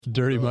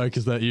Dirty Mike,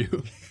 is that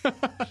you?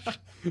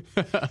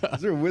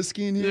 Is there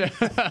whiskey in here?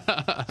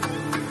 Yeah.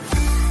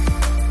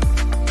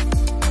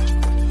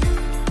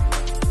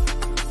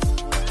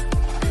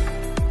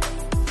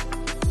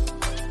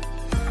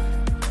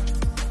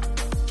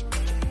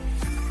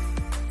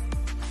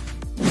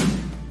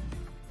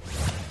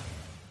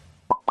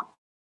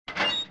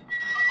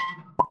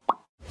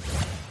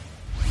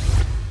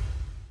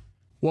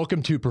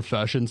 Welcome to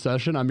Profession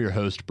Session. I'm your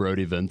host,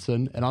 Brody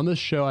Vinson, and on this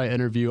show, I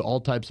interview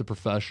all types of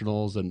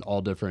professionals in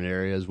all different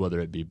areas, whether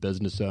it be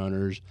business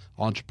owners,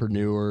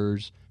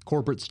 entrepreneurs,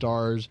 corporate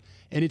stars,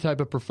 any type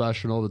of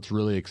professional that's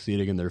really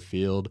exceeding in their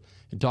field,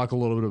 and talk a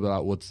little bit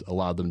about what's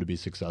allowed them to be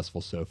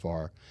successful so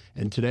far.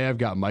 And today, I've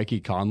got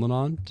Mikey Conlon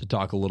on to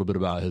talk a little bit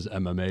about his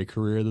MMA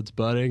career that's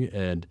budding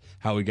and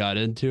how he got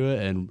into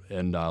it,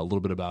 and a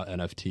little bit about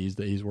NFTs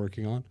that he's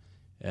working on.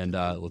 And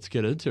let's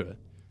get into it.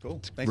 Cool.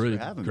 Thanks for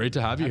having me. Great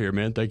to have you here,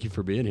 man. Thank you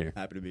for being here.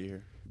 Happy to be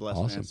here. Blessed,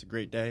 Awesome. man. It's a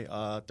great day.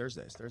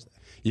 Thursday.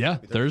 Yeah,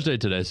 Thursday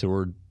today, so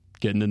we're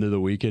getting into the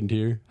weekend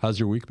here. How's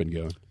your week been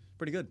going?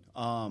 Pretty good.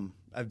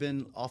 I've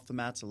been off the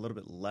mats a little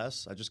bit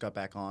less. I just got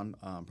back on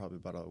probably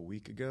about a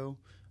week ago,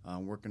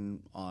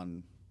 working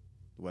on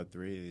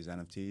Web3, these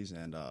NFTs,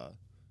 and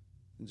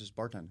just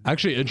bartending.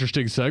 Actually,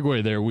 interesting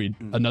segue there.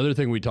 Another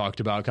thing we talked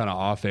about kind of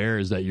off air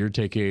is that you're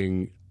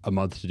taking a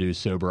month to do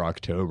Sober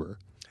October.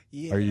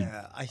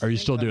 Yeah, are you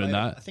still doing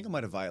that? I think I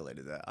might have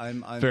violated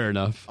that. Fair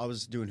enough. I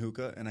was doing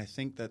hookah, and I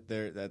think that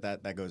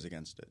that goes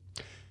against it.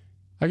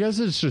 I guess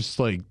it's just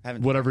like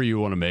whatever you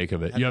want to make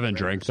of it. You haven't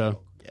drank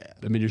though. Yeah.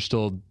 I mean,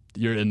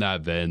 you're in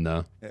that vein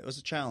though. It was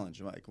a challenge.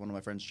 Like one of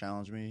my friends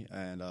challenged me,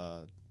 and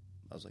I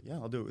was like, "Yeah,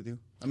 I'll do it with you."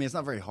 I mean, it's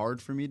not very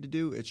hard for me to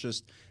do. It's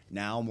just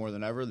now more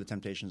than ever, the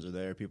temptations are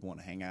there. People want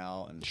to hang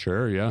out, and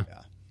sure, yeah.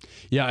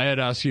 Yeah, I had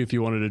asked you if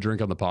you wanted to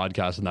drink on the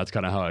podcast, and that's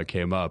kind of how it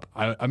came up.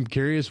 I'm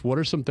curious, what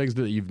are some things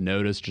that you've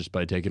noticed just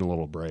by taking a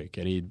little break?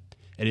 Any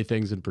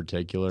things in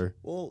particular?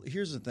 Well,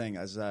 here's the thing,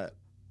 is that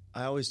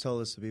I always tell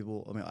this to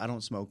people. I mean, I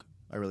don't smoke.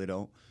 I really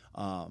don't.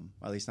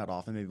 At least not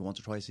often. Maybe once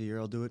or twice a year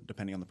I'll do it,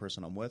 depending on the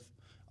person I'm with.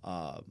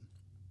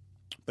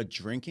 But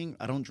drinking,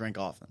 I don't drink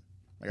often.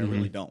 Like, I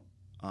really don't.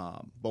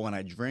 But when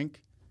I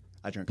drink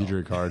You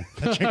drink hard.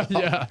 I drink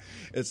yeah.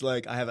 It's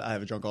like I have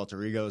a drunk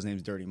alter ego. His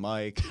name's Dirty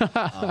Mike.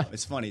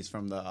 It's funny. It's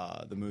from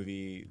the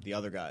movie The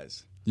Other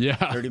Guys. Yeah.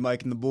 Dirty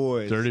Mike and the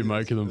Boys. Dirty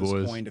Mike and the Boys. It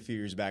was coined a few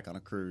years back on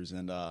a cruise,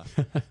 and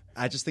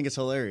I just think it's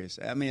hilarious.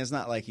 I mean, it's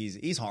not like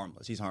he's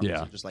harmless. He's harmless.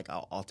 Yeah. Just like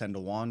I'll tend to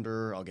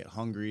wander. I'll get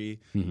hungry.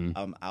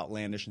 I'm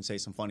outlandish and say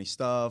some funny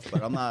stuff,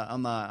 but I'm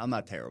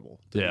not terrible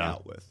to be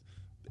out with.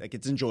 Like,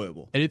 it's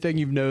enjoyable. Anything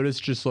you've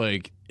noticed, just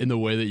like in the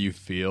way that you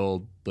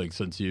feel, like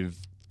since you've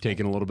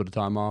taking a little bit of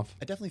time off?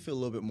 I definitely feel a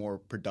little bit more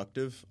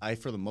productive. I,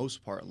 for the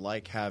most part,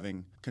 like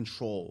having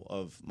control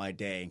of my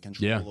day and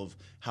control of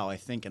how I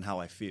think and how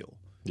I feel.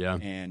 Yeah.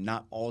 And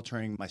not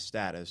altering my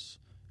status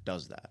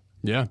does that.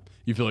 Yeah.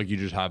 You feel like you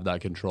just have that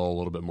control a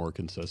little bit more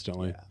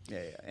consistently.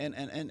 Yeah.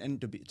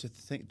 And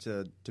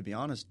to be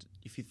honest,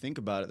 if you think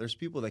about it, there's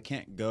people that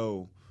can't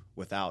go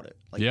without it.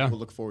 Like, people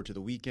look forward to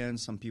the weekend.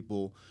 Some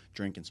people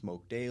drink and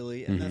smoke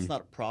daily, and that's not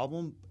a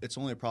problem. It's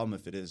only a problem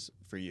if it is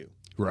for you.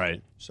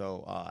 Right.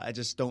 So I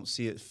just don't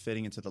see it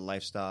fitting into the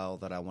lifestyle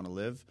that I want to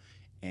live,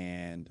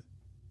 and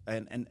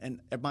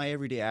my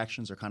everyday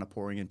actions are kind of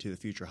pouring into the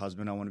future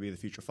husband I want to be, the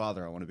future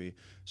father I want to be.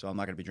 So I'm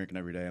not going to be drinking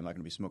every day. I'm not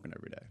going to be smoking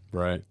every day.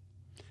 Right.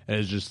 And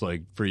it's just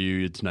like, for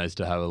you, it's nice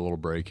to have a little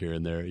break here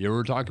and there. Yeah, we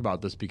were talking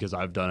about this because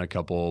I've done a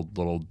couple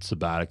little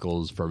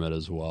sabbaticals from it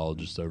as well,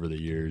 just over the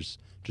years,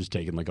 just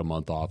taking like a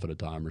month off at a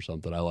time or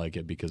something. I like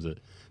it because I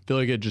feel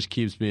like it just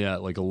keeps me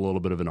at like a little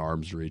bit of an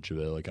arm's reach of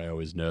it. Like, I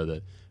always know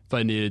that if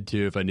I needed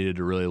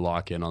to really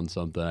lock in on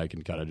something, I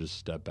can kind of just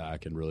step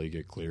back and really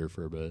get clear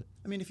for a bit.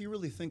 I mean, if you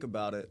really think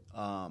about it,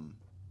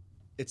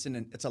 it's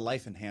a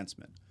life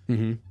enhancement.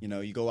 Mm-hmm. You know,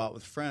 you go out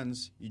with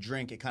friends, you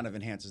drink, it kind of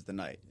enhances the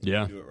night.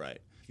 Yeah. You do it right.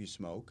 If you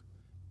smoke,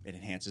 it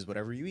enhances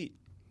whatever you eat.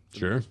 For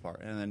Sure. the most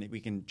part. And then we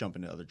can jump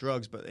into other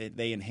drugs, but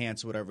they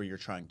enhance whatever you're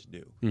trying to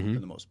do for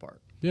the most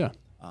part. Yeah.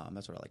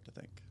 That's what I like to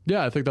think.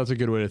 Yeah, I think that's a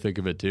good way to think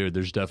of it too.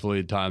 There's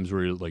definitely times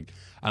where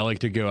I like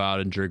to go out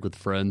and drink with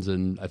friends,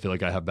 and I feel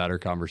like I have better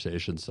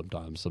conversations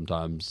sometimes.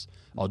 Sometimes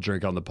I'll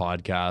drink on the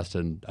podcast,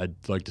 and I'd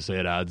like to say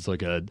it adds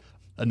like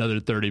another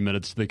 30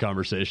 minutes to the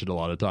conversation a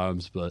lot of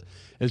times, but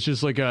it's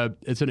just like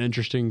it's an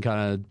interesting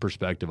kind of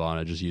perspective on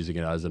it, just using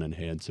it as an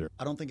enhancer.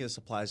 I don't think this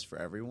applies for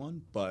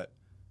everyone, but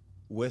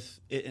with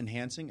it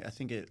enhancing, I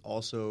think it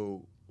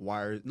also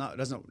it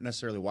doesn't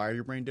necessarily wire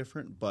your brain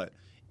different, but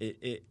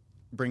it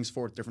brings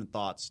forth different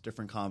thoughts,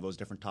 different convos,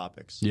 different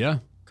topics. Yeah.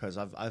 Because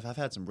I've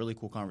had some really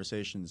cool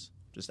conversations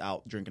just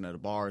out drinking at a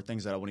bar,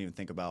 things that I wouldn't even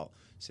think about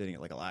sitting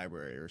at like a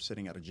library or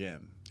sitting at a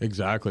gym.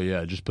 Exactly,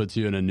 yeah. It just puts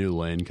you in a new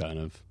lane kind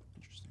of.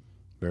 Interesting.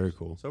 Very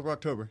cool. Sober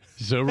October.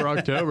 Sober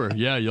October.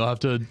 Yeah, you'll have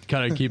to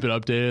kind of keep it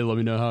updated. Let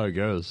me know how it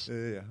goes.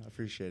 Yeah, I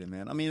appreciate it,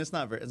 man. I mean, it's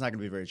not going to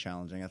be very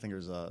challenging. I think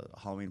there's a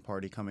Halloween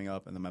party coming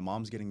up, and then my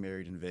mom's getting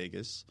married in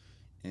Vegas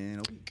in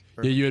a week.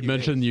 Yeah, you had few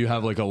mentioned days. you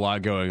have like a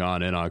lot going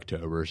on in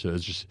October, so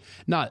it's just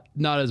not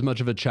as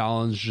much of a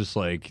challenge, just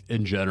like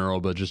in general,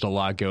 but just a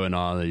lot going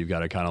on that you've got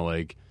to kind of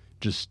like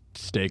just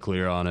stay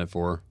clear on it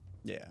for.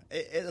 Yeah,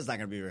 it's not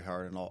going to be very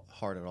hard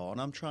at all. And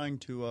I'm trying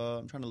to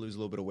lose a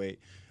little bit of weight.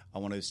 I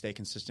want to stay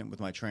consistent with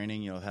my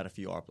training. You know, I've had a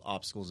few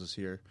obstacles this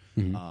year.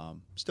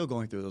 Still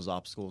going through those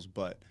obstacles,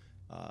 but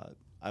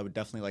I would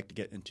definitely like to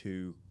get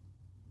into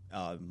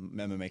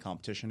MMA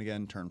competition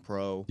again, turn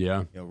pro.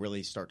 Yeah. You know,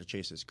 really start to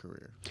chase his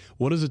career.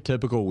 What does a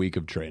typical week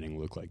of training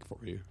look like for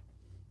you?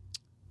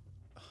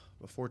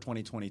 Before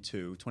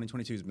 2022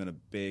 has been a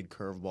big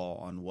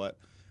curveball on what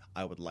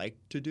I would like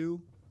to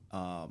do.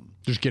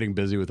 Just getting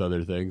busy with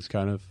other things,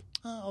 kind of.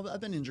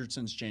 I've been injured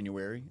since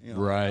January. You know,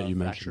 right, you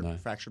mentioned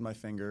that. Fractured my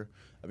finger.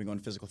 I've been going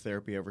to physical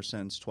therapy ever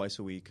since, twice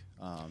a week.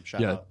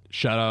 Shout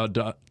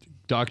out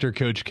Dr.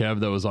 Coach Kev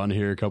that was on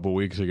here a couple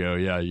weeks ago.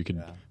 Yeah, you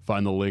can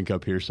find the link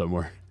up here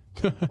somewhere.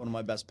 One of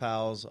my best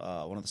pals,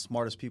 one of the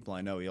smartest people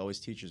I know. He always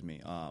teaches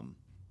me.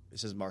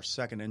 This is our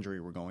second injury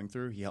we're going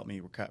through. He helped me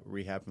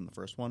rehab from the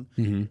first one,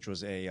 which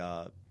was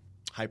a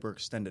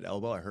hyperextended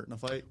elbow. I hurt in a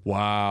fight.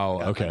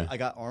 Wow. Okay. I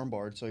got arm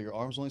barred, so your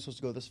arm's only supposed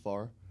to go this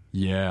far.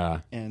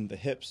 Yeah. And the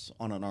hips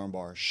on an arm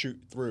bar shoot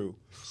through.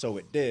 So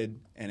it did,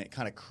 and it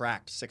kind of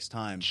cracked 6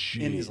 times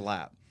in his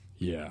lap.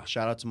 Yeah.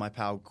 Shout out to my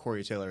pal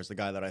Corey Taylor, is the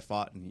guy that I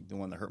fought and the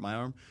one that hurt my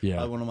arm.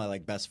 Yeah. One of my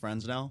best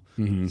friends now.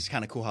 It's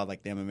kind of cool how the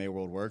MMA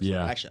world works.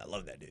 Yeah. Actually, I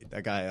love that dude.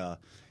 That guy,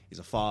 he's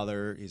a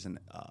father. He's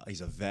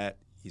a vet.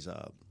 He's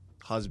a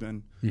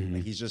husband.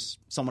 Like, he's just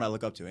someone I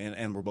look up to,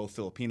 and we're both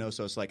Filipino,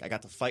 so it's like I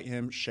got to fight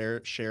him, share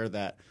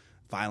that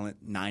violent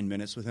 9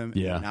 minutes with him.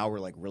 Yeah. And now we're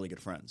like really good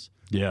friends.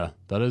 Yeah,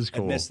 that is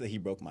cool. I missed that he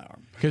broke my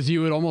arm. Because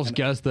you would almost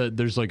guess that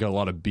there's like a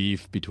lot of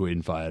beef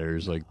between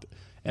fighters, like,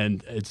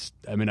 and it's.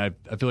 I mean, I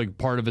feel like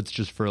part of it's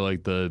just for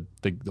like the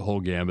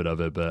whole gambit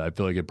of it, but I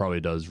feel like it probably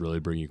does really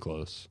bring you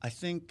close. I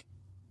think,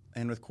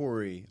 and with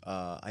Corey,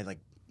 it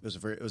was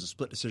a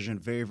split decision,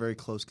 very very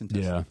close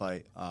contested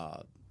fight.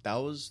 That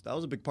was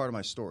a big part of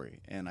my story,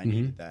 and I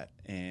needed that,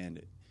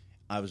 and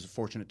I was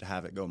fortunate to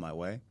have it go my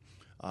way.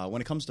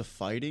 When it comes to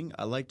fighting,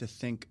 I like to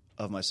think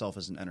of myself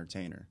as an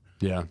entertainer.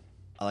 Yeah.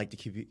 I like to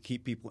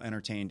keep people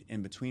entertained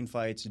in between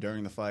fights,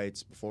 during the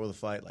fights, before the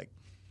fight. Like,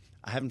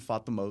 I haven't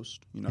fought the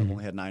most. You know, I've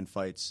only had 9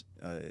 fights.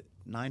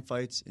 9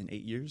 fights in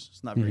 8 years.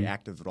 It's not very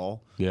active at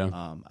all.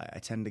 Yeah. I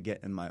tend to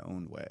get in my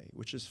own way,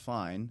 which is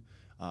fine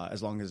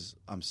as long as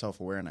I'm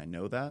self-aware and I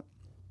know that.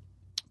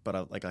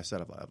 But like I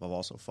said, I've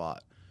also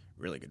fought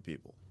really good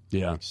people.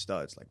 Yeah. Like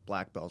studs, like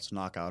black belts,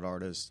 knockout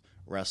artists,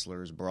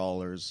 wrestlers,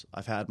 brawlers.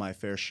 I've had my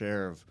fair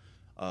share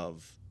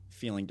of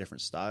feeling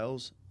different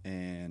styles,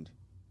 and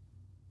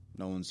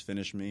no one's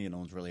finished me, and no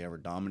one's really ever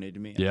dominated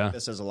me. Yeah.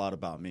 This says a lot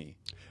about me.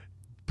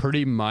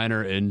 Pretty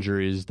minor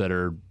injuries that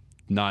are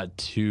not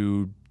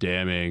too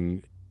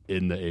damning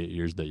in the 8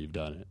 years that you've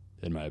done it,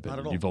 in my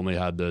opinion. You've only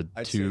had the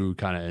two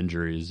kind of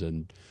injuries,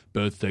 and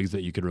both things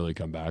that you can really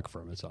come back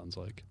from, it sounds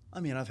like. I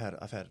mean, I've had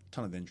a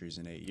ton of injuries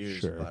in 8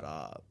 years,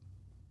 but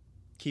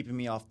keeping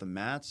me off the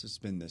mats, it's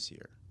been this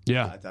year.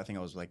 Yeah. I think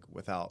I was like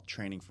without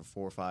training for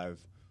 4 or 5,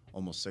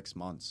 almost 6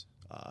 months,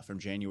 from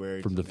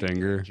January from the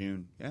finger.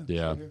 June.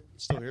 Yeah.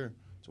 It's still here.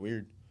 It's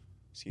weird.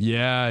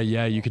 Yeah,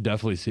 you could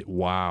definitely see.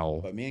 Wow.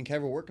 But me and Kev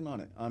are working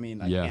on it. I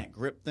mean, I can't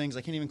grip things.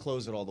 I can't even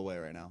close it all the way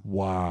right now.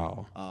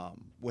 Wow.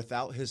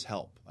 Without his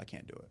help, I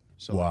can't do it.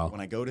 So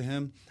when I go to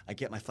him, I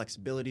get my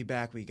flexibility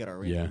back. We get our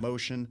range of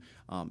motion.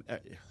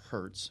 It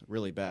hurts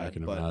really bad. I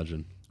can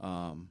imagine.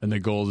 And the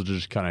goal is to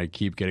just kind of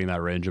keep getting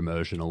that range of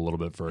motion a little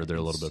bit further,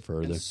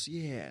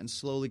 and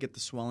slowly get the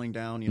swelling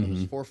down. You know,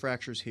 there's 4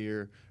 fractures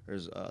here.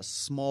 There's a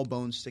small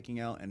bone sticking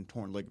out and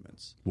torn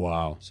ligaments.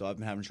 Wow. So I've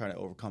been having to try to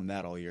overcome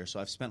that all year.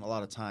 So I've spent a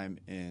lot of time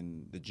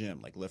in the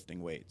gym, like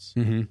lifting weights.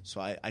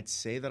 So I'd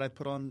say that I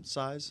put on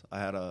size. I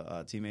had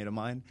a teammate of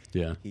mine.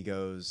 Yeah. He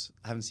goes,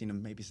 I haven't seen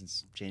him maybe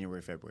since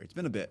January, February. It's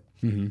been a bit.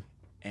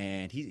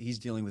 And he's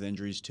dealing with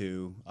injuries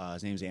too.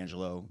 His name's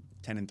Angelo,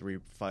 10-3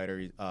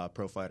 fighter,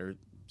 pro fighter.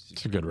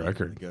 It's a good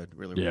record.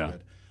 Really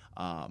good.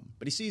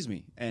 But he sees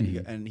me, and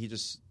he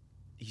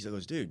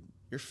goes, dude,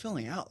 you're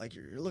filling out, like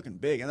you're looking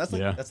big, and that's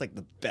like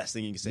the best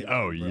thing you can say.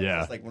 Oh yeah,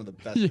 that's like one of the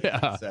best things you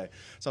can say.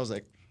 So I was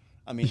like,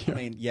 I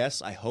mean,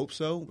 yes, I hope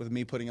so. With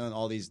me putting on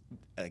all these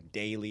like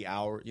daily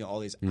hour, all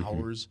these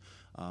hours,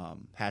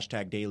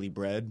 hashtag daily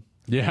bread,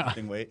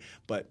 lifting weight.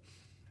 But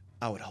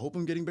I would hope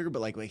I'm getting bigger.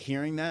 But like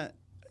hearing that,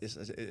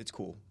 it's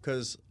cool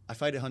because I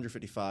fight at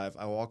 155.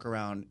 I walk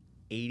around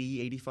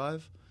 80,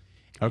 85.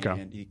 Okay.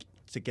 And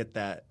to get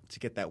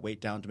that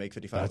weight down to make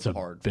 55 is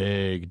hard. That's a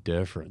big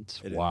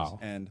difference. Wow.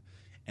 And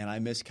I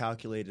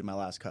miscalculated my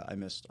last cut. I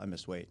missed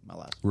weight my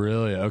last.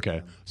 Really?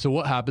 Okay. So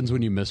what happens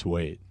when you miss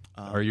weight?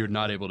 Are you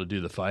not able to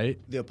do the fight?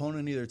 The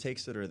opponent either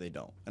takes it or they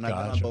don't. And I've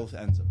been on both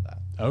ends of that.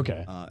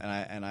 Okay.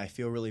 And I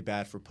feel really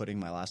bad for putting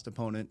my last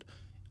opponent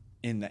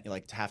in that,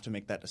 like, to have to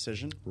make that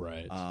decision.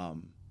 Right.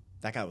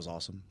 That guy was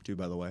awesome too,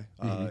 by the way.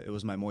 It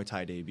was my Muay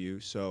Thai debut.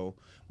 So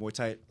Muay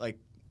Thai, like,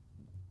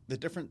 the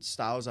different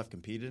styles I've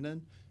competed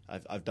in,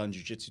 I've done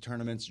jiu-jitsu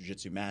tournaments,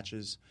 jiu-jitsu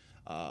matches.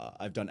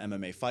 I've done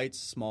MMA fights,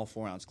 small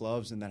 4-ounce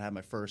gloves, and then had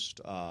my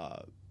first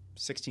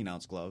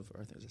 16-ounce glove,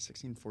 or is it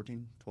 16,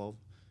 14, 12?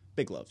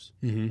 Big gloves,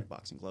 like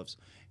boxing gloves.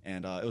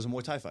 And it was a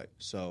Muay Thai fight.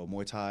 So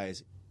Muay Thai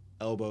is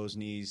elbows,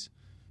 knees,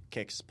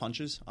 kicks,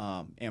 punches.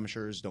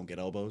 Amateurs don't get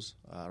elbows.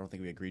 I don't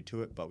think we agreed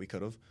to it, but we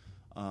could have.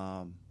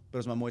 But it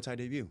was my Muay Thai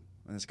debut.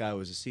 And this guy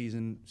was a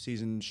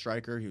seasoned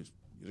striker. He was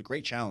a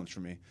great challenge for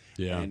me.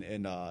 Yeah. And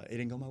it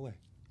didn't go my way.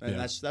 And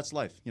that's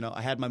life. You know,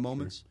 I had my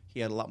moments. Sure. He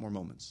had a lot more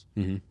moments.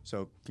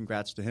 So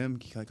congrats to him.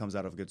 He comes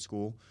out of a good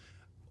school.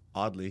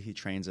 Oddly, he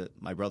trains at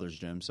my brother's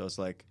gym. So it's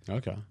like,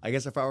 okay. I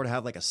guess if I were to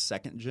have like a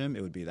second gym,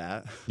 it would be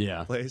that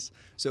place.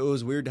 So it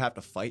was weird to have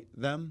to fight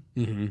them,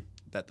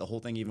 that the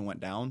whole thing even went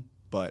down.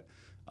 But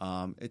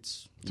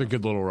it's a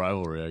good little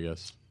rivalry, I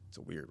guess. It's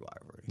a weird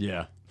rivalry.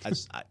 Yeah.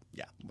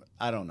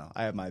 I don't know.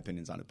 I have my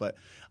opinions on it. But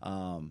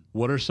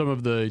what are some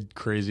of the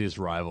craziest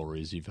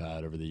rivalries you've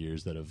had over the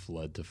years that have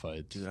led to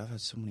fights? Dude, I've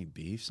had so many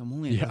beefs. I'm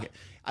only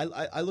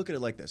I look at it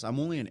like this. I'm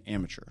only an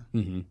amateur.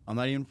 I'm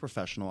not even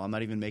professional. I'm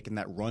not even making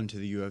that run to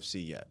the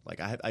UFC yet.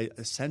 Like I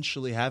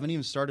essentially haven't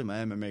even started my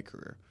MMA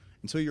career.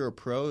 Until you're a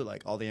pro,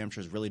 like all the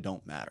amateurs really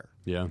don't matter.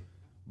 Yeah.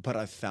 But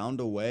I've found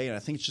a way, and I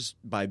think it's just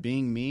by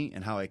being me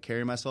and how I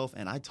carry myself,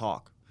 and I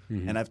talk.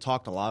 And I've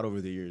talked a lot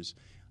over the years.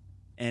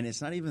 And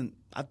it's not even,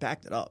 I've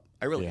backed it up.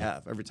 I really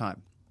have every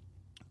time.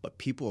 But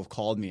people have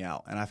called me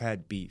out, and I've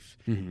had beef.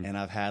 And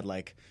I've had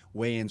like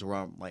weigh-ins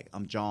where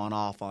I'm jawing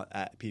off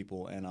at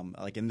people, and I'm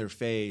like in their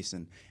face,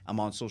 and I'm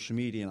on social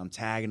media, and I'm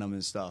tagging them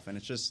and stuff. And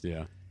it's just,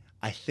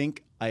 I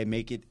think I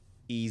make it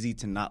easy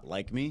to not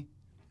like me.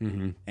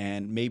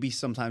 And maybe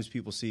sometimes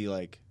people see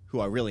like who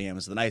I really am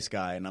as the nice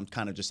guy, and I'm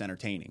kind of just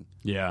entertaining.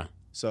 Yeah.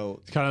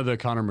 So it's kind of the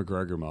Conor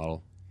McGregor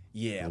model.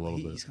 Yeah, a little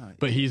bit.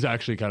 But he's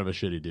actually kind of a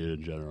shitty dude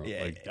in general.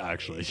 Yeah,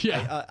 actually.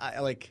 I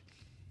like.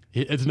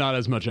 It's not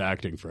as much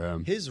acting for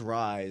him. His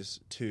rise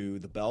to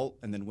the belt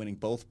and then winning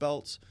both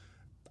belts,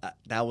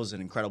 that was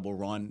an incredible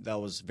run. That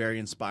was very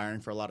inspiring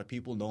for a lot of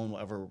people. No one will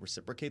ever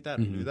reciprocate that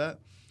or do that.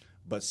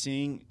 But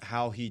seeing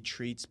how he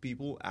treats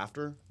people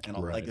after, and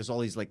like there's all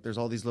these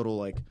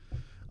little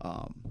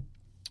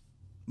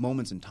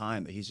moments in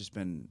time that he's just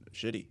been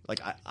shitty.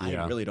 Like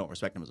I really don't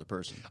respect him as a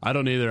person. I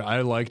don't either.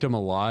 I liked him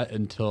a lot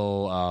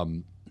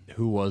until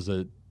who was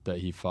it that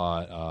he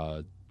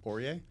fought?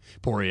 Poirier,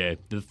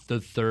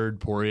 the third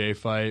Poirier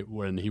fight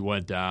when he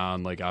went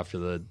down like after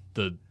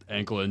the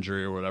ankle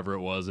injury or whatever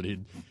it was,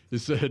 and he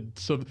said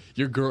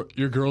your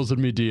girls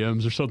in me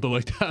DMs or something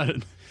like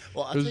that.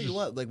 Well, I'll tell you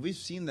what, like we've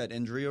seen that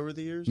injury over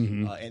the years.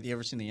 Have you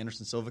ever seen the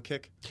Anderson Silva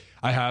kick?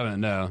 I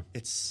haven't. No,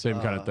 it's same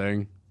kind of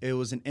thing. It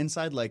was an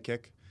inside leg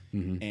kick.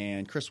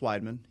 And Chris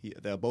Weidman,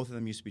 both of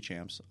them used to be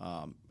champs.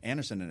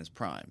 Anderson in his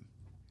prime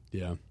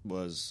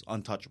was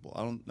untouchable.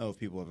 I don't know if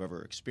people have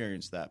ever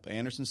experienced that. But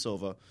Anderson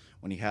Silva,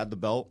 when he had the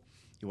belt,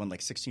 he won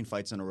like 16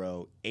 fights in a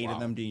row, 8 of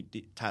them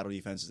title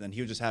defenses, and he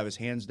would just have his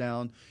hands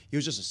down. He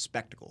was just a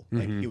spectacle.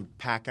 Like he would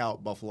pack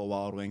out Buffalo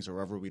Wild Wings or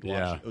wherever we'd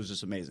watch. It was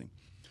just amazing.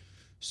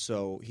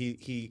 So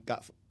he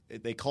got.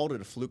 They called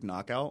it a fluke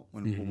knockout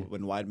when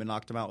Weidman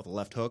knocked him out with a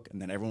left hook,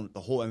 and then the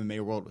whole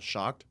MMA world was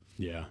shocked.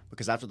 Yeah,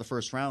 because after the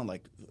first round,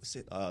 like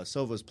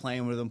Silva's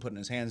playing with him, putting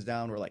his hands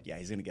down. We're like, yeah,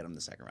 he's gonna get him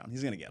the second round.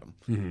 He's gonna get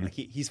him. Like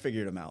he's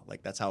figured him out.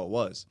 Like that's how it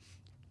was.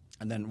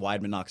 And then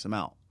Weidman knocks him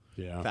out.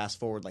 Yeah. Fast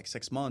forward like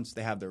 6 months,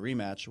 they have their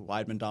rematch.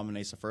 Weidman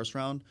dominates the first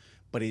round,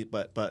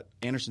 but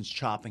Anderson's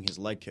chopping his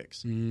leg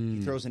kicks.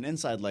 He throws an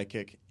inside leg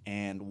kick,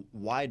 and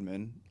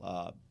Weidman.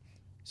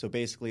 So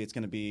basically, it's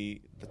gonna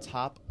be the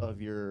top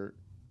of your.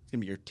 It's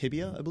gonna be your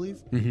tibia, I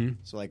believe.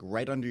 So like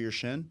right under your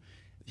shin.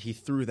 He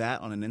threw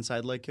that on an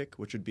inside leg kick,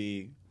 which would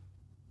be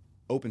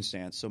open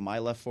stance. So my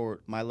left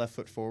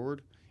foot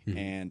forward,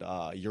 and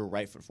your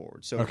right foot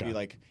forward. So it would be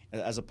like,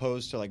 as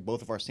opposed to like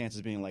both of our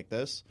stances being like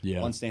this,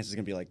 one stance is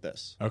going to be like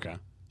this. Okay.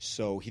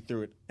 So he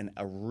threw it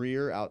a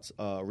rear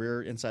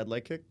inside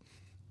leg kick,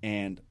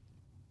 and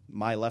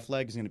my left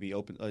leg is going to be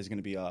open. Is going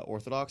to be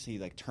orthodox. He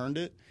like turned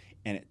it,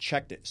 and it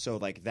checked it. So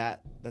like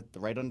that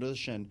right under the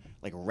shin,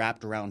 like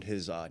wrapped around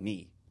his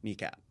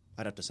kneecap.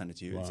 I'd have to send it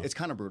to you. Wow. It's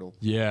kind of brutal.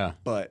 Yeah.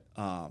 But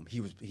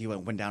he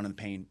went down in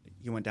pain.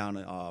 He went down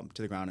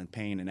to the ground in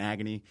pain and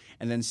agony.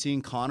 And then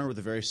seeing Conor with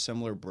a very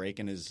similar break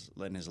in his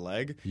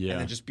leg, and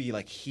then just be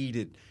like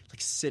heated,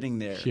 like sitting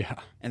there,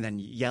 and then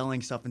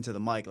yelling stuff into the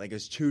mic. Like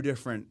it's two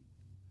different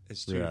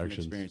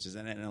experiences.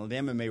 And the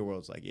MMA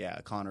world's like,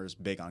 Conor's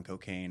big on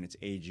cocaine. It's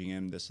aging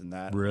him, this and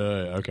that.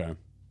 Really? Okay.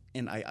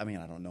 And I mean,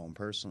 I don't know him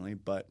personally,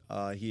 but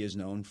he is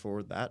known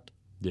for that.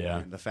 Yeah.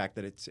 And the fact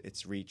that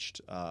it's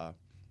reached.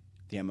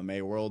 The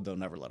MMA world, they'll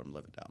never let him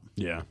live it down.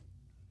 Yeah.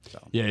 So.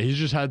 Yeah, he's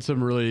just had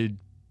some really,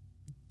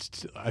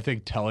 I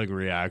think, telling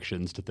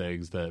reactions to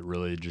things that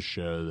really just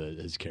show that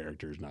his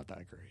character is not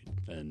that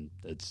great. And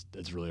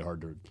it's really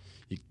hard to,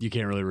 you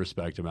can't really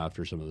respect him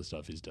after some of the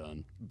stuff he's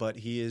done. But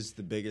he is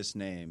the biggest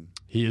name.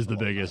 He is the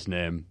biggest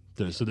name.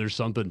 So there's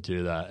something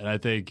to that. And I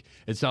think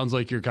it sounds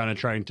like you're kind of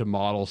trying to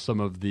model some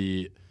of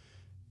the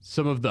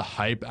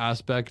hype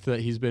aspect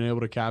that he's been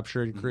able to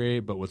capture and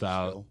create, but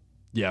without...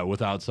 Yeah,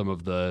 without some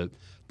of the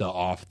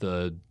off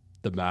the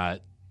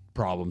mat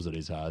problems that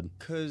he's had.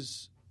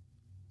 Because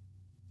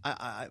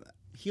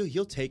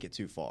he'll take it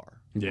too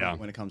far. Yeah.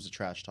 When it comes to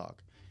trash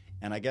talk.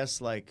 And I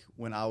guess like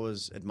when I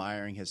was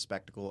admiring his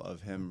spectacle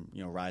of him,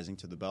 rising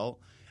to the belt,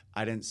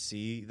 I didn't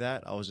see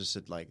that. I was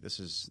just like,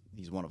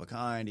 he's one of a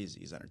kind.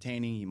 He's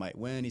entertaining. He might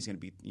win. He's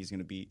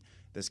gonna beat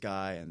this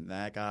guy and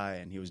that guy.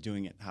 And he was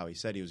doing it how he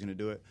said he was gonna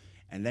do it.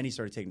 And then he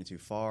started taking it too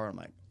far. I'm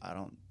like, I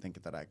don't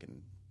think that I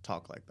can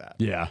talk like that.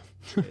 Yeah.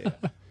 Yeah.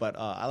 But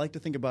I like to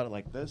think about it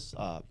like this.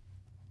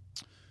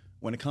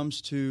 When it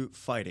comes to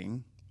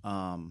fighting,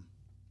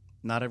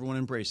 not everyone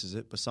embraces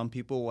it, but some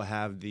people will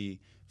have the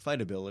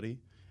fight ability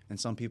and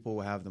some people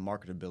will have the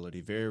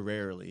marketability. Very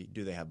rarely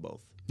do they have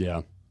both.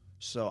 Yeah.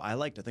 So I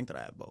like to think that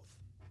I have both.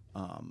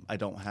 I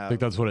don't have. I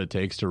think that's what it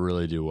takes to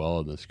really do well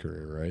in this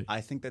career, right?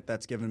 I think that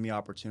that's given me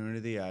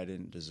opportunity I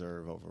didn't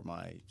deserve over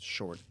my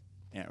short,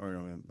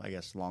 or I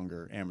guess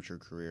longer amateur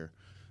career.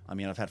 I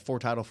mean, I've had 4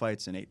 title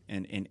fights and 8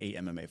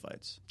 MMA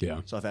fights.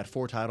 Yeah. So I've had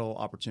 4 title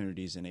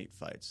opportunities in 8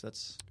 fights.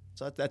 That's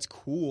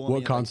cool.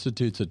 What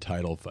constitutes a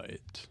title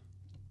fight?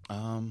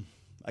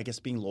 I guess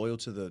being loyal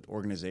to the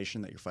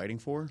organization that you're fighting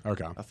for.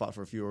 Okay. I fought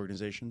for a few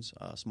organizations,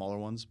 smaller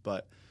ones,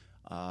 but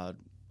I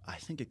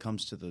think it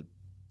comes to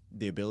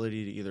the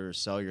ability to either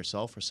sell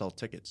yourself or sell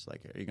tickets.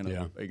 Like, are you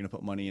gonna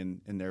put money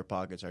in their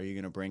pockets? Are you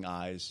gonna bring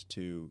eyes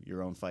to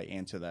your own fight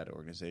and to that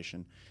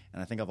organization?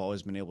 And I think I've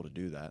always been able to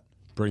do that.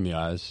 Bring the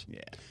eyes. Yeah.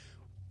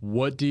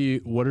 What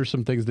are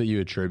some things that you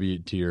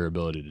attribute to your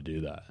ability to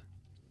do that?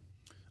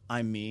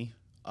 I'm me.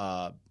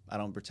 I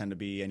don't pretend to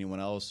be anyone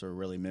else or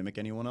really mimic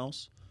anyone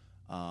else.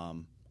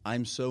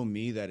 I'm so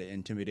me that it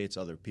intimidates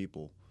other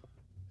people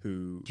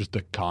who just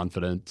the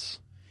confidence.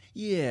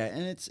 Yeah,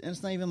 and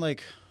it's not even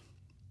like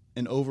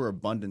an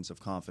overabundance of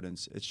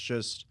confidence. It's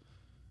just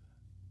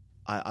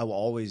I will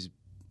always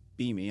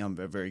be me. I'm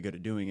very good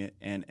at doing it,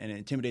 and it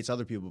intimidates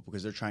other people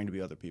because they're trying to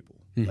be other people.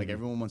 Mm-hmm. Like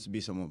everyone wants to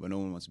be someone, but no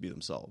one wants to be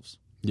themselves.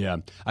 Yeah,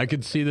 I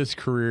could see this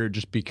career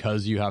just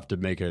because you have to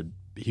make a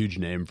huge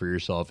name for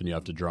yourself and you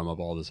have to drum up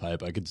all this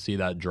hype. I could see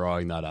that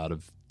drawing that out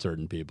of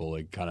certain people,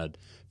 like kind of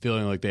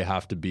feeling like they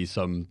have to be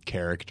some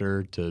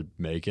character to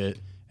make it.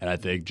 And I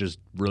think just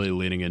really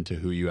leaning into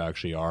who you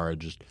actually are and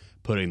just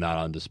putting that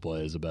on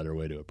display is a better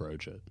way to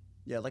approach it.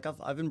 Yeah, like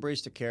I've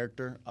embraced a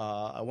character.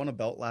 I won a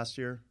belt last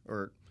year,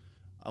 or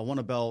I won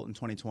a belt in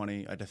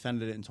 2020. I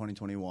defended it in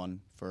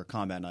 2021 for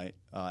Combat Night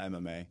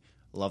MMA.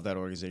 Love that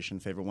organization.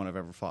 Favorite one I've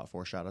ever fought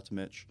for. Shout out to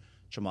Mitch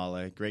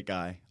Chamale. Great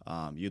guy.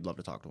 You'd love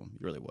to talk to him.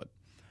 You really would.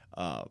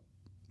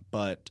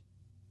 But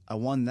I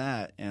won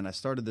that, and I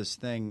started this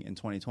thing in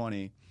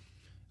 2020.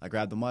 I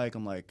grabbed the mic.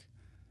 I'm like,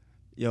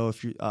 yo,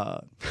 if you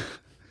yo,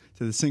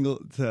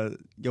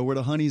 where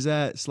the honey's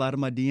at? Slide in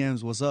my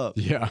DMs. What's up?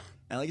 Yeah.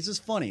 And like, it's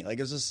just funny. Like,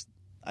 it's just,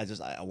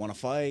 I want to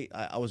fight.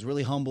 I was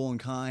really humble and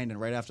kind. And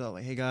right after that,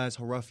 like, hey guys,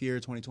 how rough year?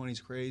 2020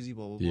 is crazy.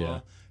 Blah blah blah. Yeah.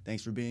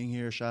 Thanks for being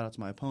here. Shout out to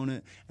my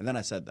opponent. And then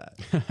I said that.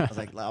 I was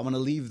like, I'm gonna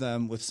leave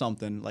them with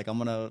something. Like, I'm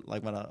gonna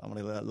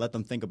let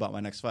them think about my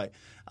next fight.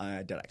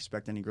 Did I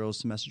expect any girls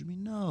to message me?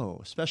 No,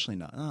 especially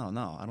not.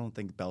 No. I don't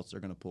think belts are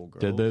gonna pull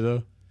girls. Did they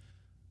though?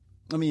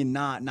 I mean,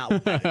 not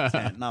with that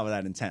intent. Not with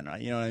that intent,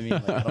 right? You know what I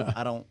mean? Like,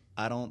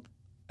 I don't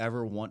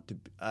ever want to.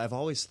 I've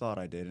always thought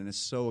I did, and it's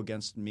so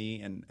against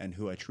me and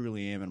who I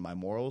truly am and my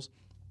morals.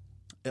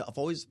 I've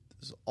always,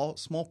 all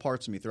small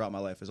parts of me throughout my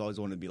life has always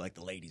wanted to be like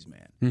the ladies'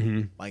 man.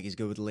 Mm-hmm. Mikey's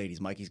good with the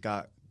ladies. Mikey's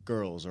got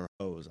girls or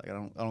hoes. Like, I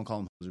don't call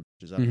them hoes or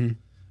bitches.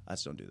 I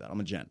just don't do that. I'm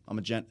a gent. I'm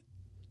a gent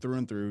through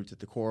and through to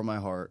the core of my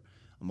heart.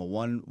 I'm a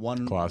one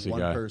Classy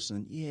guy.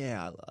 person.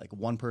 Yeah, like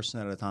one person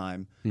at a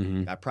time.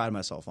 Mm-hmm. I pride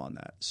myself on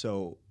that.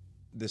 So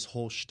this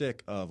whole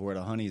shtick of where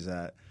the honey's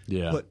at,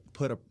 Yeah.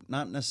 put a,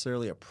 not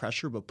necessarily a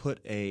pressure, but put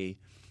a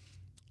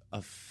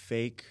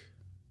fake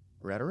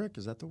rhetoric,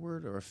 is that the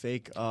word? Or a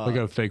fake like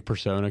a fake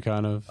persona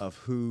kind of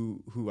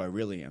who I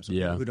really am. So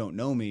Yeah. people who don't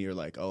know me, you're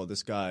like, oh,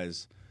 this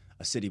guy's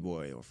a city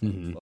boy or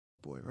from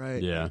boy,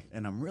 right? Yeah.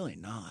 And I'm really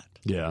not.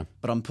 Yeah.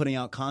 But I'm putting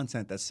out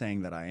content that's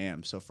saying that I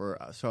am. So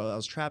I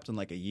was trapped in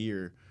like a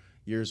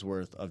year's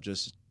worth of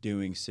just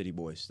doing city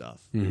boy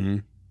stuff. Mm-hmm.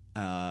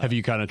 Have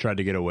you kind of tried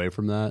to get away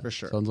from that? For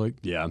sure. Sounds like,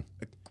 yeah.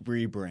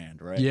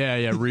 Rebrand, right? Yeah,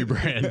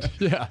 rebrand.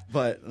 Yeah.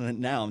 But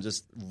now I'm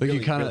just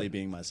really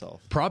being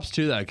myself. Props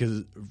to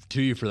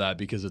you for that,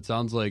 because it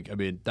sounds like, I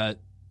mean, that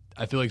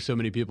I feel like so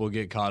many people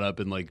get caught up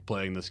in like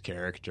playing this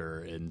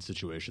character in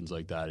situations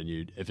like that,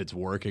 and if it's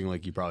working,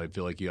 like you probably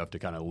feel like you have to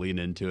kind of lean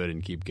into it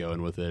and keep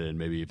going with it and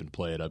maybe even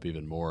play it up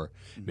even more.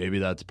 Mm-hmm. Maybe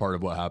that's part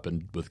of what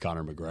happened with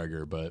Conor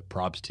McGregor, but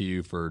props to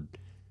you for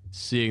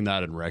seeing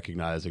that and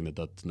recognizing that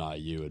that's not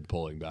you and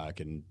pulling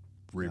back and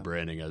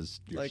rebranding as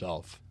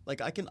yourself.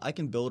 Like I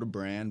can build a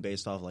brand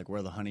based off like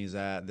where the honey's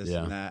at, this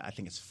and that. I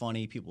think it's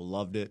funny. People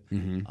loved it.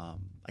 Mm-hmm.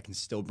 I can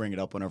still bring it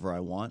up whenever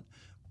I want,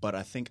 but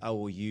I think I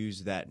will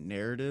use that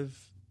narrative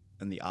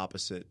in the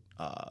opposite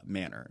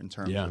manner in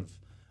terms of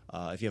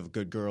if you have a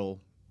good girl,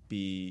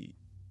 in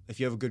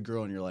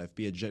your life,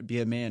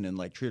 be a man and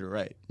like treat her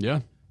right.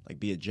 Yeah,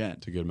 like be a gent.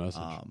 It's a good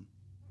message.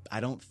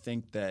 I don't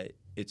think that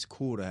it's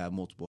cool to have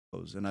multiple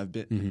and I've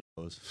been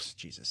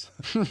Jesus.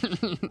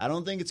 I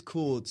don't think it's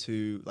cool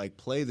to like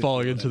play the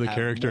falling into the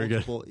character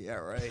again. Yeah,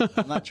 right.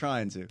 I'm not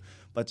trying to,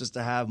 but just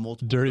to have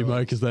multiple. Dirty girls.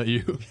 Mike, is that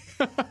you?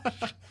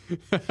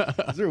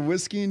 Is there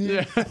whiskey in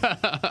here?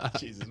 Yeah.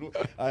 Jesus,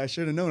 I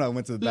should have known. I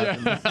went to the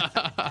bathroom.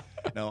 Yeah.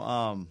 No,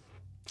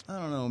 I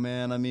don't know,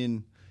 man. I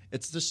mean,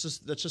 it's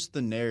just that's just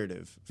the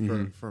narrative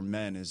for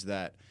men is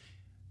that.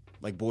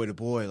 Like boy to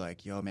boy,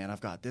 like, yo, man,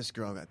 I've got this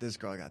girl, I got this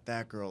girl, I got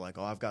that girl. Like,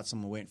 oh, I've got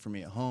someone waiting for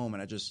me at home.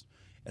 And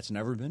it's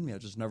never been me. I've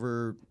just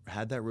never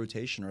had that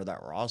rotation or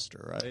that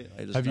roster, right?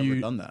 I just never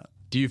done that.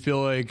 Do you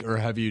feel like, or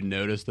have you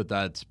noticed that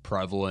that's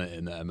prevalent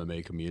in the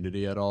MMA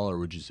community at all? Or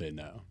would you say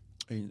no?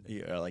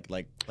 Yeah, like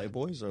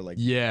playboys or like.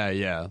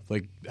 Yeah.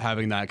 Like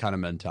having that kind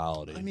of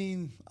mentality. I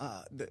mean,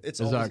 it's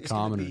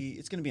common?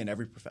 It's going to be in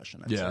every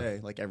profession, I'd say.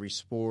 Like every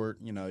sport,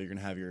 you know, you're going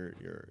to have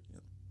your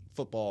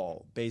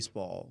football,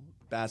 baseball,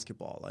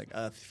 basketball. Like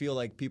I feel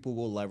like people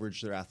will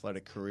leverage their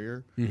athletic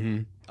career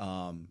to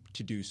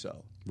do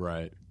so.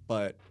 Right.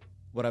 But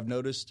what I've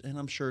noticed, and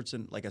I'm sure it's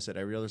in, like I said,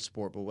 every other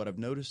sport, but what I've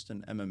noticed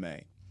in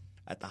MMA,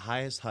 at the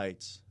highest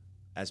heights,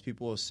 as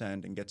people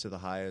ascend and get to the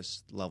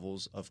highest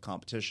levels of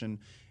competition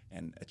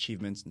and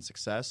achievements and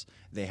success,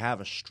 they have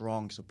a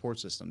strong support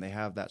system. They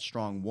have that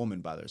strong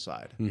woman by their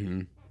side.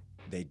 Mm-hmm.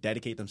 They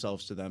dedicate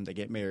themselves to them, they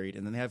get married,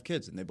 and then they have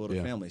kids, and they build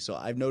a family. So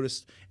I've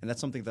noticed, and that's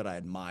something that I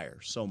admire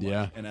so much.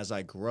 Yeah. And as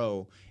I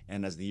grow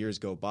and as the years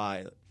go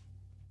by,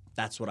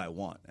 that's what I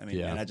want. I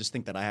mean, and I just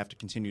think that I have to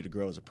continue to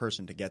grow as a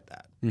person to get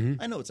that.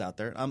 Mm-hmm. I know it's out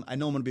there. I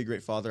know I'm going to be a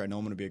great father. I know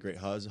I'm going to be a great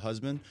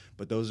husband,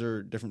 but those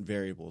are different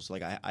variables.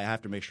 Like I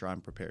have to make sure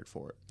I'm prepared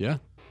for it. Yeah.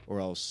 Or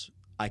else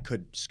I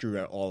could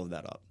screw all of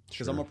that up.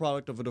 Because I'm a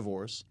product of a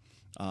divorce.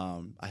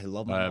 I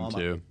love my mom.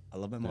 Too. I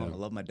love my mom. Yeah. I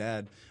love my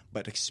dad.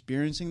 But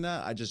experiencing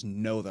that, I just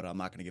know that I'm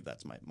not going to give that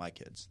to my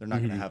kids. They're not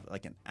going to have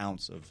like an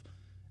ounce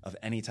of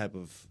any type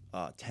of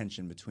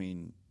tension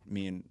between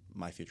me and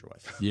my future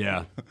wife.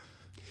 Yeah.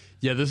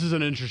 Yeah, this is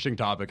an interesting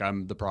topic.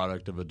 I'm the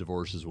product of a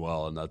divorce as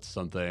well, and that's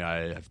something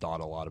I have thought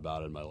a lot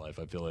about in my life.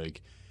 I feel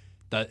like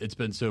that it's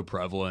been so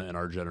prevalent in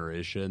our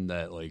generation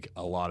that like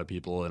a lot of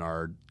people in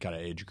our kind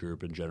of age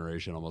group and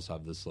generation almost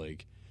have this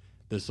like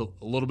a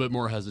little bit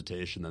more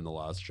hesitation than the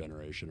last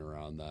generation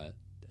around that.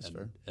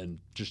 And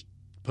just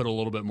put a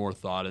little bit more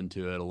thought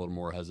into it, a little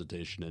more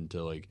hesitation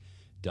into like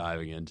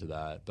diving into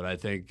that. But I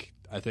think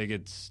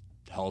it's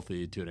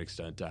healthy to an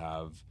extent to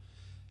have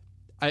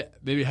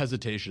maybe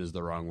hesitation is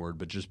the wrong word,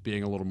 but just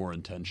being a little more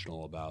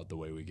intentional about the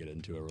way we get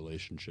into a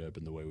relationship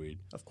and the way we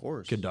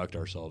conduct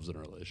ourselves in a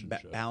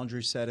relationship.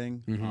 Boundary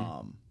setting.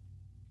 Mm-hmm.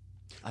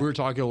 We were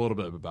talking a little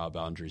bit about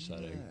boundary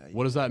setting. Yeah,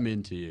 what does that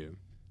mean to you?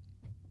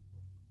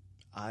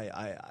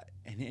 And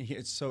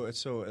it's so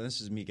and this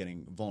is me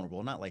getting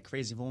vulnerable, not like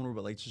crazy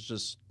vulnerable, but like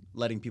just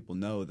letting people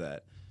know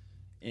that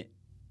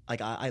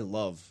I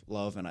love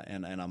and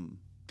I'm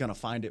gonna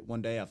find it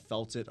one day. I've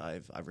felt it,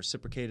 I've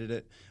reciprocated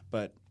it,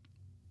 but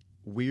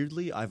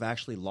weirdly I've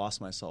actually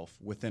lost myself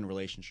within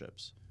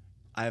relationships.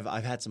 I've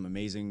had some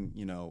amazing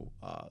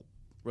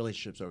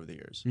relationships over the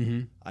years.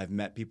 Mm-hmm. I've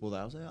met people that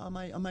I was like, I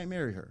might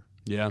marry her.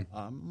 Yeah,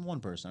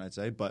 one person I'd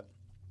say, but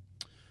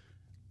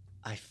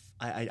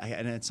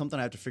and it's something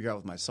I have to figure out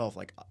with myself.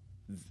 Like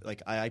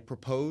I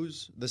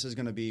propose this is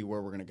going to be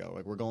where we're going to go.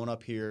 Like we're going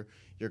up here.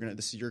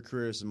 This is your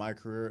career. This is my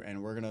career,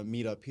 and we're going to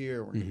meet up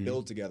here. We're going to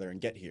build together and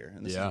get here.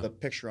 And this is the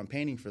picture I'm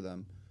painting for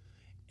them.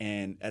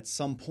 And at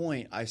some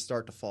point, I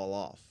start to fall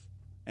off,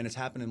 and it's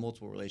happened in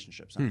multiple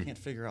relationships. And I can't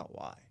figure out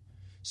why.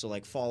 So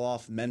like fall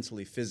off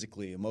mentally,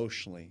 physically,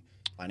 emotionally,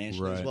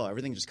 financially as well.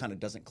 Everything just kind of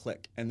doesn't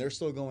click, and they're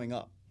still going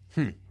up.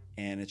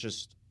 And it's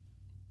just.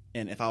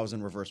 And if I was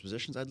in reverse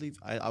positions, I'd leave.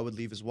 I would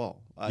leave as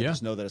well. I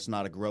just know that it's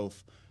not a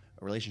growth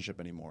relationship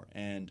anymore.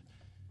 And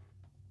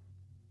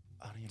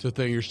it's a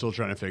thing you're still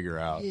trying to figure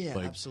out. Yeah,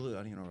 absolutely. I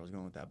don't even know where I was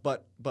going with that.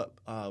 But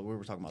we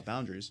were talking about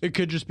boundaries. It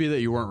could just be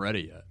that you weren't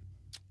ready yet.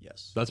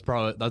 Yes, that's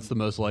the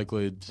most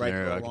likely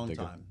scenario for a I can long think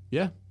time. of.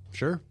 Yeah,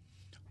 sure.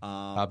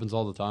 Happens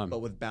all the time.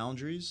 But with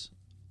boundaries,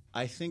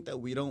 I think that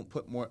we don't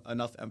put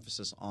enough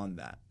emphasis on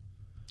that.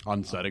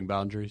 On setting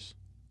boundaries.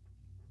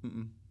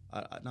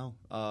 No,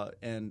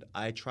 and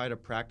I try to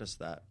practice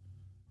that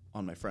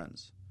on my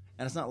friends.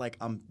 And it's not like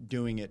I'm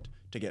doing it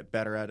to get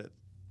better at it.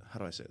 How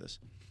do I say this?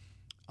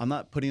 I'm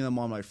not putting them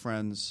on my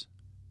friends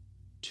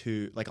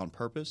on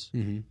purpose,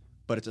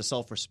 but it's a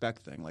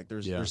self-respect thing. Like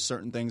there's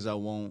certain things I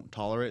won't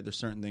tolerate. There's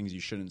certain things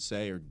you shouldn't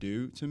say or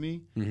do to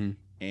me,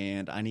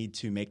 and I need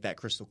to make that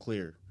crystal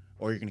clear,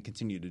 or you're going to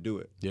continue to do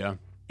it. Yeah,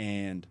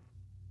 and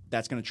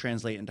that's going to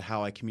translate into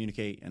how I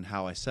communicate and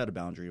how I set a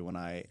boundary when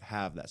I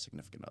have that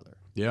significant other.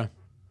 Yeah.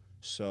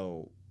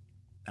 So,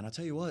 and I'll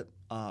tell you what,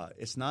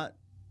 it's not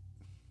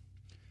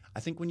 – I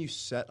think when you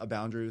set a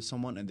boundary with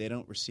someone and they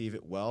don't receive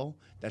it well,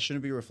 that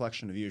shouldn't be a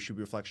reflection of you. It should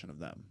be a reflection of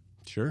them.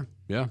 Sure,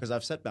 yeah. Because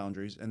I've set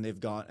boundaries and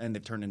they've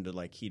turned into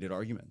like heated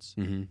arguments.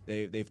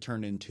 They've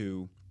turned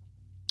into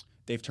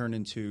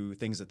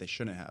things that they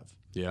shouldn't have.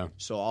 Yeah.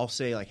 So I'll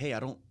say like, hey, I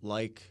don't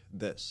like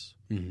this.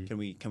 Can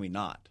we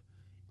not?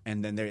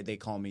 and then they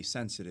call me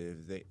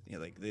sensitive.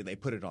 They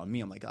put it on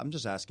me. I'm like, I'm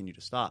just asking you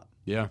to stop.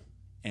 Yeah.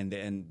 And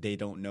they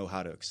don't know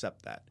how to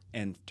accept that.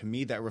 And to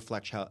me, that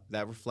reflects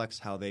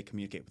how they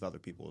communicate with other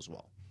people as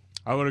well.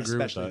 I would agree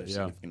with especially that. their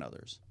Yeah. significant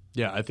others.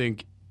 Yeah, I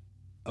think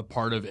a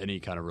part of any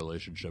kind of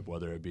relationship,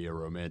 whether it be a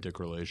romantic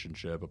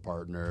relationship, a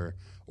partner,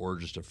 or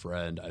just a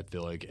friend, I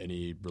feel like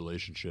any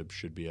relationship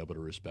should be able to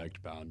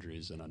respect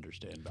boundaries and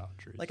understand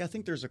boundaries. Like, I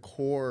think there's a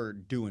core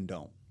do and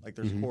don't. Like,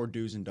 there's core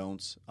do's and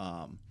don'ts.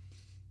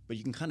 But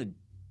you can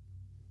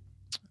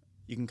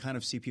kind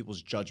of see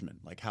people's judgment,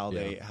 like how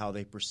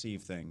they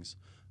perceive things,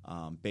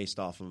 based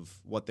off of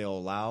what they'll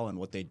allow and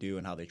what they do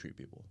and how they treat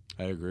people.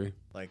 I agree.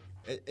 Like,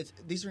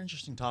 these are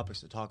interesting topics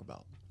to talk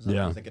about. It's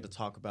not things I get to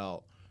talk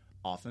about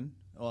often.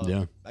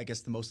 I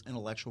guess the most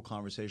intellectual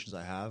conversations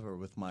I have are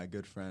with my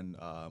good friend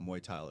Moy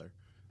Tyler.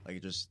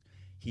 Like,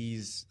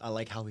 I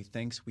like how he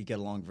thinks. We get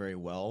along very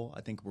well.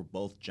 I think we're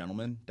both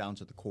gentlemen down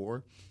to the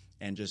core,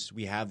 and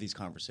we have these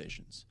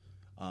conversations.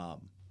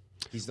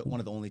 He's one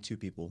of the only two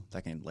people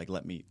that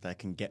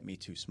can get me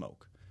to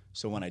smoke.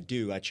 So when I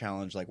do, I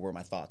challenge like where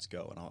my thoughts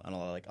go, and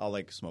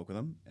I'll smoke with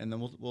him, and then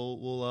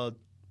we'll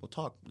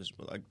talk. Just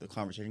like the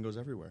conversation goes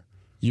everywhere.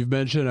 You've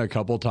mentioned a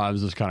couple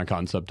times this kind of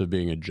concept of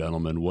being a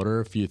gentleman. What are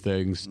a few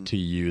things to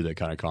you that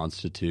kind of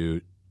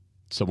constitute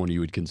someone you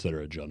would consider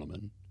a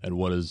gentleman? And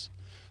what does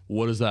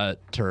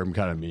that term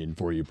kind of mean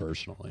for you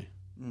personally?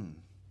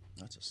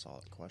 That's a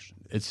solid question.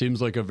 It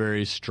seems like a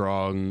very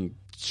strong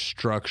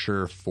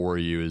structure for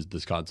you is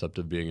this concept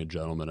of being a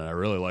gentleman, and I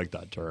really like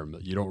that term.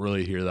 You don't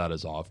really hear that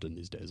as often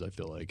these days, I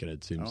feel like, and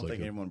it seems I don't like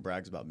think anyone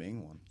brags about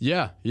being one.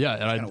 Yeah, and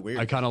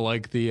I kind of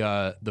like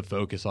the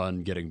focus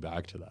on getting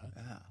back to that.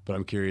 Yeah. But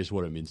I'm curious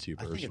what it means to you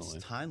personally. I think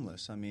it's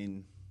timeless. I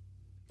mean,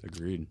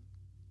 agreed.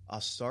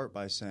 I'll start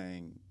by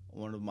saying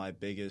one of my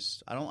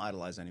biggest. I don't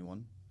idolize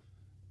anyone,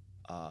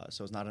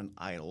 so it's not an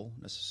idol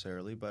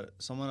necessarily, but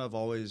someone I've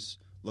always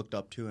looked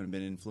up to and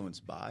been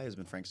influenced by has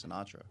been Frank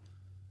Sinatra.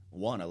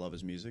 One, I love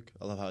his music.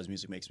 I love how his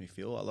music makes me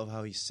feel. I love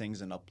how he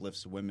sings and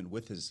uplifts women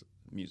with his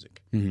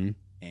music. Mm-hmm.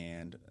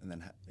 And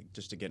then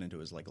just to get into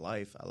his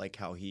life, I like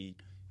how he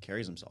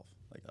carries himself.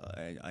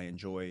 I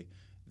enjoy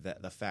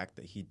the fact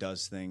that he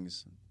does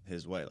things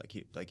his way.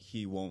 Like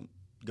he won't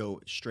go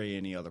stray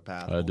any other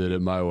path. I did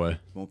it my way.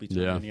 Won't be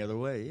turned any other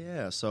way.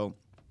 Yeah. So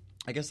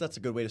I guess that's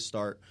a good way to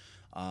start.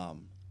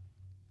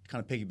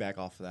 Kind of piggyback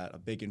off of that, a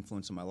big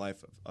influence in my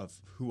life of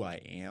who I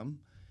am,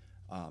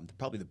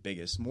 probably the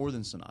biggest, more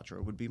than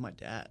Sinatra, would be my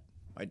dad.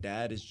 My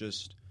dad is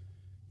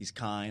he's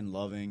kind,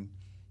 loving,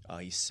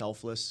 he's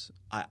selfless.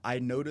 I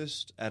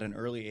noticed at an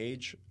early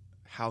age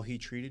how he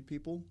treated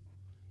people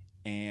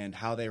and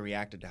how they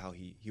reacted to how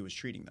he was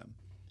treating them.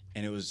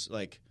 And it was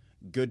like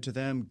good to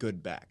them,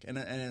 good back. And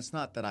it's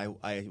not that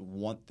I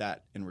want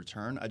that in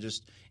return. I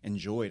just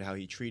enjoyed how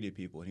he treated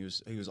people. And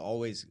he was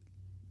always...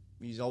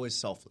 He's always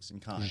selfless and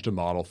kind. Just a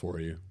model for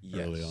you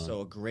early on.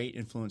 So a great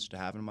influence to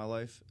have in my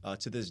life.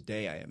 To this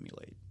day, I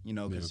emulate.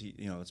 Because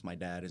it's my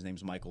dad. His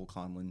name's Michael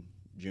Conlon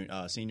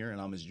Senior,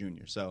 and I'm his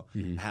junior. So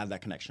I have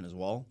that connection as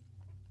well.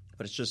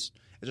 But it's just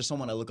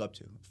someone I look up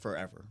to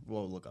forever.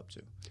 Will look up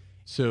to.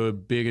 So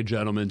being a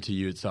gentleman to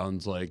you, it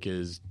sounds like,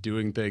 is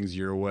doing things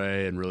your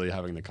way and really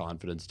having the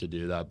confidence to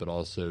do that, but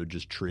also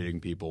just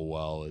treating people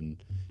well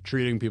and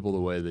treating people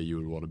the way that you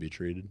would want to be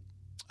treated.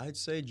 I'd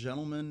say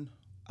gentleman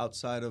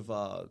outside of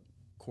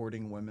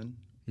courting women,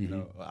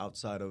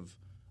 outside of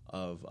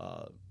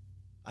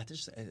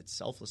it's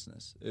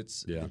selflessness.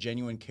 It's the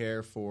genuine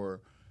care for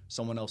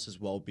someone else's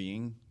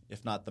well-being,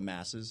 if not the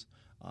masses.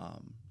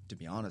 To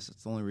be honest,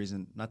 it's the only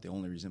reason, not the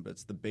only reason, but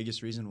it's the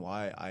biggest reason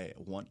why I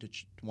want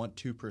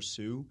to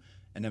pursue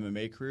an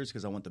MMA career, is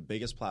because I want the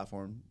biggest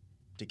platform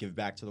to give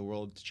back to the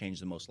world, to change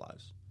the most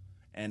lives.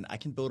 And I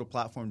can build a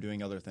platform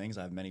doing other things.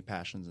 I have many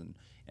passions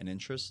and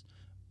interests,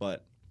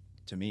 but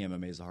to me,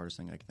 MMA is the hardest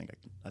thing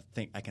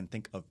I can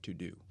think of to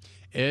do.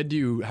 And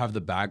you have the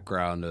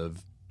background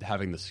of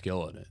having the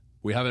skill in it.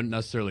 We haven't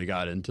necessarily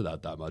got into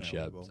that much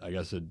yet. I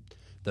guess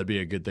that'd be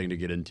a good thing to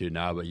get into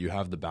now, but you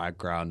have the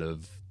background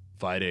of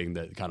fighting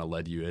that kind of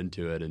led you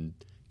into it and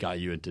got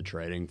you into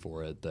training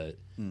for it, that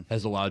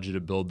has allowed you to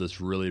build this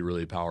really,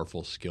 really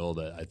powerful skill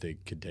that I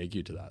think could take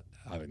you to that,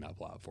 having that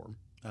platform.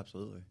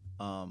 Absolutely.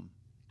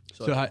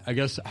 So I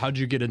guess, how'd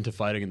you get into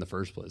fighting in the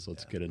first place?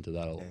 Let's get into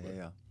that a little bit.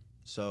 Yeah.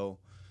 So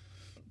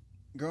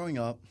growing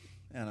up,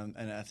 and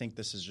I think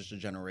this is just a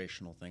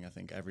generational thing. I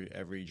think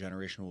every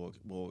generation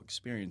will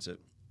experience it.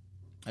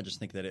 I just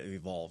think that it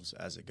evolves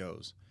as it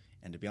goes.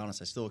 And to be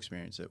honest, I still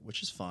experience it,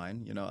 which is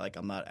fine.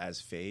 I'm not as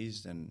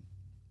phased, and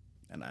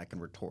I can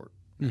retort.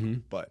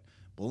 Mm-hmm. But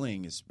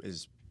bullying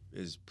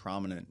is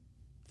prominent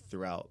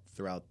throughout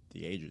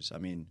the ages. I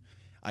mean,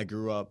 I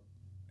grew up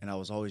and I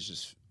was always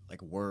just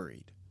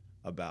worried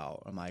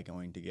about, am I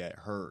going to get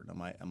hurt?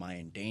 Am I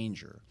in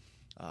danger?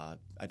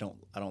 I don't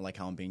like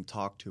how I'm being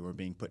talked to or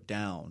being put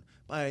down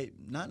by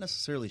not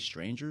necessarily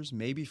strangers,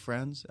 maybe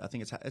friends. I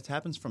think it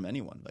happens from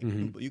anyone.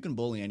 You can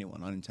bully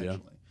anyone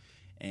unintentionally.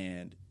 Yeah.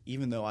 And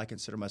even though I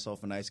consider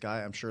myself a nice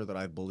guy, I'm sure that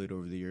I've bullied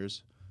over the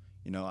years.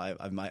 You know,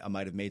 I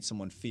might have made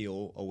someone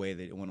feel a way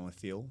they didn't want to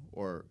feel,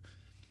 or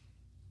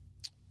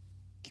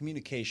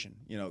communication.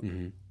 You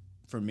know,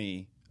 for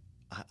me,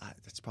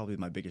 that's probably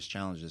my biggest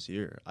challenge this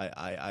year.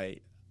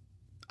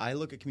 I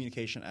look at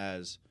communication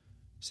as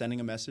sending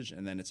a message,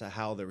 and then it's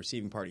how the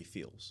receiving party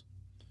feels.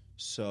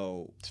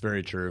 So it's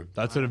very true.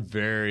 That's a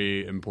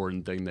very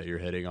important thing that you're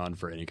hitting on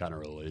for any kind of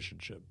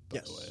relationship, by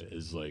the way,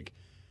 is like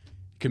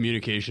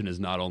communication is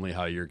not only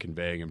how you're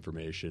conveying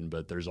information,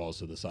 but there's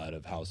also the side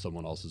of how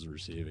someone else is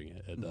receiving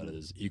it. And that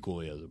is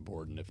equally as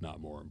important, if not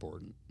more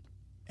important.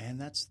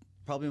 And that's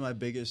probably my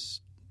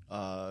biggest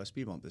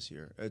speed bump this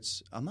year.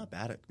 I'm not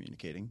bad at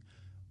communicating,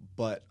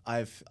 but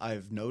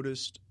I've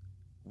noticed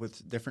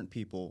with different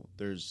people,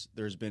 there's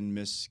been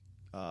things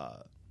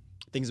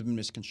have been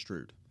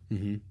misconstrued.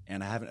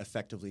 And I haven't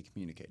effectively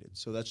communicated.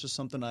 So that's just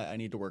something I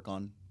need to work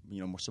on, you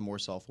know, some more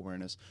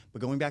self-awareness.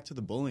 But going back to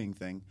the bullying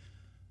thing,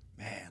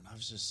 man,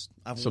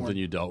 something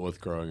you dealt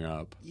with growing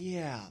up.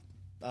 Yeah.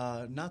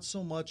 Not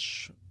so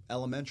much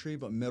elementary,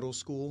 but middle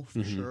school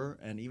for sure.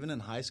 And even in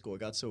high school, it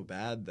got so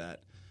bad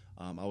that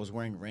I was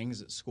wearing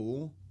rings at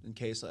school in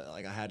case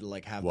I had to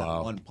have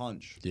that one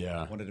punch.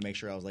 Yeah. I wanted to make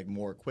sure I was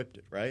more equipped,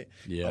 right?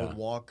 Yeah. I would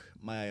walk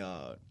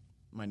my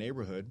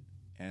neighborhood,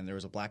 and there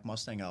was a black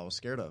Mustang I was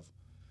scared of.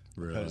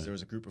 Really? Because there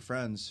was a group of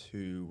friends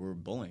who were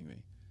bullying me.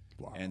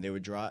 Wow. And they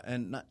would drive,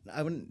 and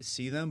I wouldn't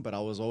see them, but I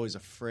was always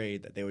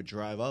afraid that they would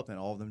drive up and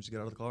all of them just get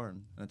out of the car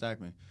and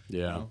attack me. Yeah.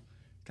 You know?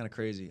 Kind of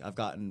crazy. I've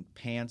gotten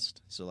pantsed.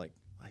 So, I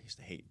used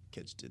to hate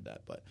kids who did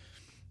that, but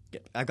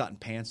I've gotten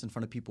pantsed in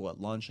front of people at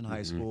lunch in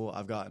high school.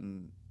 I've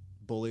gotten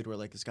bullied where,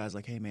 this guy's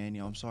like, hey, man,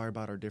 I'm sorry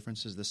about our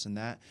differences, this and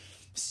that.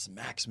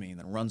 Smacks me and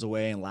then runs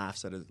away and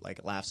laughs at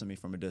me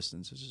from a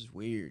distance. It's just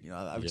weird.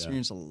 I've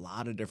experienced a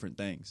lot of different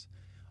things.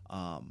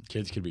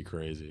 Kids can be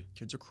crazy.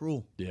 Kids are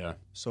cruel. Yeah.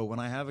 So when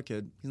I have a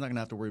kid, he's not going to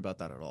have to worry about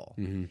that at all.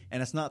 And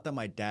it's not that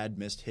my dad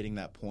missed hitting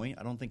that point.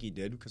 I don't think he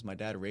did, because my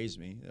dad raised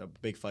me, a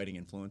big fighting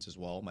influence as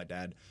well. My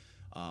dad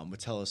would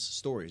tell us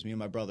stories. Me and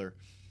my brother,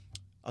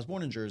 I was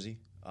born in Jersey.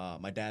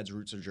 My dad's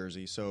roots are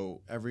Jersey.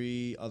 So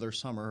every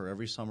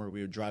summer,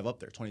 we would drive up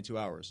there 22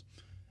 hours.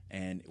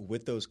 And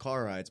with those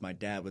car rides, my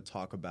dad would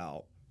talk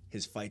about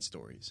his fight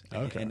stories.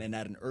 Okay. And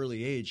at an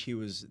early age, he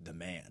was the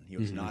man. He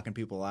was knocking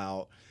people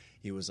out.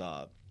 He was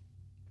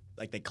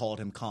they called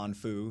him Kung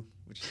Fu,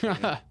 which is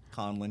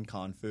Conlon,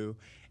 Kung Fu,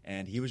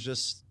 and he's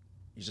just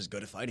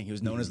good at fighting. He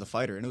was known as the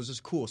fighter, and it was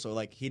just cool. So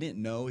he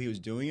didn't know he was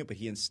doing it, but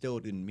he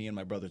instilled in me and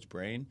my brother's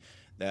brain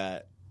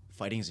that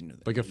fighting is in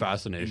a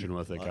fascination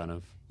with it, kind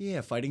of. Yeah,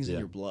 fighting's in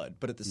your blood,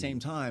 but at the same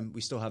time, we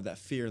still have that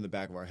fear in the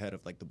back of our head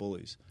of the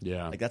bullies.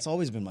 Yeah, that's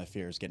always been my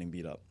fear, is getting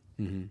beat up.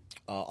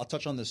 I'll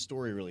touch on this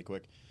story really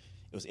quick.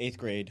 It was 8th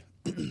grade.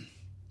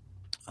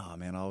 Oh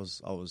man, I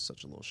was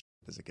such a little shit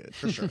as a kid,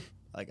 for sure.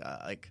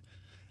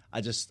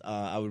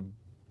 I would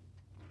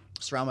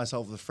surround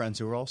myself with friends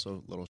who were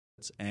also little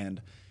shits. And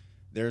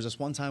there's this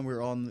one time we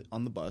were on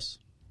the bus.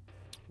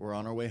 We're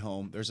on our way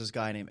home. There's this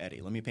guy named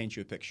Eddie. Let me paint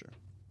you a picture.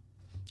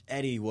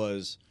 Eddie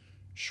was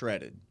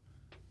shredded.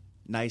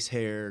 Nice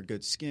hair,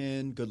 good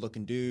skin,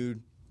 good-looking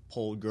dude,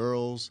 pulled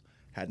girls,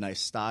 had nice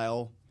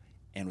style,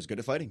 and was good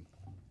at fighting.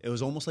 It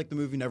was almost like the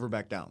movie Never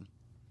Back Down.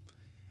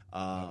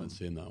 I haven't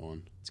seen that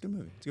one. It's a good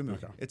movie.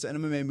 Okay. It's an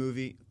MMA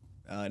movie,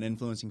 an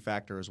influencing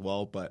factor as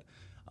well, but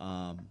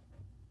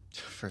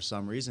for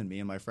some reason, me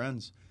and my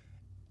friends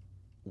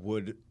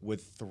would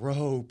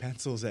throw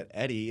pencils at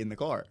Eddie in the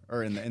car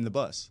or in the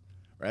bus,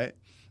 right?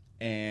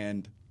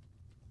 And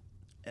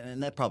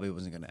that probably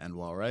wasn't going to end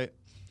well, right?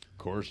 Of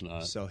course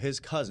not. So his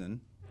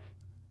cousin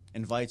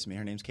invites me.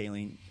 Her name's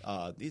Kayleen.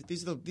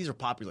 These are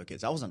popular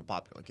kids. I wasn't a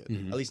popular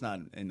kid, at least not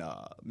in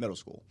middle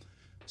school.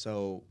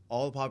 So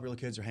all the popular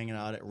kids are hanging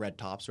out at Red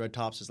Tops. Red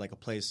Tops is a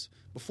place,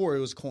 before it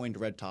was coined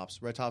Red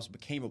Tops, Red Tops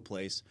became a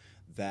place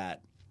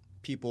that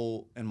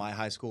people in my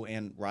high school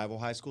and rival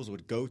high schools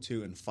would go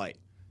to and fight.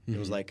 It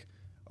was like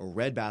a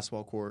red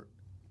basketball court.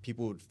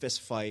 People would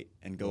fist fight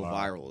and go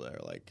viral there.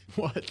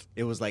 What?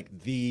 It was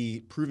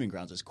the proving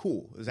grounds. It's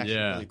cool. It was actually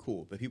really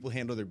cool. But people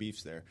handle their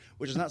beefs there,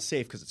 which is not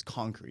safe because it's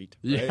concrete.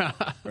 Right? Yeah.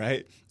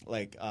 Right?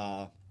 But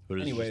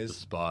it's anyways, just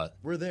the spot.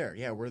 We're there.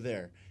 Yeah, we're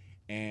there.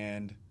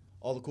 And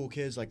all the cool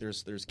kids,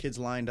 there's kids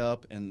lined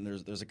up, and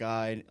there's a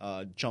guy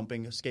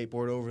jumping a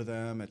skateboard over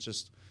them. It's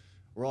just,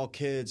 we're all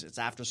kids. It's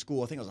after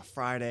school. I think it was a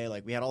Friday.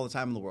 We had all the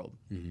time in the world.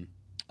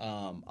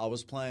 I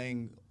was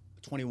playing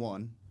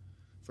 21,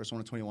 first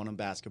one to 21 in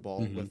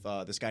basketball with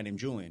this guy named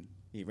Julian.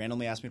 He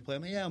randomly asked me to play.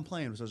 I'm like, yeah, I'm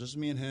playing. So it's just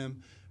me and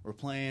him. We're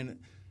playing.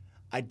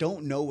 I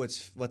don't know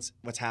what's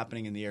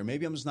happening in the air.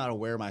 Maybe I'm just not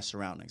aware of my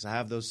surroundings. I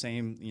have those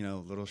same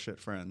little shit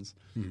friends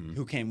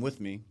who came with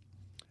me.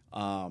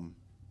 I'm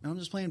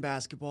just playing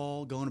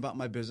basketball, going about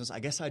my business. I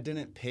guess I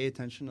didn't pay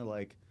attention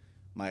to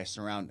my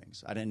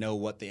surroundings. I didn't know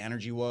what the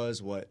energy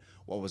was, what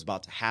was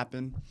about to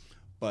happen.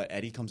 But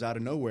Eddie comes out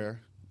of nowhere,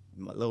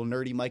 my little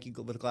nerdy Mikey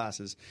with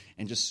glasses,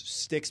 and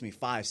just sticks me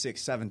 5,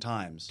 6, 7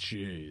 times.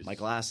 Jeez. My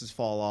glasses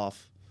fall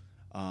off.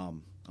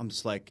 I'm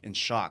just in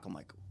shock. I'm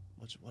like,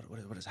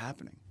 what is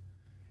happening?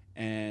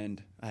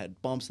 and I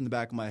had bumps in the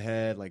back of my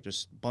head, like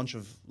just a bunch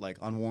of like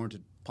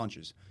unwarranted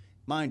punches.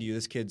 Mind you,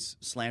 this kid's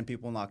slammed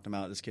people, knocked them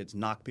out. This kid's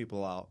knocked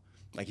people out.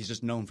 Like, he's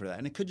just known for that.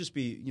 And it could just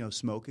be,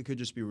 smoke. It could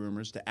just be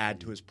rumors to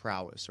add to his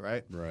prowess,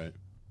 right? Right.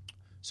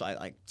 So I,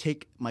 like,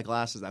 take my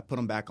glasses. I put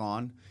them back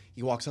on.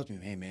 He walks up to me.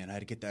 Hey, man, I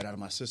had to get that out of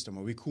my system.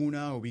 Are we cool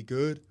now? Are we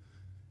good?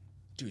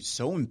 Dude,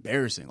 so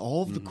embarrassing.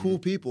 All of the cool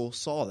people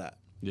saw that.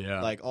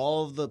 Yeah. Like,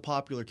 all of the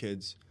popular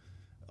kids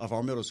of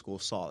our middle school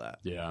saw that.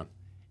 Yeah.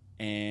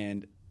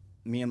 And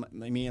me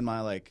and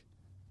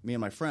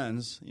my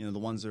friends, the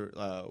ones that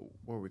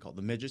what were we called?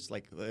 The midgets.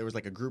 Like, there was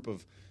like a group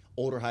of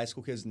older high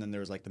school kids, and then there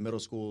was like the middle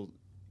school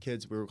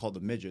kids. We were called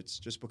the midgets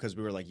just because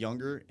we were like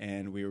younger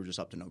and we were just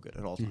up to no good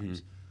at all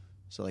times.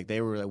 So like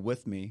they were like,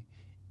 with me,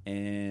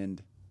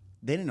 and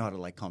they didn't know how to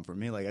like comfort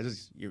me. Like,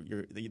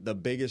 you're the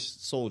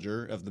biggest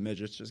soldier of the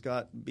midgets just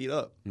got beat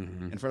up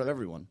in front of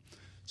everyone.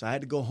 So I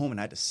had to go home and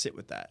I had to sit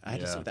with that. I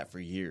had to sit with that for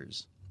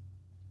years.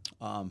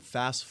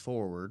 Fast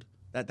forward,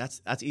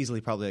 that's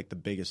easily probably like the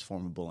biggest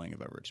form of bullying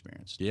I've ever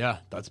experienced. Yeah,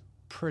 that's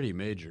pretty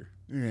major.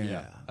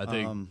 Yeah. I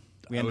think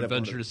I would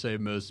venture to say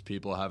most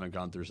people haven't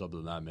gone through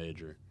something that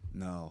major.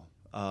 No.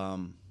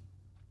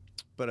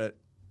 But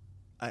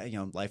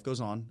life goes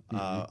on.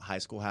 High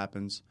school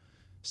happens.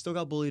 Still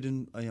got bullied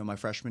in my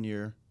freshman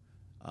year.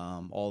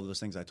 All of those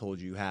things I told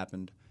you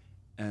happened.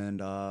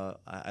 And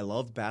I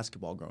loved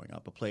basketball growing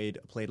up. I played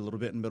a little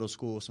bit in middle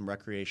school, some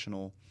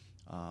recreational,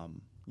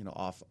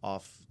 off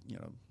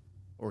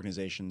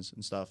organizations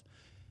and stuff.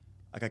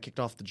 I got kicked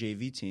off the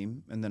JV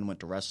team and then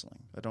went to wrestling.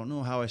 I don't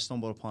know how I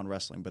stumbled upon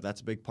wrestling, but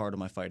that's a big part of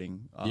my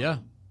fighting.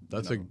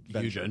 That's a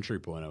huge entry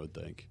point, I would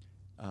think.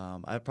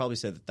 I'd probably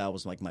say that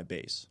was like my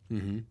base.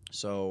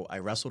 So I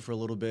wrestled for a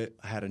little bit.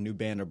 I had a new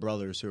band of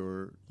brothers who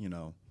were,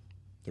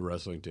 the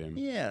wrestling team.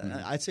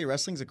 Yeah, I'd say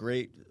wrestling's a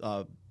great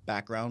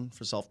background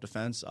for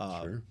self-defense.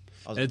 Sure.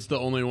 It's the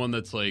only one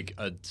that's like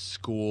a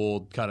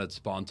school kind of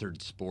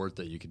sponsored sport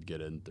that you could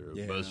get in through.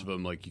 Yeah. Most of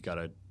them, like, you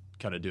gotta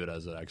kind of do it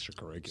as an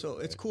extracurricular. So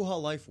it's cool how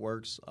life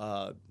works.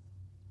 I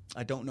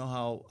don't know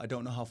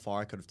how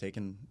far I could have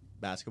taken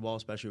basketball,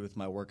 especially with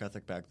my work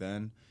ethic back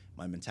then,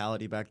 my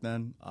mentality back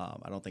then.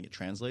 I don't think it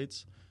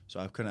translates, so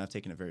I couldn't have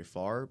taken it very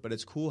far. But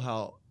it's cool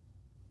how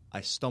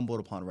I stumbled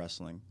upon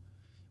wrestling,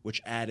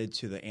 which added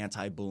to the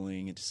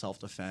anti-bullying and to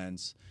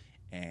self-defense,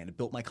 and it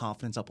built my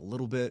confidence up a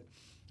little bit.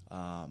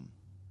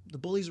 The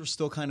bullies were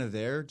still kind of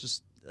there,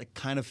 just like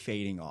kind of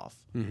fading off.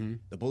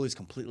 The bullies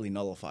completely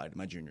nullified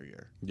my junior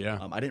year.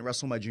 Yeah. I didn't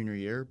wrestle my junior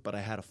year, but I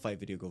had a fight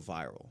video go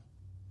viral.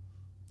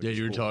 Yeah,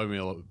 you were telling me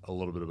a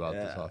little bit about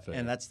this off air.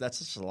 And that's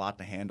just a lot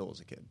to handle as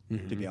a kid,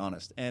 to be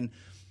honest. And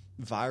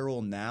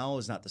viral now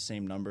is not the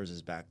same numbers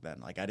as back then.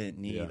 Like, I didn't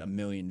need 1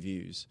 million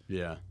views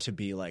to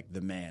be like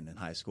the man in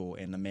high school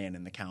and the man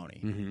in the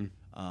county.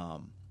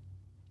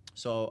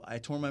 So I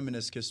tore my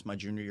meniscus my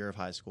junior year of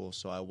high school,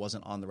 so I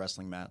wasn't on the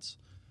wrestling mats.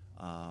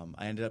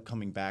 I ended up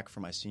coming back for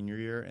my senior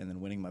year and then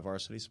winning my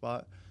varsity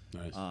spot.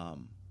 Nice.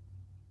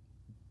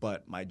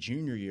 But my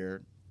junior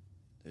year,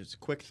 it was a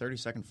quick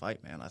 30-second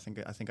fight, man. I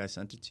think I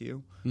sent it to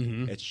you.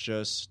 It's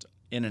just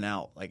in and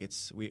out. Like,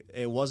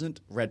 it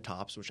wasn't red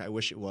tops, which I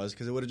wish it was,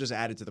 because it would have just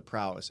added to the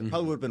prowess. It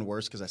probably would have been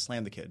worse because I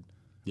slammed the kid.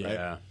 Yeah.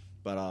 Right?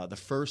 But the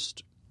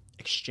first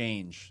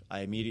exchange,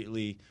 I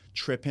immediately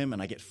trip him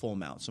and I get full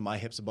mount. So my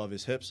hips above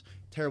his hips,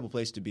 terrible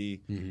place to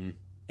be. And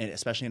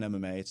especially in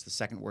MMA, it's the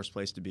second worst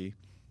place to be.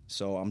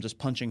 So I'm just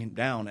punching him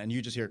down, and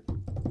you just hear,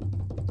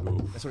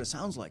 oof. That's what it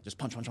sounds like. Just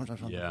punch, punch, punch,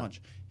 punch,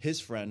 punch.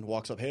 His friend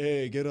walks up,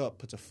 hey, get up,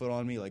 puts a foot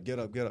on me, like, get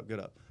up, get up, get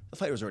up. The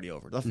fight was already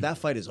over. That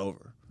fight is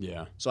over.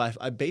 Yeah. So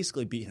I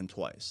basically beat him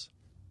twice.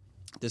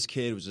 This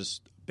kid was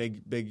just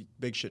big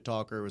shit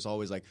talker. Was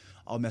always like,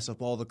 I'll mess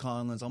up all the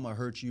Conlons, I'm going to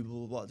hurt you, blah,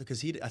 blah, blah.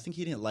 Because I think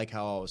he didn't like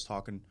how I was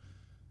talking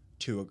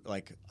to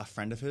a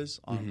friend of his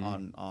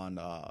on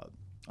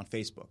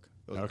Facebook.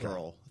 It was a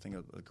girl. I think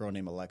a girl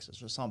named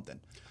Alexis or something.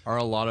 Are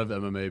a lot of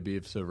MMA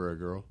beefs over a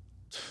girl?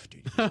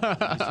 Dude, you'd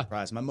be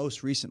surprised. My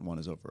most recent one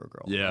is over a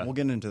girl. Yeah. And we'll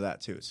get into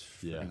that, too. It's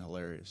freaking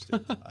hilarious,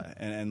 dude.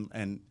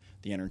 And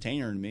the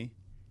entertainer in me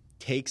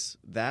takes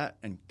that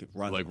and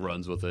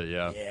runs with it,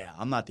 yeah. Yeah,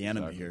 I'm not the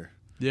enemy here.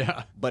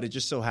 Yeah. But it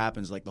just so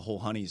happens, like, the whole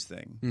honeys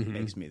thing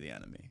makes me the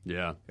enemy.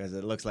 Yeah. Because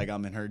it looks like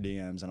I'm in her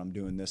DMs and I'm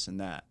doing this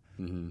and that.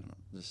 I'm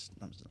just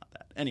not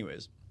that.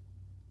 Anyways,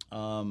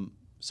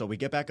 so we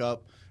get back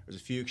up. There's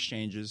a few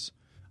exchanges.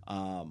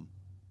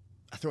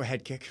 I throw a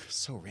head kick.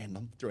 So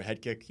random. Throw a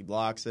head kick. He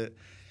blocks it.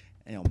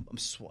 And, I'm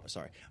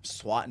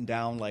swatting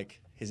down,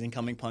 like, his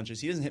incoming punches.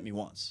 He doesn't hit me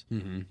once.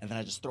 And then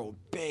I just throw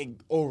a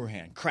big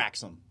overhand.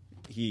 Cracks him.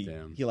 He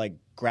like,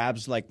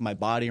 grabs, like, my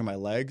body or my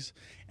legs.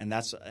 And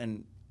I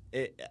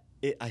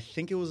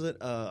think it was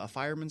a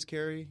fireman's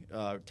carry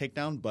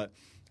takedown, but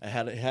I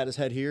had his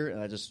head here,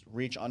 and I just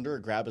reach under,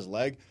 grab his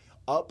leg,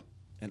 up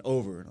and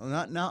over.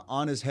 Not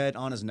on his head,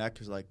 on his neck,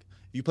 because, like,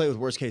 if you play with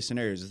worst case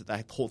scenarios,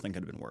 that whole thing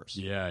could have been worse.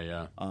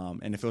 Yeah.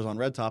 And if it was on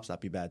red tops,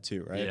 that'd be bad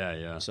too, right?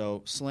 Yeah.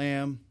 So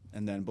slam,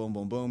 and then boom,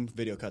 boom, boom.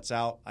 Video cuts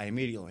out. I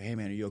immediately, hey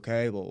man, are you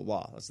okay? Blah blah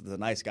blah. That's the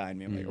nice guy in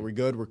me. I'm like, are we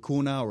good? We're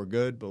cool now. We're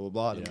good. Blah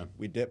blah blah. Yeah.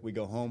 We dip. We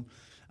go home.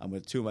 I'm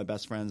with two of my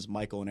best friends,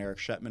 Michael and Eric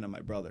Shetman, and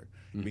my brother.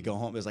 We go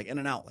home. It was like in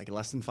and out, like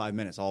less than 5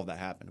 minutes. All of that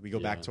happened. We go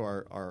back to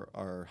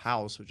our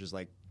house, which is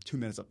like 2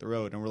 minutes up the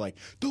road, and we're like,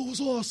 that was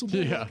awesome.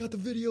 I got the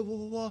video, blah,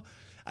 blah, blah.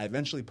 I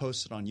eventually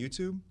posted on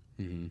YouTube.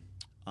 It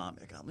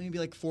got maybe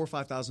like 4,000 or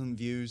 5,000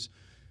 views.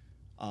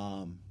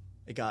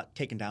 It got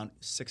taken down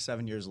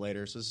 6-7 years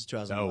later. So this is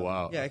 2011. Oh,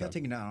 wow. Yeah, it got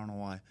taken down. I don't know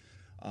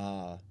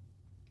why.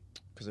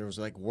 Because there was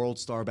like World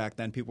Star back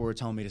then. People were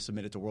telling me to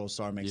submit it to World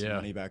Star, make some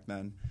money back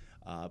then.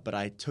 But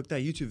I took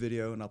that YouTube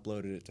video and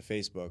uploaded it to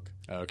Facebook.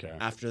 Okay.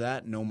 After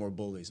that, no more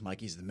bullies.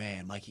 Mikey's the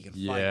man. Mikey can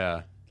fight.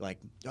 Yeah. Like,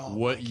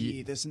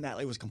 Mikey, this and that.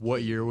 It was complete.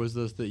 What year was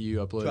this that you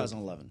uploaded?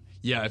 2011.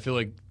 Yeah, I feel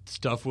like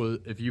stuff was,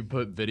 if you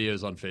put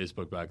videos on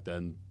Facebook back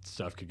then,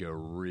 stuff could go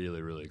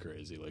really, really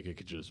crazy. Like, it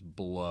could just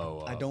blow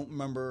up. I don't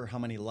remember how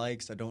many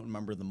likes. I don't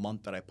remember the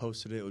month that I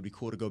posted it. It would be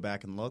cool to go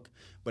back and look.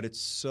 But it's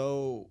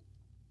so,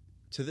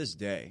 to this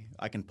day,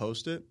 I can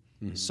post it.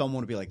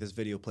 Someone would be like, this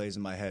video plays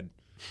in my head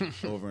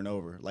over and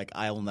over. Like,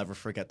 I will never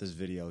forget this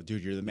video.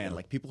 Dude, you're the man.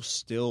 Like, people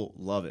still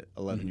love it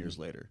 11 years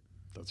later.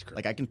 That's great.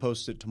 Like, I can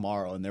post it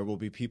tomorrow, and there will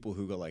be people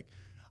who go like,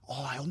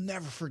 oh, I'll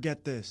never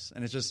forget this.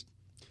 And it's just,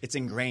 it's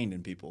ingrained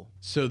in people.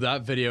 So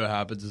that video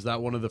happens. Is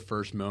that one of the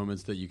first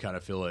moments that you kind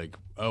of feel like,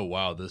 oh,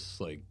 wow, this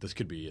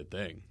could be a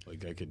thing?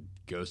 Like, I could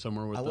go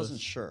somewhere with this? I wasn't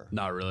sure.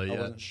 Not really yet?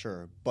 I wasn't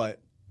sure.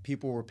 But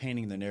people were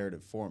painting the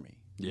narrative for me.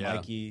 Yeah.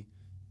 Mikey,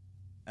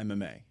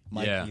 MMA.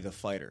 Mikey, the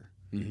fighter.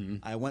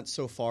 I went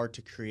so far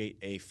to create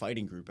a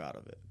fighting group out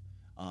of it.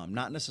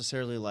 Not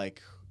necessarily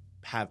like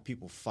have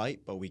people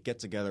fight, but we get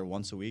together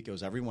once a week. It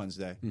was every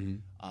Wednesday.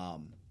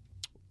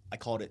 I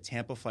called it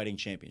Tampa Fighting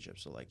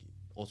Championships. So like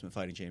Ultimate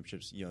Fighting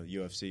Championships, you know,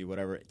 UFC,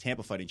 whatever.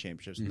 Tampa Fighting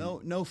Championships.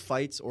 No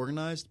fights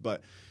organized,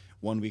 but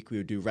one week we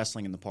would do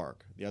wrestling in the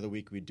park. The other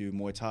week we'd do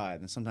Muay Thai.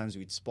 And then sometimes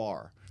we'd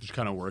spar. Just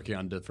kind of working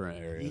on different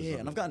areas. Yeah,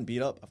 and I've gotten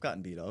beat up.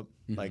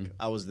 Like,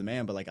 I was the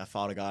man, but like I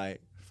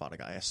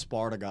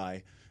sparred a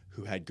guy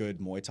who had good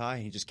Muay Thai.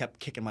 And he just kept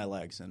kicking my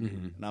legs.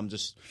 And I'm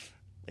just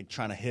like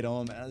trying to hit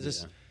him. And I was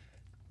just...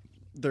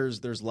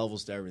 There's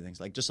levels to everything. It's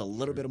like just a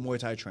little bit of Muay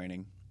Thai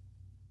training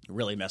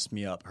really messed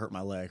me up, hurt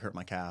my leg, hurt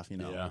my calf, you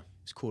know.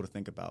 It's cool to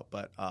think about.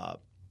 But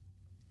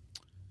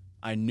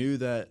I knew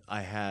that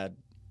I had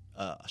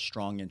a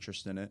strong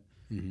interest in it.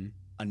 I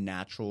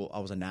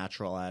was a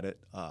natural at it.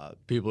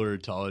 People are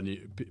telling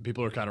you,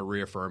 people are kind of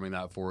reaffirming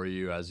that for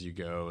you as you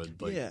go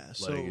and like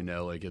letting you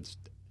know like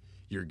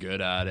you're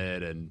good at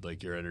it and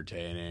like you're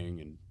entertaining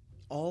and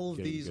all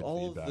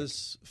of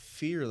this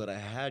fear that I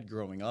had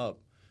growing up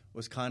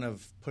was kind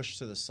of pushed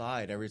to the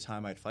side every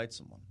time I'd fight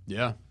someone.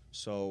 Yeah.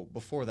 So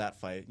before that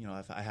fight, you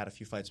know, I had a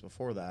few fights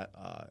before that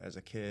as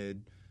a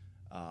kid,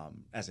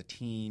 as a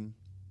teen.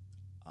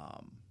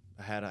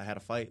 I had a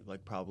fight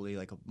like probably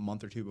like a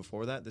month or two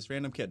before that. This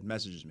random kid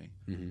messages me.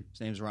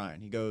 His name's Ryan.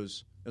 He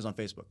goes, it was on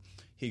Facebook.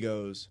 He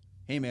goes,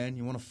 hey man,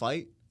 you want to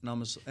fight?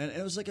 And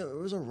it was like it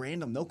was a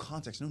random, no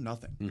context, no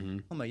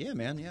nothing. I'm like, yeah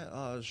man,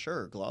 yeah,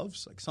 sure,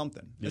 gloves, like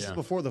something. This is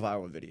before the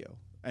viral video,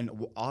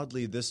 and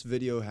oddly, this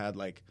video had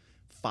like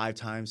 5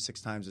 times,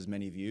 6 times as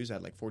many views. I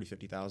had like 40,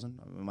 50,000.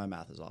 My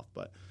math is off,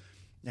 but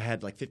it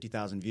had like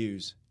 50,000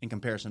 views in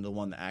comparison to the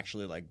one that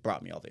actually like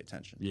brought me all the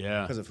attention.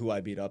 Yeah, because of who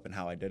I beat up and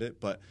how I did it.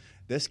 But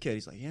this kid,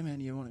 he's like, "Yeah, man,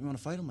 you want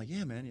to fight?" I'm like,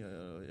 "Yeah, man,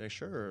 yeah,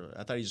 sure."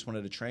 I thought he just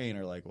wanted to train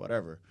or like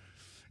whatever.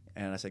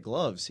 And I said,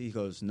 "Gloves." He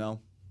goes,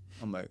 "No."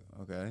 I'm like,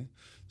 "Okay."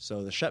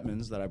 So the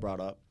Shetmans that I brought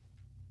up,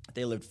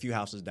 they lived a few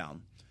houses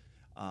down.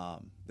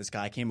 This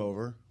guy came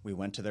over. We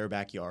went to their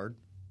backyard.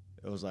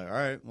 It was like, all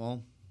right,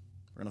 well,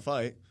 we're gonna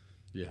fight.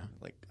 Yeah.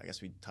 Like, I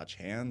guess we touch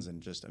hands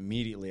and just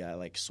immediately I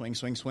like swing.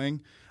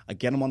 I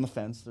get him on the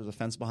fence. There's a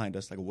fence behind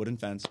us, like a wooden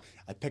fence.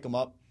 I pick him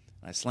up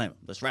and I slam him.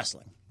 There's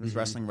wrestling. There's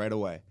wrestling right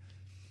away.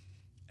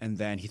 And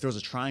then he throws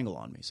a triangle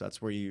on me. So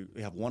that's where you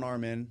have one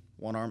arm in,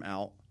 one arm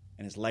out,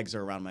 and his legs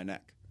are around my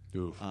neck.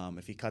 Oof.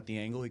 If he cut the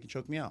angle, he can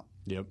choke me out.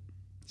 Yep.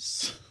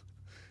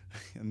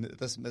 And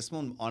this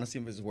one,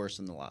 honestly, was worse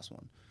than the last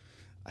one.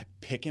 I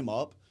pick him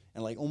up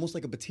and like almost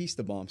like a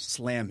Batista bomb,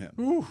 slam him.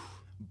 Oof.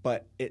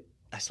 But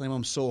I slam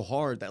him so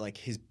hard that like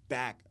his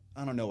back,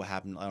 I don't know what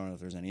happened. I don't know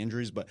if there's any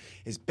injuries, but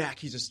his back,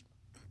 he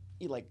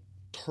like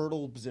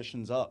turtle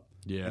positions up.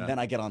 Yeah. And then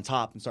I get on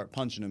top and start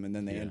punching him, and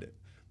then they end it.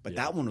 But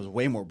that one was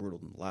way more brutal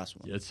than the last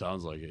one. Yeah, it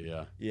sounds like it,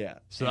 yeah. Yeah.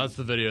 So that's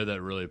the video that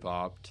really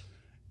popped?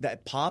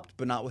 That popped,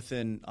 but not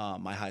within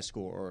my high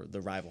school or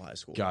the rival high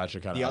school. Gotcha,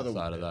 kind of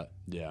outside of that.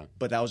 Yeah.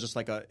 But that was just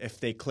like if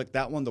they click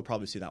that one, they'll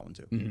probably see that one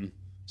too.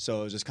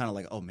 So it was just kind of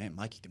like, oh man,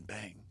 Mikey can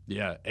bang.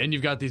 Yeah, and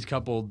you've got these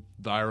couple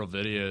viral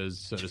videos,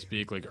 so to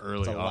speak, like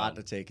early on. It's a lot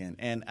to take in.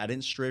 And I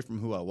didn't stray from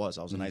who I was.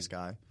 I was a nice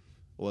guy.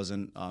 I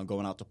wasn't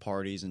going out to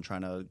parties and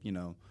trying to,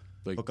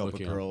 like hook up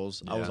with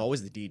girls. Yeah. I was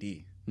always the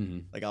DD.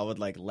 Like I would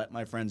like let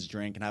my friends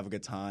drink and have a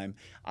good time.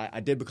 I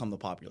did become the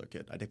popular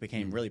kid. I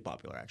became really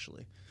popular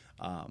actually.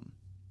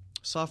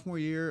 Sophomore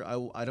year,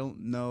 I don't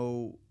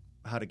know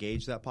how to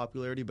gauge that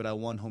popularity, but I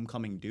won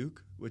Homecoming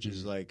Duke, which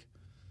is like,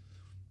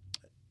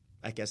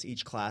 I guess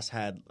each class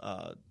had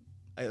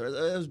it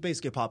was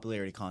basically a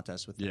popularity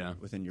contest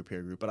within your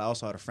peer group. But I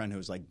also had a friend who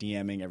was like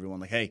DMing everyone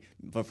like, hey,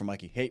 vote for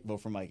Mikey. Hey,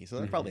 vote for Mikey. So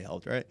that probably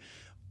helped, right?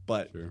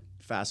 But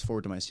fast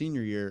forward to my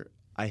senior year,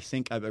 I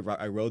think I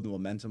rode the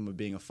momentum of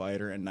being a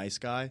fighter and nice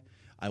guy.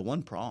 I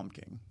won prom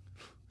king.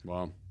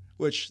 Wow.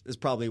 Which is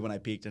probably when I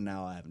peaked, and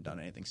now I haven't done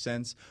anything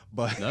since.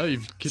 But no,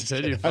 you've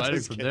continued fighting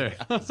from there.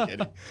 I was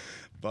kidding.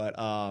 But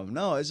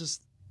no, it's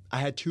just I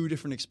had 2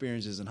 different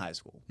experiences in high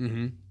school,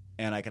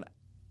 and I can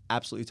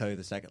absolutely tell you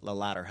the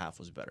latter half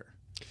was better.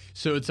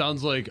 So it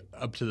sounds like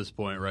up to this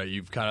point, right?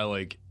 You've kind of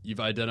like you've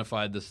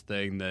identified this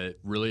thing that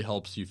really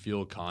helps you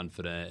feel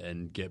confident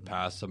and get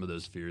past some of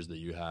those fears that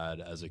you had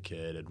as a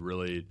kid, and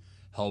really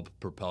help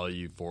propel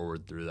you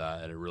forward through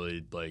that, and it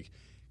really like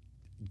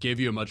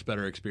gave you a much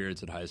better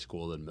experience in high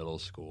school than middle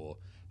school.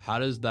 How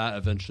does that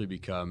eventually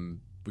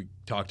become? We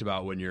talked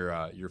about when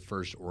your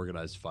first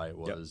organized fight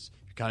was.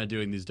 You're kind of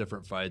doing these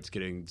different fights,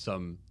 getting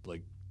some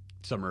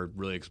are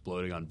really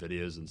exploding on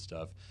videos and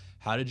stuff.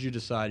 How did you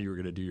decide you were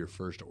going to do your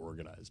first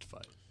organized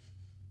fight?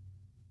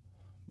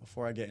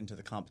 Before I get into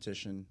the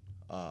competition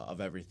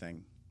of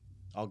everything,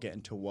 I'll get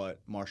into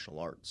what martial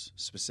arts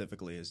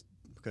specifically is,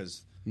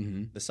 because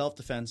the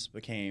self-defense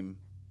went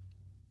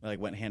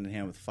hand in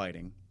hand with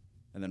fighting.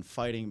 And then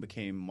fighting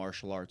became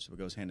martial arts. So it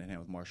goes hand in hand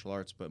with martial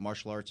arts. But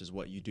martial arts is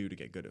what you do to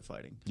get good at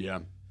fighting.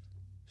 Yeah.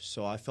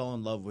 So I fell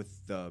in love with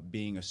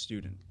being a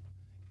student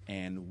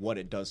and what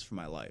it does for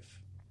my life.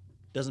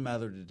 It doesn't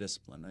matter the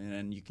discipline.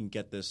 And you can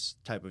get this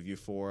type of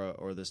euphoria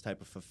or this type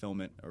of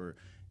fulfillment or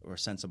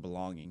sense of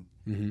belonging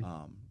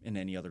in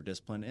any other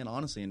discipline. And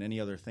honestly, in any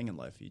other thing in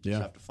life. You just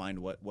have to find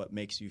what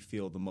makes you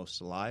feel the most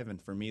alive.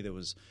 And for me, that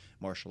was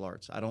martial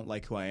arts. I don't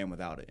like who I am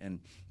without it. And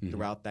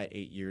throughout that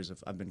 8 years,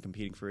 I've been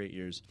competing for 8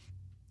 years.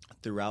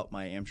 Throughout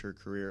my amateur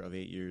career of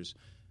 8 years,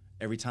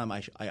 every time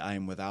I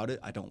am without it,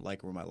 I don't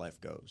like where my life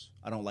goes.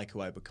 I don't like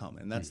who I become,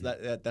 and that's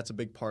a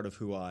big part of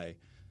who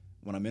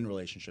when I'm in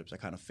relationships, I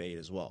kind of fade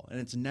as well. And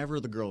it's never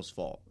the girl's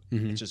fault.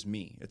 It's just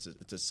me. It's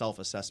a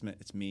self-assessment.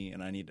 It's me,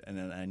 and I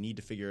need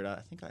to figure it out.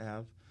 I think I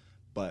have,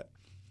 but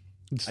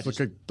it's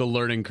the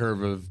learning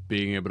curve of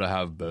being able to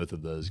have both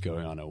of those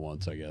going on at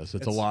once. I guess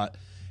it's a lot.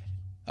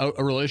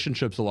 A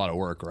relationship's a lot of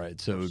work, right?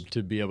 So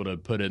to be able to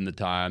put in the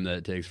time that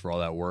it takes for all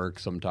that work,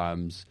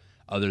 sometimes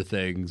other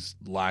things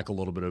lack a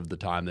little bit of the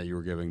time that you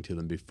were giving to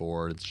them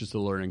before. It's just a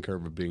learning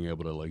curve of being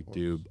able to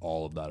do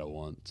all of that at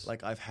once.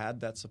 Like I've had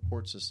that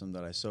support system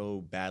that I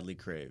so badly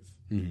crave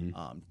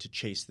to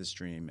chase this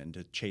dream and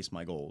to chase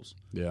my goals.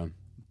 Yeah.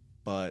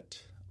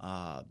 But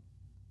I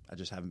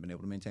just haven't been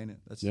able to maintain it.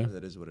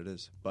 That is what it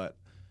is. But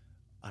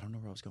I don't know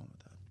where I was going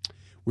with that.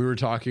 We were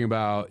talking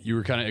about, you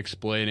were kind of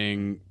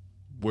explaining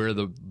where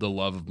the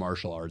love of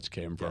martial arts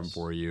came from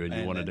for you, and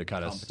you wanted to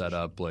kind of set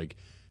up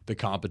the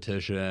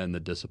competition, the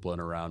discipline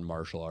around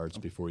martial arts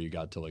before you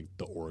got to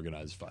the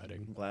organized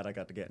fighting. I'm glad I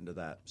got to get into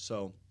that.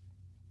 So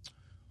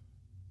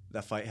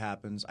that fight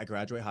happens. I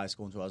graduate high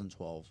school in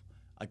 2012.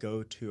 I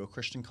go to a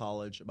Christian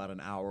college about an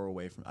hour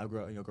away from. I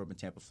grew up in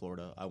Tampa,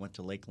 Florida. I went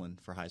to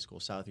Lakeland for high school,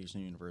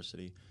 Southeastern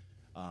University,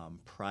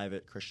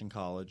 private Christian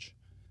college.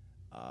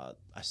 I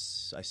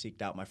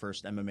seeked out my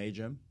first MMA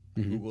gym.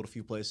 I Googled a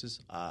few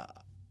places.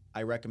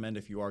 I recommend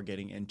if you are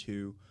getting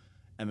into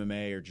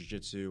MMA or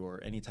jiu-jitsu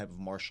or any type of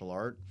martial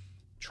art,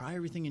 try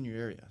everything in your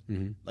area.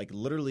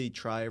 Literally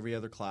try every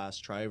other class,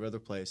 try every other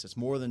place. It's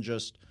more than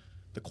just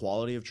the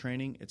quality of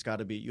training. It's got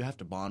to be, you have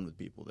to bond with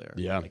people there.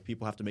 Yeah.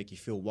 People have to make you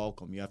feel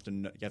welcome. You have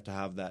to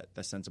have that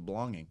sense of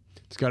belonging.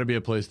 It's got to be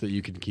a place that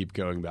you can keep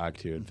going back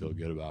to and feel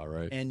good about,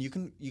 right? And you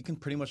can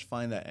pretty much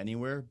find that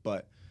anywhere,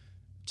 but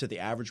to the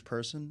average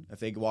person, if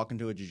they walk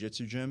into a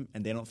jiu-jitsu gym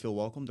and they don't feel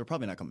welcome, they're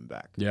probably not coming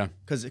back. Yeah.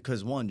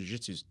 Because one,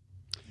 jiu-jitsu's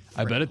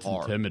I bet it's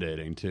hard.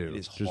 intimidating too. It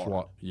is just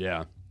hard.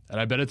 And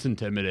I bet it's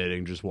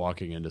intimidating just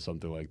walking into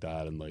something like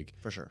that and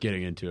for sure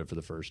getting into it for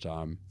the first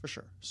time. For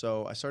sure.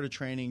 So I started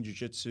training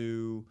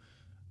jiu-jitsu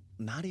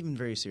not even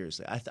very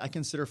seriously. I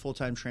consider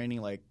full-time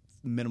training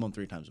minimum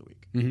 3 times a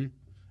week.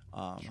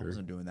 I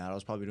wasn't doing that. I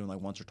was probably doing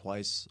once or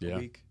twice a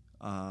week.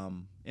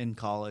 In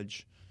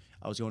college,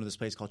 I was going to this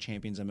place called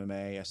Champions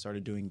MMA. I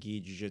started doing gi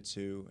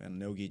jiu-jitsu and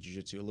no gi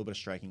jiu-jitsu, a little bit of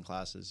striking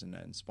classes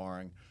and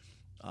sparring.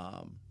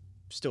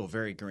 Still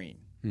very green.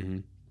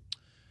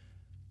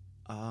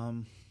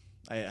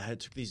 I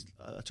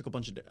took a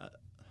bunch of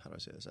how do I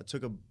say this? I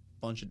took a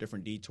bunch of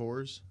different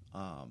detours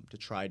to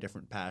try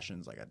different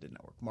passions. I did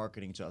network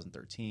marketing in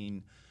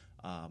 2013.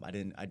 I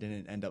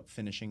didn't end up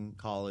finishing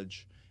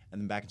college,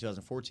 and then back in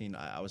 2014,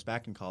 I was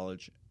back in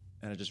college,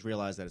 and I just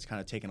realized that it's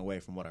kind of taken away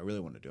from what I really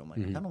want to do. I'm like,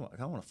 I kind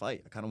of want to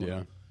fight. I kind of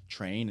want to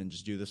train and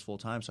just do this full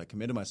time. So I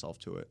committed myself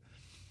to it.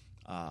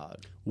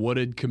 What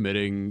did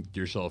committing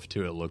yourself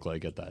to it look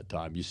like at that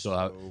time?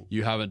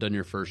 You haven't done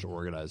your first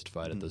organized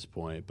fight at this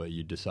point, but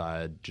you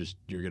decide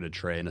you're going to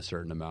train a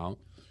certain amount.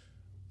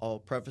 I'll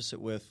preface it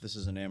with this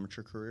is an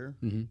amateur career.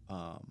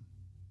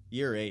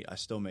 Year 8, I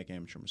still make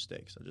amateur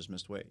mistakes. I just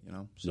missed weight,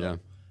 So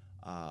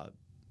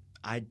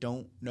I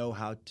don't know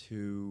how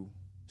to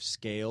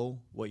scale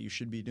what you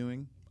should be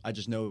doing. I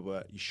just know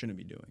what you shouldn't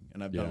be doing,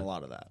 and I've done a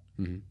lot of that.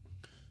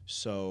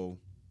 So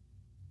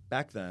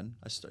back then,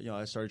 I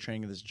started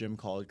training at this gym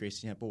called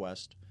Gracie Tampa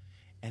West,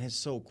 and it's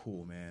so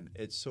cool, man.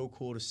 It's so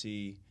cool to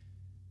see.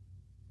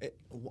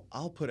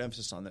 I'll put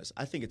emphasis on this.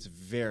 I think it's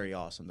very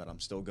awesome that I'm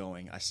still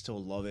going. I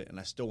still love it, and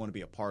I still want to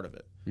be a part of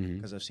it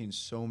because I've seen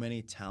so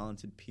many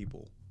talented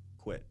people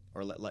quit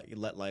or let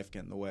life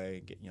get in the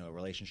way. Get,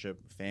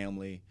 relationship,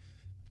 family,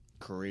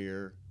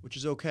 career, which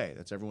is okay.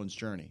 That's everyone's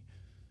journey.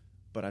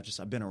 But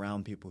I've been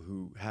around people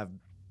who have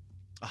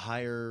a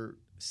higher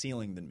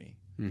ceiling than me,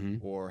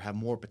 or have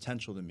more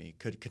potential than me,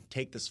 could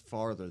take this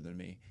farther than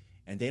me,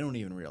 and they don't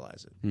even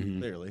realize it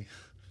clearly.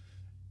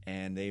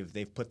 And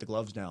they've put the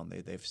gloves down.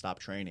 They've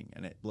stopped training,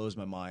 and it blows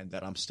my mind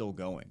that I'm still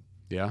going.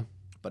 Yeah,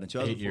 but in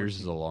 2014, 8 years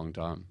is a long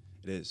time.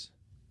 It is.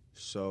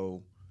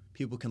 So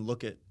people can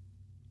look at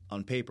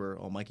on paper,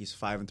 Mikey's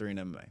 5-3 in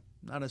MMA.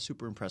 Not a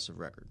super impressive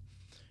record.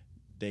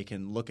 They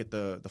can look at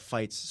the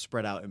fights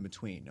spread out in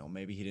between.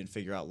 Maybe he didn't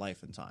figure out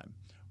life in time,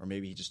 or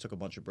maybe he just took a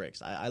bunch of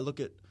breaks. I look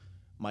at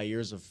my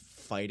years of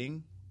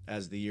fighting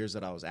as the years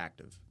that I was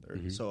active.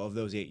 So of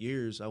those 8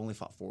 years, I only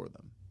fought 4 of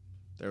them.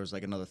 There was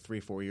like another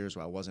 3-4 years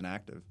where I wasn't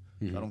active.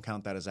 So I don't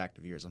count that as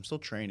active years. I'm still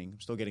training.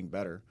 I'm still getting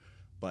better.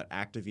 But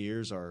active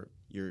years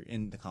you're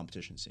in the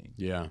competition scene.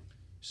 Yeah.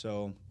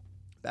 So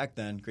back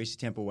then, Gracie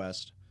Tampa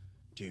West,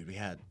 dude, we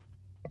had,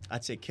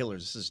 I'd say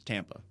killers. This is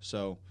Tampa.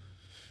 So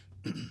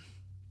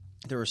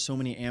there were so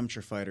many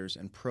amateur fighters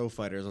and pro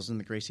fighters. I was in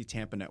the Gracie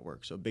Tampa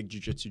network, so a big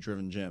jiu-jitsu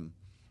driven gym.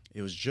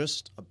 It was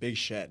just a big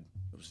shed.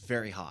 It was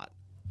very hot,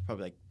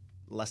 probably like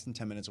less than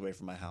 10 minutes away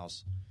from my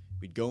house.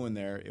 We'd go in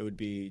there. It would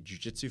be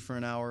jiu-jitsu for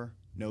an hour,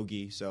 no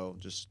gi, so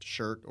just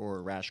shirt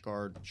or rash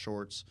guard,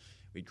 shorts.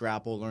 We'd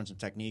grapple, learn some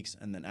techniques,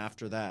 and then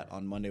after that,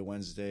 on Monday,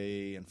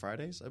 Wednesday, and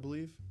Fridays, I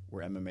believe,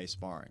 we're MMA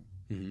sparring.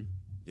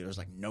 There was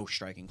like no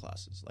striking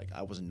classes. Like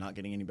I was not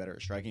getting any better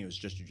at striking. It was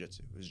just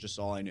jiu-jitsu. It was just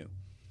all I knew.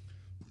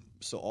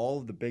 So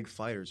all the big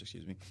fighters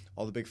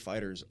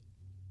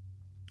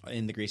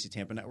in the Gracie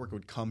Tampa network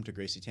would come to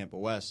Gracie Tampa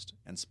West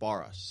and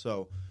spar us.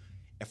 So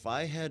if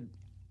I had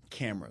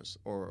cameras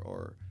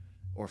or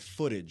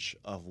footage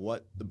of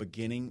what the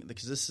beginning,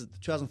 because this is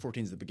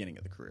 2014 is the beginning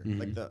of the career.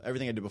 Like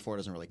everything I did before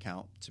doesn't really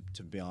count,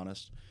 to be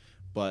honest.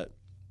 But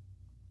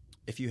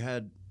if you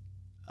had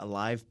a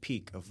live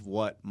peek of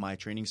what my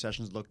training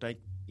sessions looked like,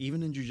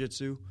 even in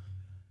jiu-jitsu,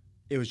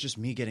 it was just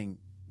me getting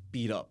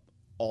beat up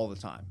all the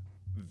time.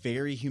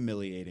 Very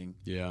humiliating.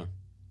 Yeah.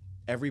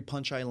 Every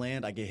punch I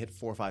land, I get hit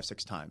 4, 5,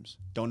 6 times.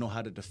 Don't know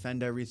how to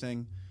defend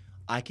everything.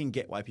 I can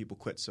get why people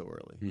quit so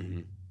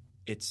early.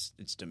 It's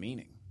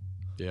demeaning.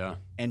 Yeah.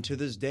 And to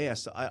this day,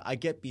 I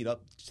get beat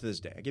up to this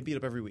day. I get beat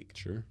up every week.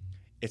 Sure.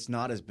 It's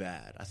not as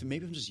bad. I think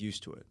maybe I'm just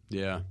used to it.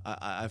 Yeah.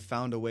 I've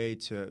found a way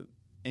to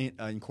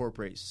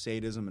incorporate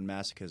sadism and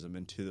masochism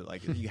into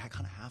you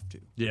kind of have to.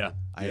 Yeah.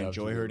 I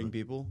enjoy hurting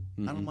people.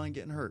 I don't mind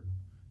getting hurt.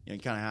 You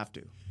kind of have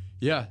to.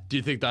 Yeah. Do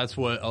you think that's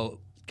what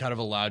kind of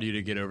allowed you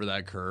to get over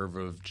that curve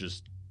of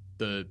just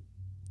the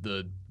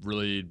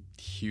really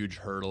huge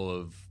hurdle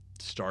of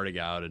starting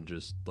out and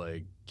just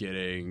like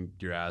getting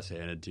your ass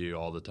handed to you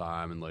all the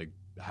time and like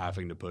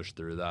having to push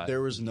through that?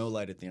 There was no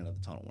light at the end of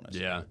the tunnel when I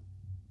started. Yeah.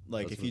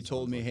 Like That's if you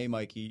told me, hey,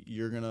 Mikey,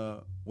 you're going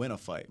to win a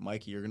fight.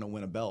 Mikey, you're going to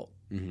win a belt.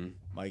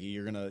 Mikey,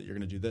 you're gonna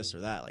do this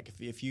or that. Like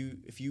if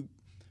you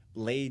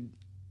laid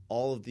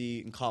all of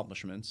the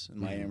accomplishments in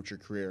my amateur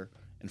career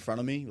in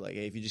front of me, like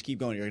hey, if you just keep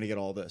going, you're going to get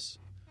all this.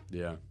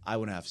 Yeah. I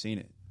wouldn't have seen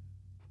it.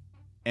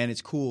 And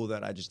it's cool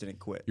that I just didn't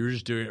quit. You were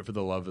just doing it for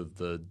the love of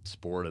the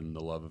sport and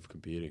the love of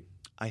competing.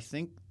 I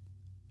think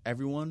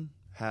everyone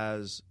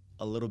has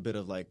a little bit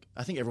of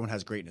I think everyone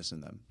has greatness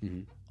in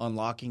them.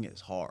 Unlocking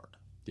is hard.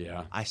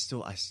 Yeah. I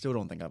still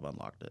don't think I've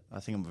unlocked it.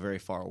 I think I'm very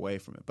far away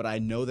from it. But I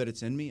know that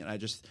it's in me,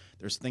 and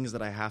there's things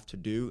that I have to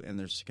do, and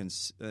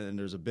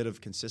there's a bit of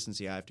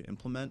consistency I have to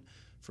implement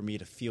for me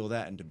to feel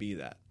that and to be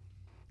that.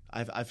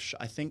 I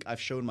think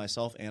I've shown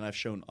myself and I've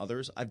shown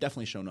others. I've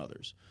definitely shown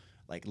others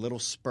like little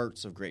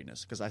spurts of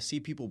greatness because I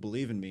see people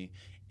believe in me,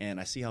 and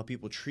I see how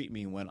people treat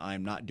me when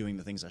I'm not doing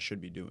the things I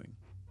should be doing.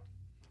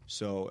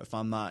 So if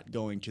I'm not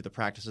going to the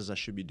practices I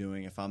should be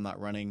doing, if I'm not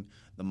running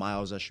the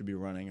miles I should be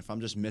running, if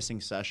I'm just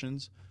missing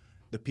sessions,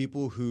 the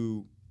people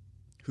who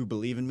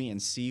believe in me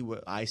and see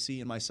what I see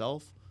in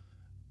myself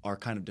are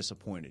kind of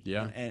disappointed.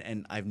 Yeah.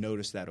 And I've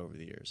noticed that over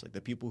the years. Like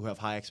the people who have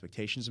high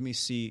expectations of me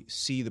see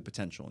the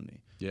potential in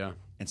me. Yeah.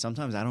 And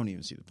sometimes I don't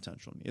even see the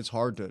potential in me. It's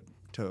hard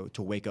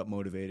to wake up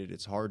motivated.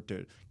 It's hard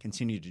to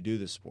continue to do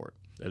this sport.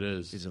 It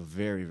is. It's a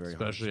very, very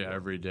hard especially sport.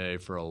 every day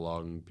for a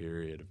long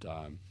period of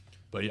time.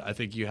 But I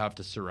think you have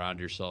to surround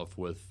yourself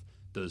with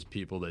those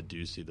people that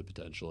do see the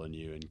potential in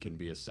you and can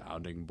be a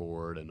sounding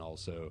board and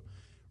also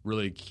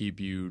really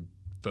keep you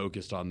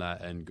focused on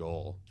that end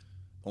goal.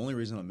 The only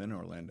reason I'm in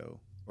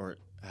Orlando or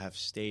have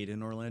stayed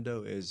in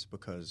Orlando is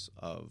because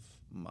of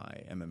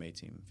my MMA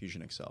team,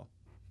 Fusion Excel.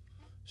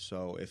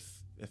 So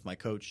if my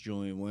coach,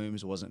 Julian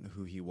Williams, wasn't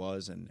who he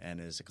was and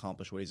has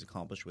accomplished what he's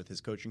accomplished with his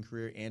coaching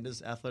career and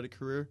his athletic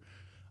career,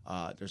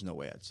 there's no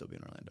way I'd still be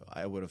in Orlando.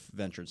 I would have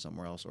ventured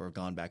somewhere else or have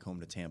gone back home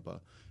to Tampa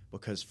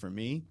because for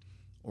me,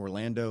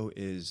 Orlando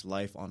is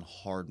life on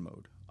hard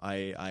mode.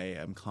 I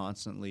am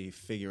constantly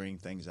figuring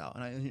things out,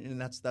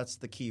 and that's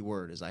the key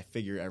word is I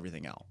figure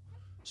everything out.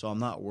 So I'm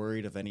not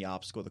worried of any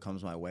obstacle that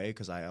comes my way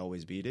because I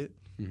always beat it.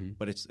 Mm-hmm.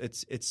 But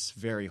it's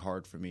very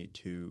hard for me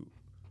to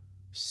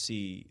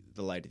see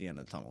the light at the end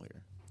of the tunnel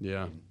here.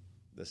 Yeah.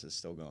 This is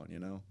still going, you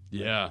know?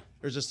 Yeah.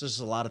 There's just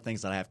a lot of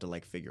things that I have to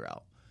like figure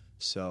out.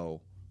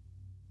 So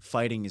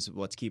fighting is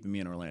what's keeping me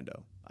in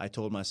Orlando. I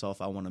told myself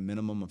I want a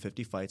minimum of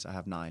 50 fights. I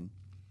have 9.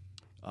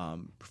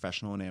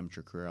 Professional and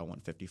amateur career, I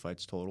want 50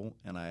 fights total,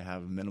 and I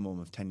have a minimum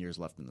of 10 years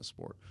left in the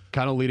sport.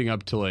 Kind of leading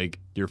up to like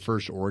your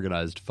first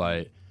organized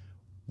fight,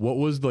 what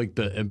was like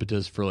the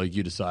impetus for like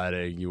you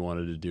deciding you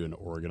wanted to do an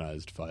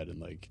organized fight,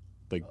 and like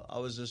I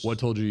was just what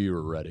told you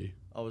were ready?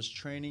 I was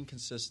training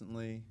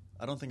consistently.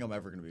 I don't think I'm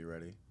ever going to be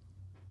ready.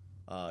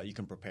 You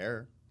can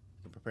prepare.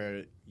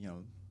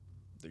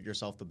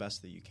 Yourself the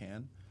best that you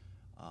can.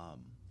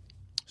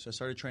 So I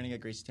started training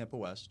at Gracie Tampa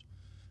West.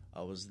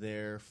 I was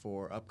there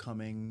for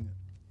upcoming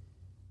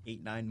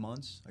 8-9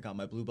 months. I got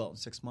my blue belt in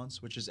 6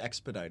 months, which is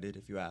expedited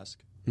if you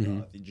ask.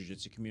 Mm-hmm. The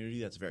jiu-jitsu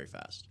community, that's very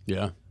fast.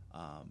 Yeah.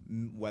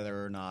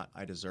 Whether or not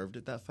I deserved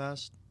it that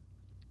fast.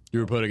 You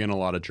were putting in a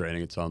lot of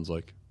training, it sounds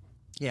like.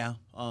 Yeah.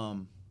 I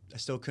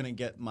still couldn't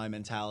get my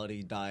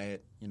mentality,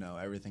 diet,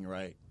 everything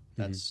right.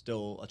 That's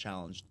still a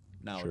challenge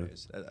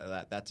nowadays.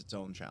 Sure. That's its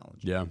own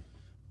challenge. Yeah.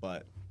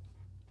 But,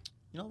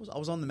 I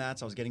was on the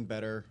mats. I was getting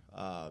better.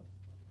 I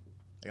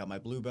got my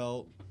blue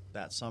belt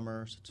that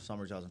summer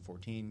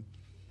 2014.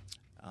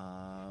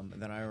 And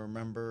then I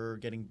remember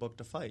getting booked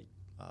to fight.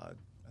 I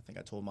think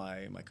I told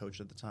my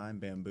coach at the time,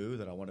 Bamboo,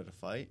 that I wanted to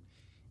fight.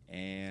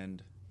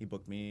 And he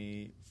booked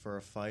me for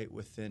a fight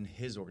within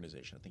his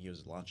organization. I think he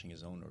was launching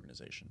his own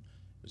organization.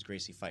 It was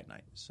Gracie Fight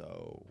Night.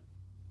 So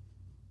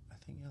I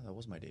think, that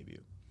was my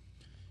debut.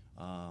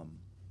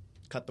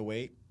 Cut the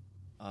weight.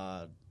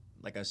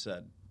 Like I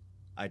said,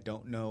 I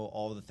don't know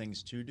all the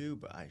things to do,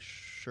 but I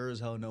sure as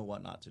hell know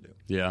what not to do.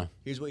 Yeah.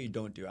 Here's what you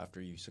don't do after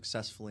you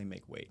successfully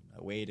make weight.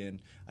 I weighed in.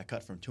 I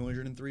cut from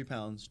 203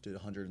 pounds to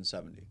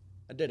 170.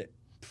 I did it.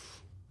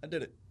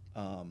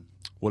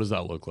 What does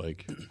that look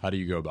like? How do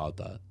you go about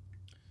that?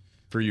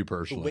 For you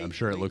personally, I'm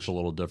sure it looks a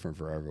little different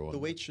for everyone. The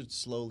weight should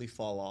slowly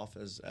fall off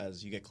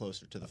as you get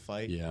closer to the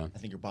fight. Yeah. I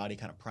think your body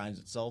kind of primes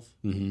itself.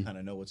 Mm-hmm. You kind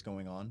of know what's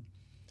going on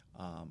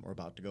or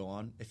about to go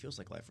on. It feels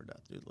like life or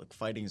death, dude. Like,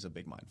 fighting is a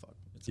big mind fuck.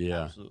 It's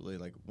absolutely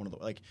like one of the,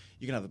 like,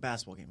 you can have a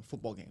basketball game, a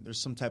football game. There's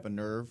some type of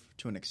nerve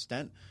to an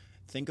extent.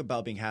 Think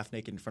about being half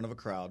naked in front of a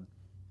crowd,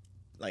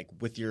 like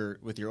with your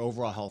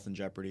overall health in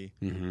jeopardy.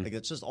 Mm-hmm. Like,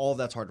 it's just all of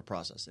that's hard to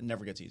process. It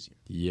never gets easier.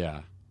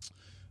 Yeah.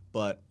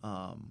 But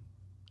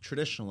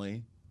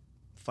traditionally,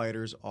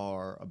 fighters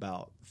are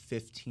about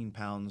 15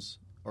 pounds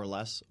or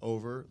less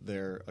over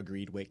their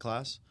agreed weight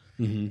class.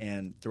 Mm-hmm.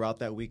 And throughout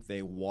that week,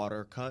 they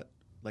water cut,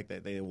 like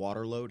they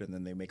water load, and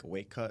then they make a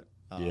weight cut.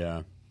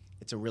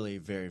 It's a really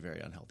very, very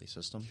unhealthy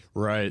system.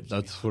 Right.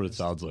 That's what it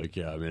sounds like.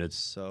 Yeah. I mean, it's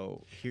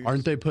so.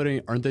 Aren't they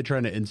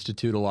trying to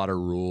institute a lot of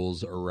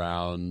rules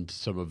around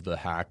some of the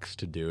hacks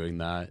to doing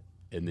that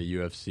in the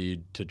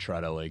UFC to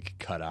try to like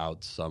cut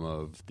out some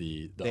of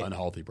the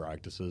unhealthy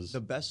practices?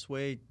 The best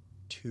way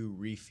to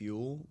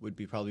refuel would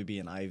probably be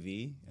an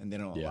IV, and they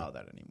don't allow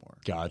that anymore.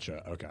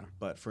 Gotcha. Okay.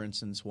 But for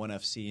instance, ONE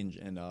FC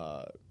in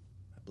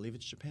I believe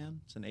it's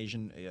Japan. It's an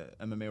Asian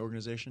MMA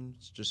organization.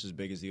 It's just as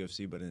big as the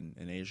UFC, but in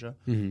Asia.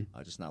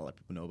 Mm-hmm. Just not a lot of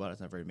people know about it.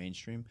 It's not very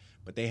mainstream.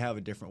 But they have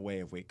a different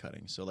way of weight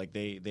cutting. So like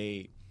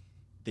they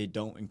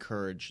don't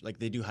encourage, like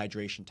they do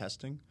hydration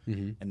testing,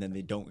 mm-hmm. and then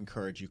they don't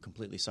encourage you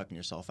completely sucking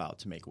yourself out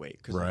to make weight.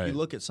 Because if you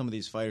look at some of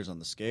these fighters on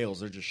the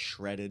scales, they're just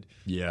shredded.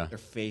 Yeah. Their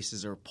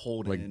faces are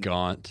pulled in. Like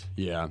gaunt.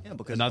 Yeah.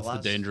 Because and that's the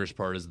dangerous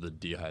part is the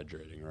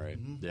dehydrating,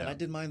 right? Mm-hmm. Yeah. And I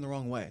did mine the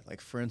wrong way.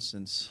 Like, for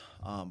instance,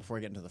 before I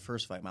get into the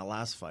first fight, my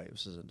last fight,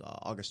 this is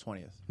August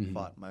 20th, mm-hmm.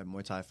 fought my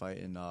Muay Thai fight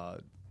in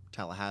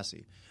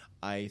Tallahassee.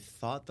 I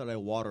thought that I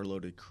water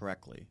loaded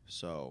correctly.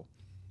 So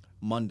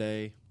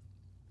I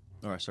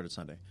started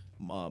Sunday.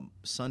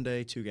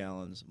 Sunday, 2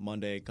 gallons.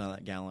 Monday,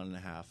 gallon and a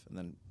half. And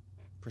then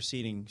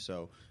proceeding,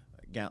 so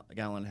gallon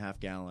and a half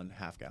gallon,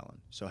 half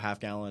gallon. So half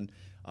gallon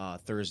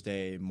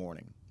Thursday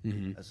morning.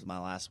 Mm-hmm. This is my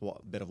last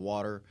bit of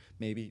water.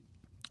 Maybe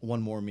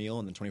one more meal,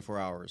 and then 24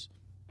 hours,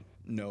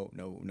 no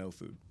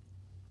food.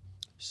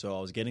 So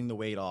I was getting the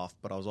weight off,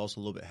 but I was also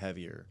a little bit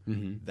heavier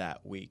mm-hmm.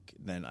 that week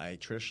than I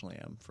traditionally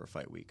am for a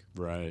fight week.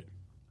 Right.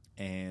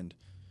 And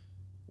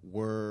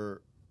we're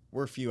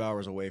a few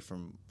hours away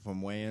from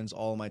weigh-ins.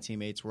 All of my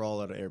teammates, we're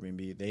all at an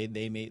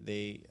Airbnb.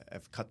 They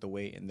have cut the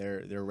weight, and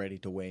they're ready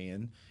to weigh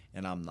in,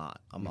 and I'm not.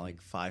 I'm like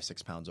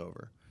 5-6 pounds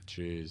over.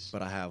 Jeez.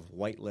 But I have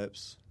white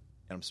lips,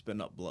 and I'm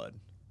spitting up blood.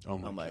 Oh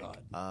my God.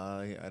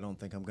 I don't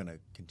think I'm gonna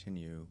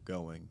continue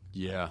going.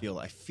 Yeah.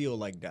 I feel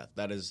like death.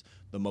 That is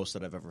the most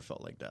that I've ever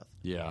felt like death.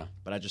 Yeah.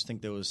 But I just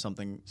think there was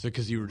something. So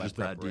because you were just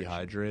that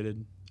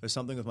dehydrated. There's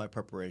something with my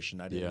preparation.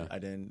 I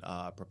didn't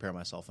prepare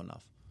myself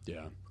enough.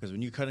 Yeah, because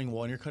when you're cutting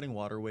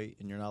water weight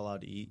and you're not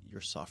allowed to eat,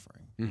 you're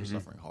suffering. Mm-hmm. You're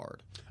suffering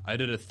hard. I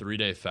did a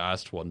 3-day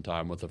fast one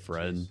time with a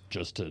friend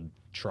just to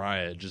try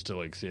it, just to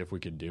like see if we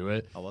could do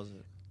it. How was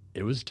it?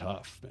 It was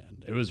tough,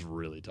 man. It was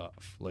really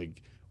tough.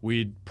 Like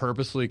we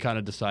purposely kind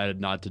of decided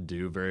not to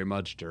do very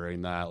much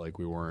during that. Like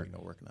we weren't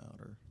working out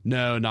or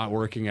not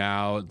working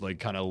out, like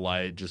kind of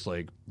light, just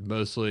like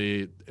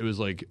mostly it was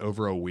like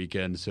over a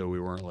weekend. So we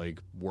weren't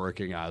like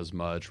working as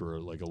much. We're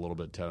like a little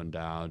bit toned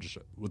down just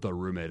with a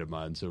roommate of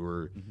mine. So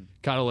we're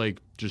kind of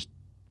like just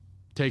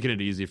taking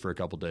it easy for a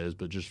couple days,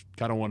 but just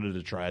kind of wanted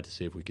to try it to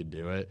see if we could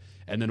do it.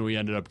 And then we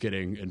ended up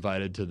getting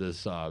invited to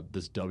this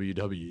this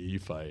WWE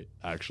fight,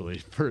 actually,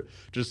 for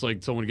just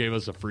like someone gave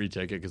us a free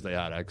ticket because they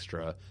had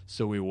extra.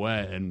 So we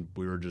went and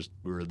we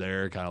were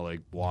there kind of like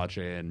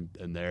watching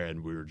and there,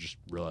 and we were just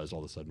realized all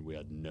of a sudden we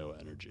had no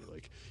energy.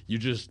 Like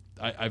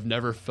I've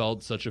never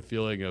felt such a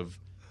feeling of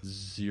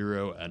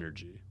zero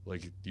energy.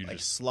 Like you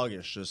like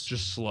sluggish,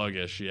 just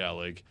sluggish. Yeah.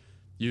 Like,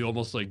 you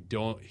almost like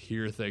don't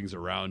hear things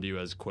around you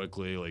as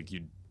quickly. Like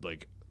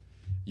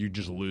you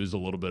just lose a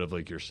little bit of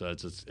like your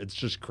sense. It's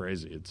just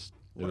crazy. It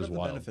was wild.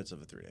 What are the benefits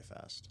of a 3-day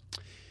fast?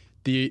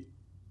 The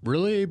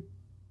really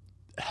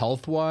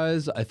health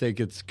wise, I think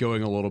it's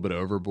going a little bit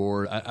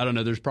overboard. I don't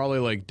know. There's probably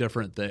like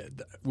different things.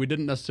 We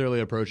didn't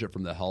necessarily approach it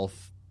from the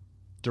health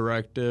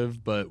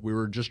directive, but we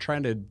were just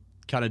trying to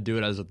kind of do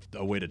it as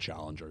a way to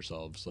challenge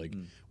ourselves. Like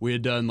we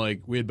had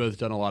both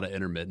done a lot of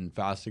intermittent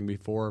fasting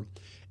before,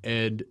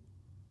 and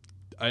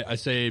I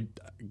say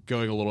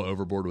going a little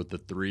overboard with the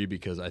 3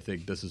 because I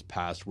think this is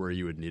past where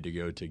you would need to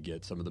go to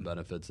get some of the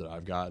benefits that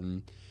I've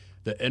gotten.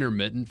 The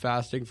intermittent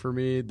fasting for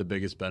me, the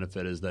biggest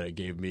benefit is that it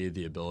gave me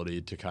the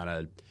ability to kind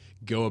of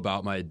go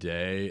about my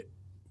day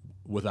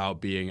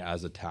without being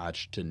as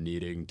attached to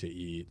needing to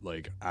eat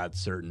like at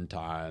certain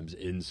times,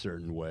 in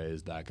certain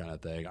ways, that kind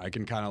of thing. I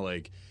can kind of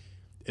like,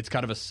 it's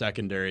kind of a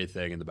secondary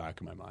thing in the back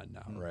of my mind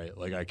now, right?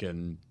 Like I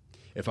can,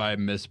 if I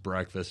miss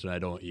breakfast and I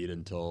don't eat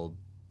until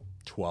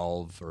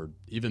 12 or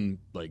even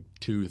like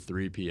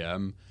 2-3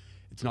 p.m.,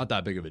 it's not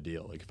that big of a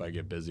deal. Like if I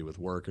get busy with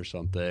work or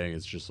something,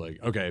 it's just like,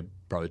 okay,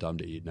 probably time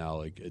to eat now.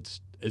 Like it's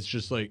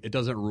just like it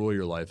doesn't rule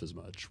your life as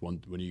much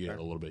when you get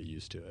a little bit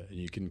used to it, and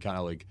you can kind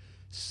of like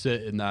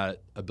sit in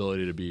that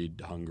ability to be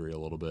hungry a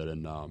little bit,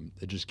 and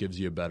it just gives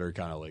you a better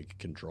kind of like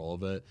control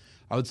of it.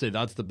 I would say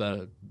that's the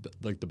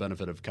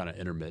benefit of kind of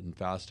intermittent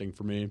fasting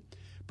for me.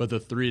 But the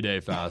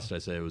 3-day fast, I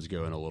say, was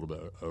going a little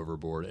bit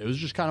overboard. It was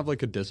just kind of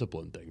like a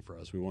discipline thing for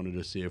us. We wanted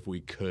to see if we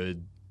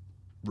could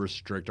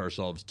restrict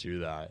ourselves to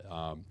that.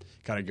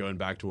 Kind of going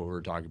back to what we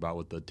were talking about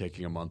with the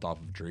taking a month off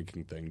of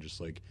drinking thing,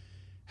 just like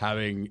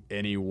having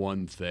any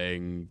one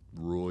thing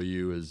rule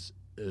you is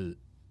an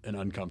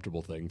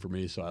uncomfortable thing for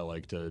me. So I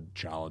like to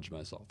challenge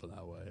myself in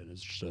that way. And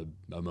it's just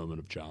a moment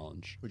of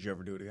challenge. Would you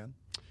ever do it again?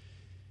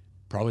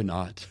 Probably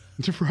not.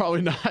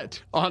 Probably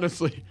not.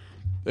 Honestly,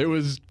 it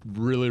was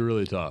really,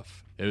 really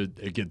tough.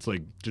 It gets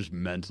like just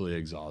mentally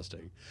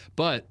exhausting,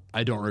 but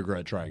I don't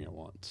regret trying it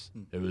once.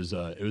 It was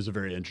a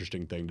very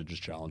interesting thing to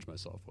just challenge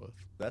myself with.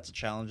 That's a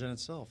challenge in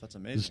itself. That's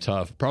amazing. It's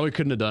tough. Probably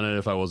couldn't have done it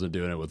if I wasn't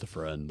doing it with a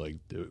friend. Like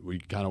we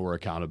kind of were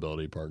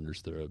accountability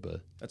partners through it,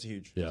 but that's a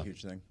huge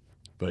thing.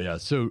 But yeah,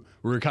 so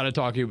we were kind of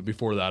talking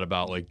before that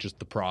about like just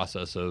the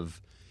process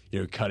of,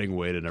 cutting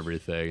weight and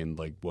everything and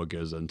like what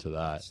goes into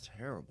that. It's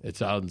terrible. It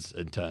sounds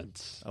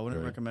intense. I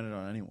wouldn't recommend it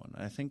on anyone.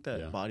 I think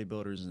that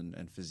bodybuilders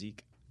and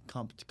physique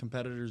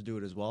competitors do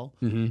it as well,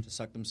 to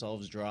suck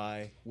themselves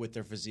dry with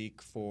their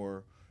physique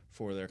for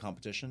their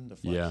competition, the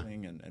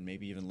flexing and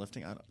maybe even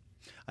lifting.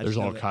 There's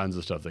all kinds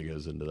of stuff that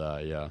goes into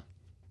that. Yeah,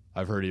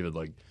 I've heard even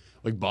like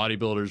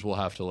bodybuilders will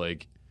have to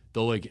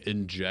they'll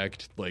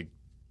inject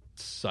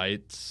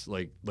sites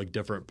like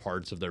different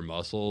parts of their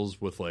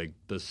muscles with like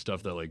this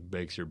stuff that like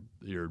makes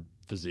your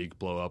physique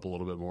blow up a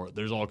little bit more.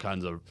 There's all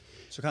kinds of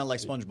kind of like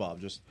SpongeBob,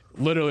 just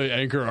literally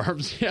anchor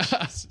arms.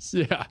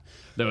 Yeah.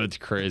 No, it's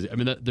crazy. I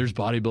mean, there's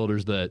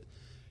bodybuilders that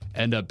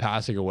end up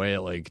passing away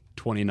at like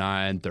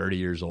 29, 30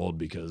 years old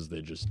because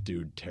they just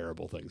do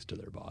terrible things to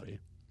their body.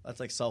 That's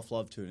like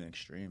self-love to an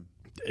extreme.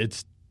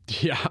 It's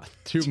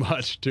too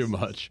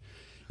much.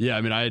 Yeah,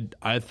 I mean,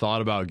 I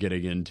thought about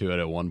getting into it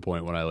at one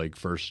point when I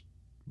first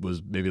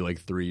was maybe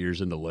 3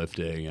 years into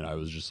lifting, and I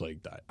was just I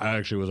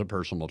actually was a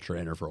personal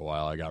trainer for a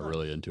while. I got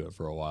really into it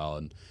for a while,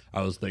 and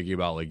I was thinking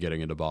about getting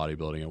into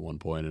bodybuilding at one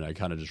point, and I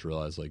kind of just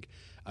realized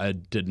I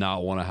did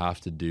not want to have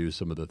to do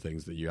some of the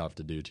things that you have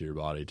to do to your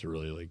body to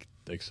really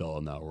excel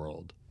in that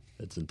world.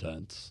 It's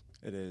intense.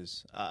 It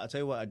is. I'll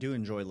tell you what, I do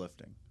enjoy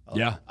lifting.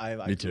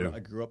 Me too. I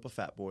grew up a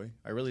fat boy.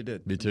 I really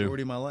did. Me too. The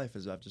majority of my life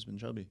is I've just been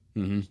chubby.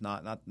 It's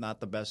not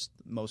the best,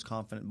 most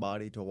confident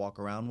body to walk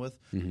around with.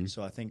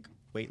 So I think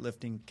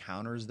weightlifting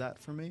counters that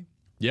for me.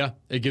 Yeah,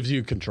 it gives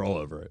you control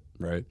over it,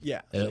 right?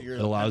 Yeah, it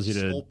allows you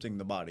to sculpting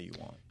the body you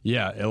want.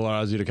 Yeah, it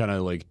allows you to kind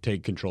of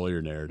take control of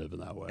your narrative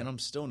in that way. And I'm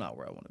still not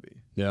where I want to be.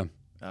 Yeah,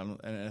 and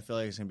I feel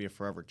like it's gonna be a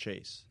forever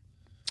chase.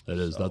 It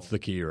is. That's the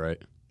key, right?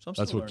 So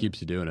that's what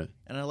keeps you doing it.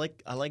 And I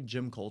like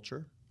gym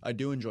culture. I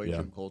do enjoy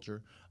gym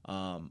culture.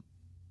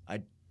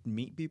 I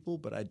meet people,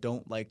 but I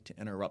don't like to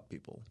interrupt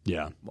people.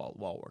 Yeah,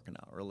 while working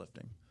out or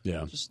lifting.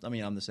 Yeah,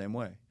 I'm the same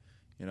way.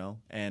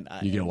 And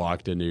you get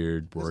locked into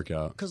your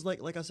workout because,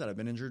 like I said, I've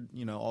been injured,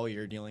 all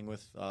year dealing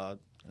with an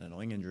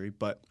annoying injury.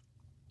 But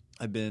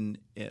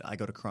I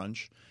go to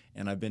Crunch,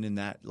 and I've been in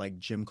that like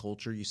gym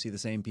culture. You see the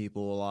same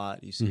people a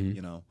lot. You see,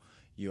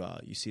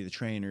 you see the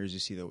trainers, you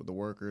see the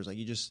workers. Like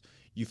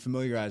you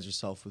familiarize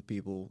yourself with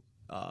people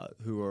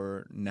who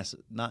are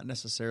not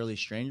necessarily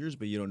strangers,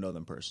 but you don't know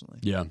them personally.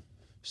 Yeah.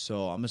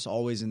 So I'm just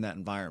always in that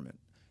environment.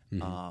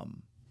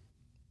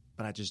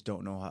 But I just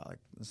don't know how. Like,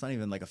 it's not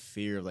even like a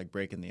fear of like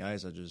breaking the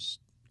ice. I just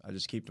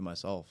keep to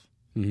myself.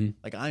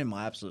 Like, I am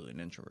absolutely an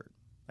introvert.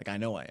 Like, I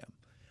know I am.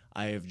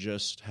 I have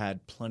just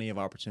had plenty of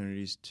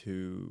opportunities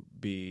to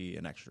be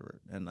an extrovert,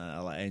 and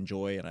I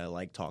enjoy and I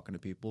like talking to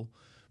people,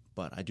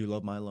 but I do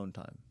love my alone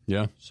time.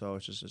 Yeah. So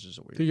it's just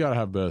a weird. You got to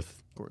have both.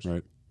 Of course.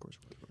 Right. Of course.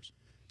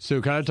 So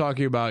kind of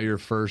talking about your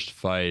first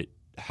fight,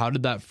 how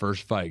did that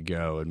first fight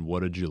go, and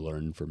what did you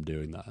learn from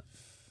doing that?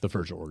 The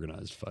first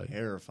organized fight.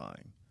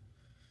 Terrifying.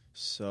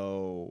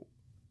 So,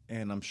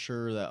 and I'm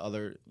sure that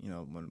other,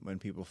 when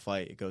people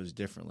fight, it goes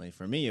differently.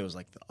 For me, it was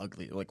like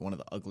one of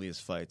the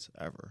ugliest fights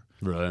ever.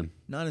 Really?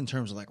 Not in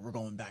terms of like we're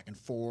going back and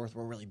forth,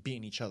 we're really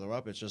beating each other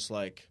up. It's just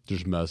like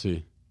just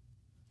messy.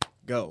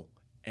 Go.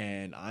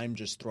 And I'm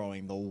just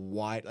throwing the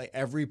wide, like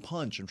every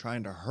punch, I'm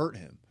trying to hurt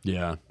him.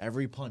 Yeah.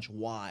 Every punch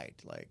wide,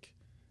 like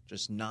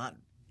just not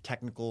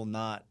technical,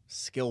 not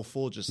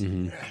skillful, just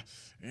And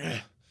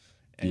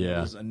it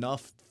was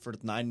enough for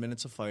 9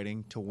 minutes of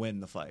fighting to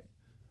win the fight.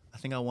 I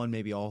think I won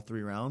maybe all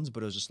 3 rounds,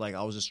 but it was just like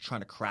I was just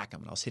trying to crack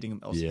him. And I was hitting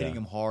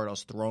him hard. I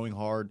was throwing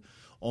hard,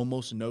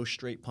 almost no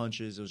straight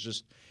punches. It was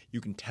just, you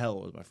can tell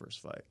it was my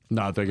first fight.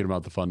 Not thinking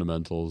about the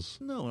fundamentals.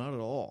 No, not at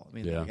all. I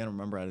mean, I got to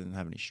remember I didn't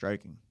have any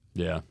striking.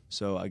 Yeah.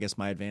 So I guess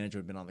my advantage would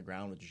have been on the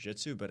ground with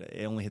jiu-jitsu, but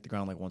it only hit the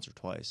ground like once or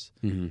twice.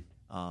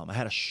 I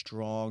had a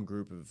strong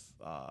group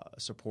of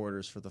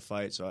supporters for the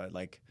fight, so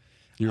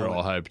you were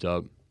all hyped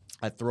up.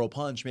 I'd throw a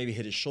punch, maybe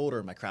hit his shoulder,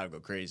 and my crowd would go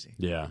crazy.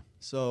 Yeah.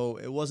 So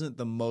it wasn't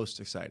the most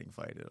exciting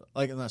fight.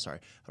 Like, no, sorry,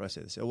 how do I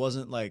say this? It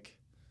wasn't like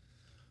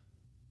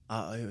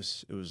it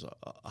was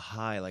a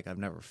high like I've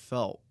never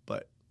felt,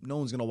 but no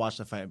one's gonna watch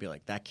the fight and be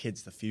like, that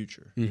kid's the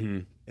future.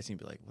 It's gonna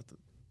be like, what the.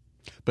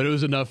 But it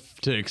was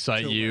enough to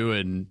excite you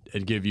and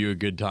give you a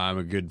good time,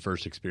 a good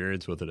first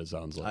experience with it, it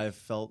sounds like. I've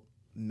felt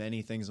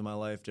many things in my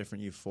life,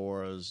 different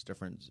euphorias,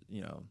 different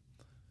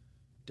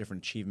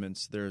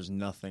achievements. There's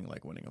nothing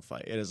like winning a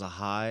fight. It is a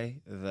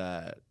high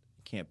that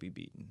can't be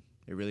beaten.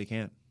 It really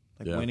can't.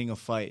 Winning a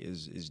fight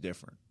is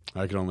different.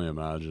 I can only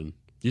imagine.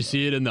 You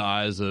see it in the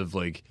eyes of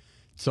like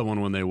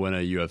someone when they win a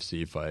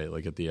UFC fight,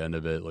 like at the end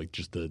of it, like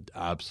just the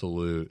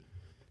absolute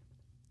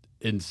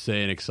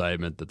insane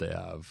excitement that they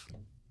have.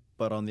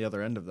 But on the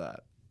other end of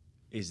that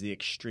is the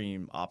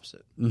extreme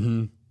opposite.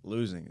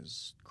 Losing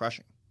is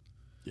crushing.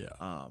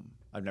 Yeah.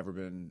 I've never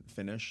been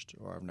finished,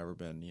 or I've never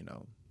been,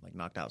 like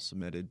knocked out,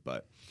 submitted,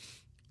 but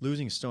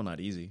losing is still not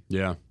easy.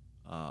 Yeah.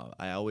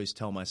 I always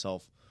tell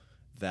myself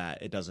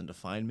that it doesn't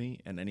define me,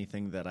 and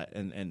anything that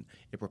and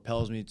it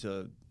propels me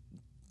to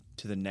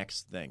the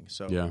next thing.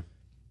 So yeah.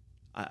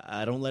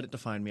 I don't let it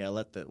define me. I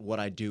let what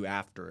I do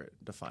after it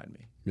define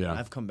me. Yeah.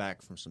 I've come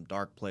back from some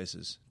dark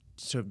places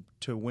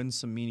to win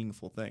some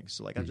meaningful things.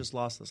 So I just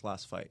lost this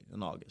last fight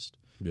in August.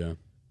 Yeah.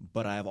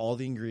 But I have all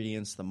the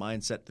ingredients, the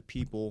mindset, the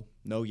people,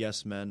 no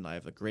yes men. I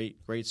have a great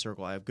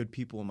circle. I have good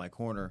people in my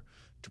corner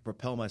to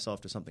propel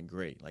myself to something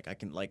great. Like I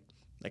can kind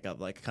of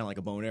like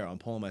a bow and arrow. I'm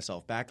pulling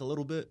myself back a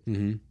little bit,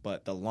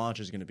 but the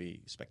launch is going to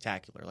be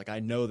spectacular. Like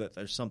I know that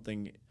there's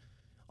something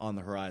on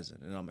the horizon,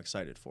 and I'm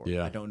excited for it.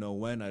 Yeah. I don't know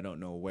when. I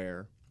don't know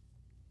where.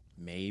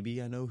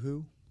 Maybe I know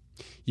who.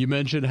 You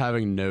mentioned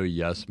having no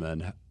yes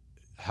men.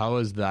 How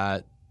is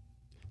that?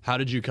 How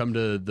did you come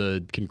to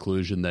the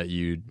conclusion that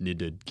you need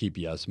to keep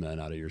yes men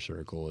out of your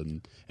circle,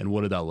 and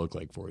what did that look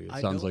like for you?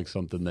 It sounds like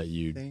something that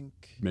you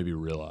maybe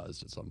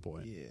realized at some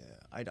point. Yeah,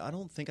 I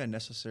don't think I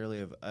necessarily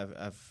have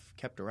I've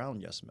kept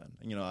around yes men.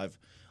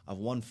 I've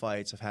won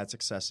fights, I've had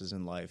successes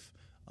in life,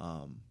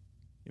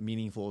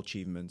 meaningful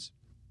achievements.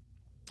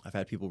 I've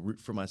had people root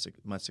for my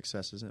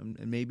successes, and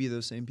maybe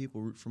those same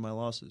people root for my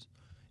losses.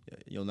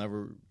 You'll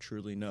never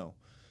truly know.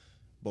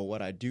 But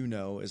what I do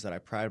know is that I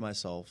pride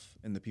myself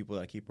in the people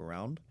that I keep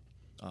around,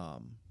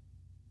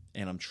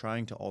 and I'm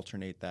trying to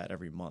alternate that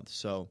every month.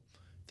 So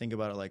think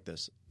about it like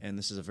this, and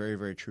this is a very,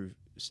 very true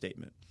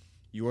statement.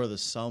 You are the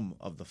sum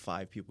of the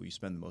 5 people you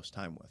spend the most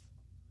time with.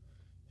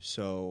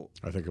 So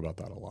I think about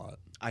that a lot.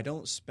 I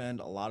don't spend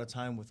a lot of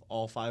time with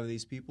all 5 of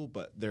these people,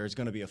 but there's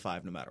going to be a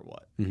 5 no matter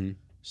what.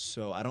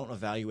 So I don't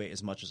evaluate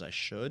as much as I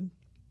should,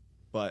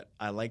 but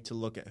I like to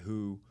look at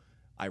who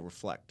I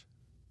reflect,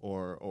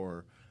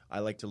 or I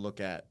like to look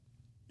at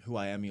who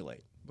I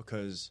emulate,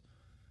 because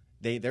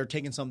they're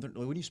taking something.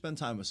 When you spend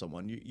time with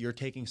someone, you're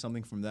taking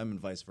something from them and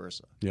vice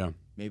versa. Yeah.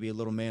 Maybe a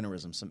little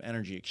mannerism, some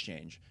energy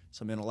exchange,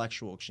 some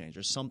intellectual exchange,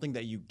 or something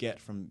that you get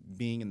from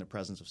being in the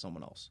presence of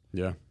someone else.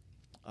 Yeah.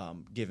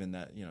 Given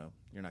that,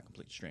 you're not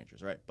complete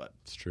strangers, right? But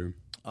it's true.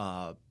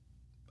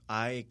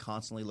 I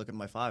constantly look at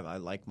my 5. I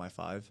like my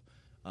 5.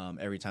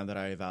 Every time that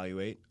I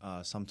evaluate,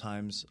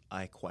 sometimes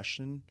I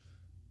question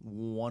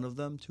one of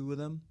them, 2 of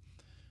them,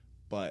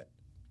 but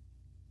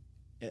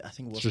I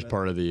think it's just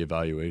part of the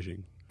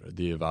evaluation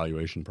the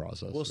evaluation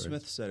process. Will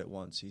Smith said it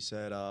once. He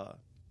said,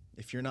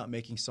 if you're not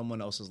making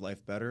someone else's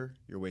life better,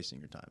 you're wasting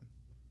your time.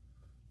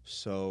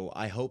 So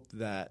I hope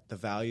that the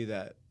value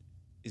that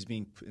is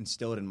being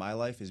instilled in my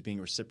life is being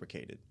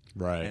reciprocated.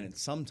 Right. And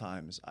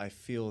sometimes I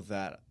feel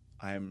that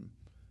I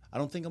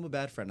don't think I'm a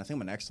bad friend. I think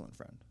I'm an excellent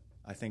friend.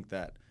 I think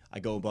that I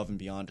go above and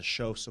beyond to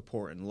show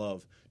support and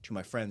love to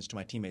my friends, to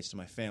my teammates, to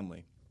my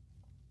family.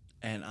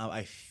 And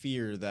I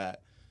fear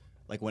that,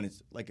 like when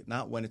it's like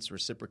not when it's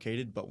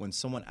reciprocated, but when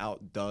someone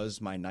outdoes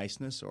my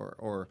niceness,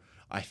 or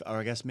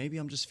I guess maybe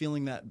I'm just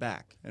feeling that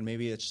back, and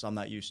maybe it's just I'm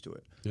not used to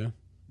it. Yeah.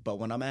 But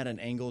when I'm at an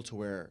angle to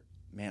where,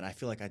 man, I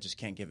feel like I just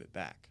can't give it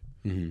back.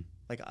 Mm-hmm.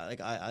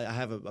 I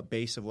have a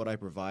base of what I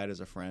provide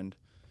as a friend,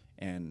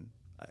 and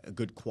a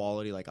good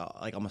quality. Like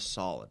I'm a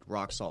solid,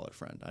 rock solid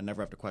friend. I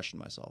never have to question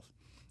myself,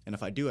 and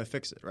if I do, I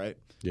fix it. Right.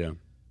 Yeah.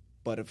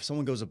 But if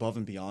someone goes above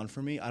and beyond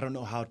for me, I don't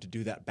know how to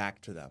do that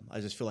back to them.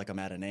 I just feel like I'm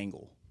at an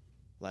angle.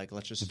 Like,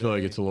 let's just. I feel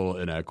like it's a little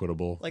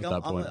inequitable. Like at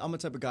that point. I'm the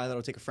type of guy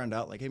that'll take a friend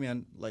out. Like, hey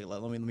man, like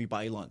let me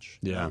buy you lunch.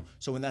 Yeah. You know?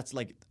 So when that's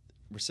like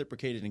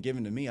reciprocated and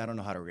given to me, I don't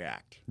know how to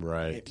react.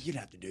 Right. Like, you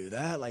didn't have to do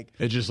that. Like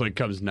it just like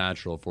comes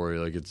natural for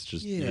you. Like it's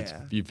just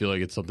you feel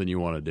like it's something you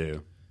want to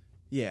do.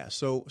 Yeah.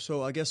 So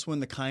I guess when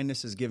the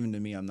kindness is given to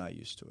me, I'm not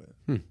used to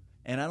it.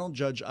 And I don't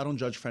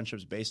judge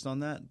friendships based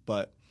on that.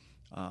 But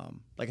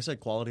like I said,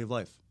 quality of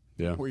life.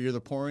 Yeah. Where you're either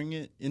pouring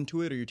it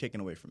into it or you're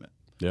taking away from it.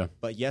 Yeah.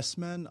 But yes,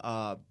 men.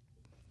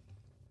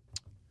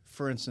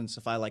 For instance,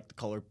 if I like the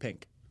color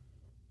pink,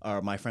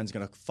 my friend's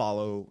gonna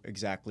follow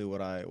exactly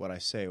what I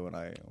say when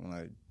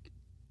I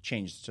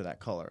change to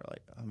that color.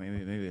 Like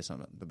maybe it's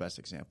not the best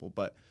example,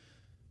 but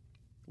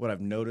what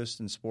I've noticed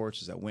in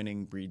sports is that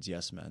winning breeds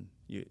yes men.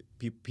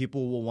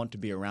 People will want to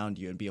be around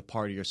you and be a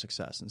part of your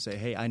success and say,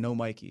 "Hey, I know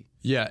Mikey."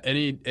 Yeah,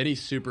 any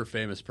super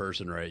famous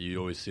person, right? You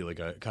always see like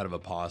a kind of a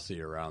posse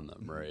around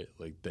them, right?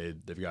 Like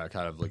they've got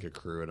kind of like a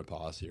crew and a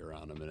posse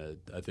around them, and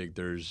I think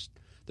there's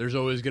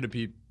always going to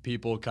be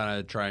people kind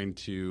of trying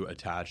to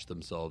attach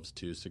themselves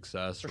to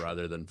success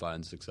rather than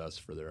find success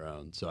for their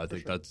own. So I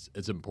think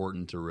it's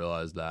important to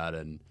realize that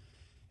and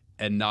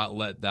not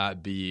let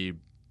that be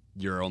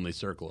your only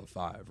circle of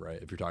five,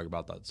 right? If you're talking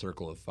about that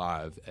circle of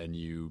five and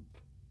you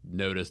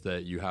notice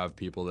that you have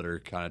people that are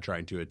kind of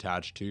trying to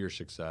attach to your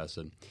success,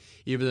 and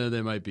even though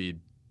they might be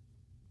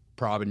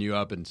propping you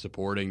up and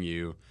supporting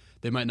you,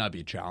 they might not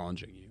be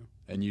challenging you.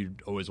 And you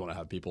always want to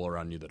have people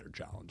around you that are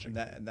challenging.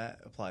 And that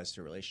applies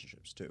to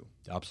relationships too.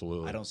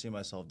 Absolutely. I don't see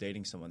myself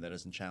dating someone that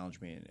doesn't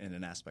challenge me in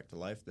an aspect of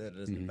life, that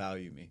doesn't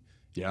value me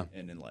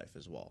in life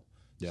as well.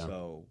 Yeah.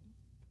 So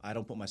I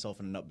don't put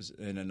myself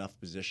in enough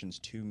positions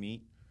to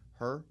meet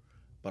her,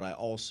 but I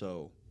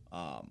also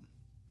I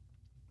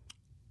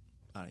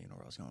don't even know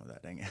where I was going with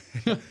that, dang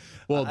it.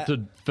 Well,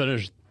 to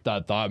finish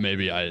that thought,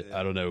 maybe I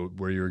don't know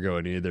where you were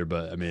going either,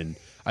 but I mean,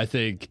 I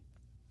think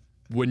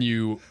when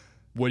you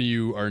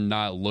are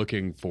not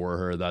looking for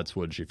her, that's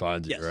when she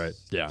finds you, right?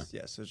 Yeah.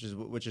 Yes,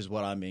 which is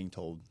what I'm being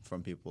told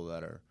from people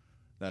that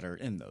are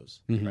in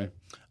those, right?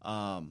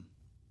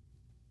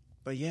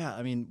 But yeah,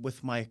 I mean,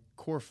 with my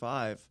core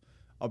five,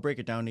 I'll break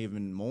it down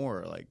even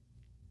more. Like,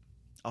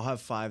 I'll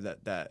have five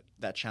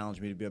that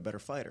challenge me to be a better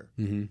fighter.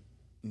 Mm-hmm.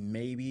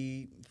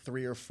 Maybe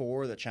 3 or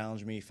 4 that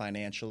challenge me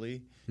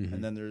financially,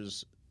 and then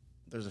there's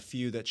a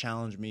few that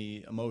challenge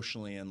me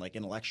emotionally and like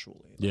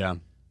intellectually. Yeah.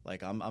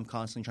 Like I'm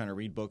constantly trying to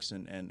read books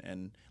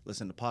and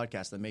listen to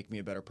podcasts that make me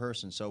a better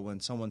person. So when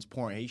someone's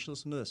pouring, hey, you should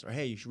listen to this, or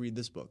hey, you should read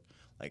this book,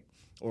 like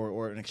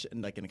or an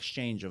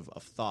exchange of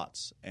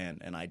thoughts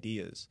and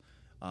ideas.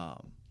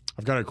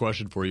 I've got a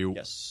question for you.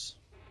 Yes.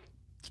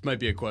 This might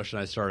be a question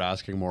I start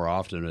asking more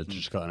often. It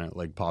just kind of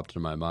like popped into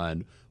my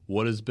mind.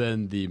 What has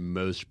been the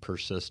most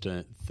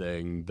persistent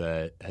thing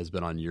that has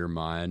been on your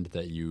mind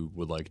that you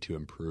would like to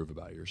improve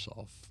about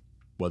yourself,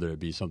 whether it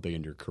be something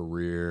in your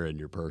career and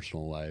your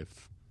personal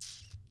life?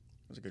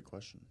 That's a good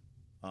question.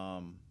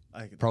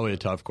 Probably a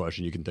tough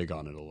question. You can think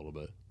on it a little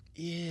bit.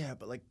 Yeah,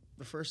 but like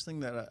the first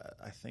thing that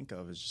I think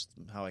of is just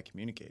how I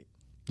communicate.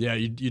 Yeah,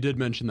 you did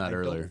mention that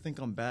earlier. I don't think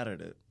I'm bad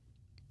at it.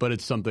 But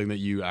it's something that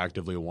you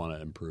actively want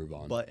to improve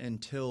on. But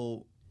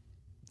until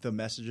the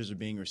messages are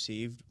being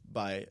received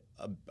by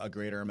a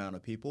greater amount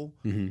of people,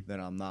 then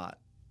I'm not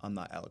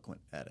eloquent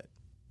at it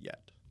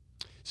yet.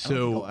 So I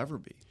don't think I'll ever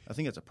be. I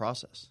think it's a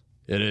process.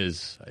 It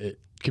is.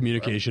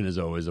 Communication is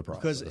always a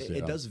process. Because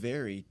it does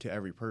vary to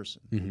every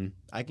person.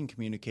 I can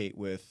communicate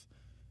with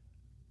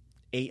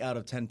 8 out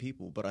of 10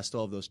 people, but I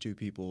still have those 2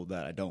 people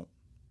that I don't.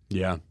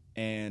 Yeah.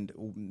 And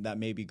that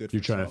may be good for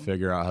You're trying to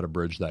figure out how to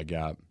bridge that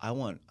gap. I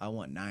want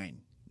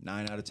 9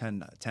 out of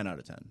 10, 10 out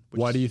of 10.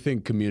 Why do you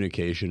think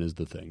communication is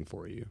the thing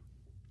for you?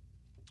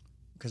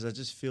 Because I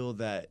just feel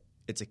that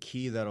it's a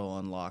key that'll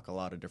unlock a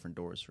lot of different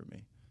doors for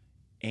me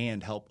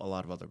and help a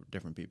lot of other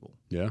different people.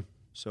 Yeah.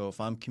 So if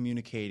I'm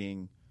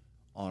communicating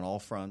on all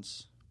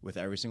fronts with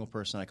every single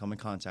person I come in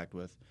contact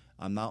with,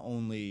 I'm not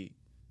only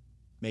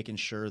making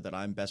sure that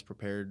I'm best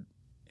prepared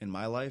in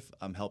my life,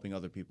 I'm helping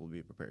other people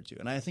be prepared too.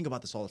 And I think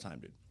about this all the time,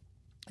 dude.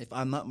 If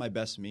I'm not my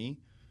best me,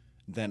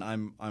 then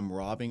I'm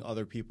robbing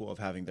other people of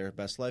having their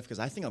best life, because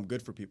I think I'm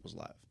good for people's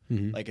life.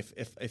 Like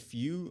if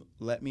you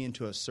let me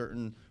into a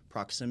certain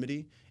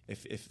proximity,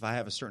 if I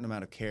have a certain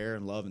amount of care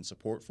and love and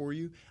support for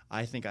you,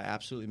 I think I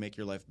absolutely make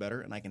your life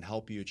better, and I can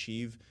help you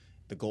achieve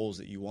the goals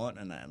that you want,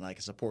 and I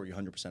can support you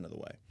 100% of the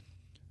way.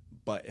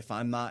 But if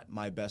I'm not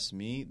my best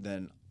me,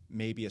 then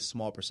maybe a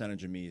small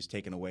percentage of me is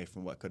taken away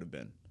from what could have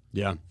been.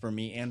 Yeah. For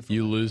me and for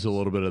you my lose parents. a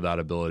little bit of that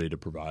ability to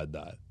provide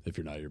that if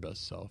you're not your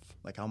best self.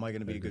 Like, how am I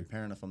going to be a good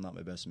parent if I'm not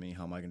my best me?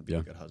 How am I going to be Yeah.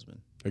 a good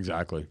husband?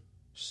 Exactly.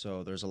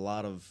 So there's a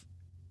lot of,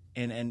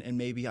 and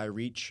maybe I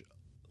reach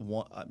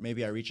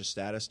a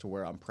status to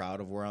where I'm proud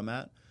of where I'm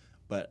at,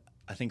 but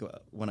I think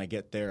when I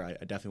get there,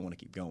 I definitely want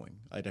to keep going.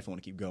 I definitely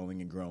want to keep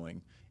going and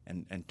growing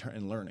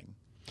and learning.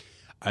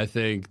 I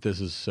think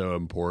this is so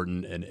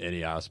important in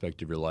any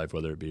aspect of your life,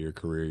 whether it be your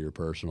career, your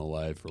personal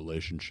life,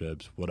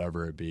 relationships,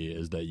 whatever it be,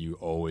 is that you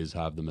always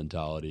have the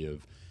mentality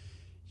of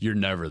you're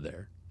never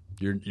there.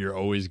 You're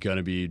always going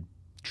to be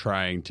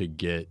trying to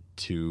get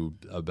to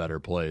a better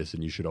place,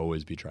 and you should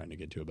always be trying to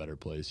get to a better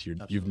place.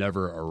 You've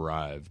never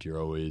arrived.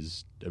 You're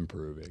always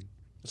improving.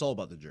 It's all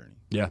about the journey.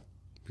 Yeah,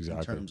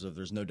 exactly. In terms of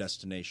there's no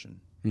destination.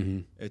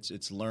 Mm-hmm.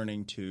 It's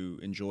learning to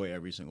enjoy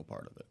every single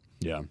part of it.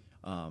 Yeah.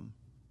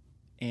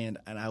 And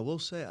I will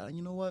say,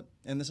 you know what?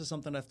 And this is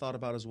something I've thought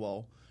about as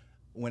well.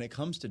 When it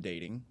comes to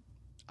dating,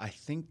 I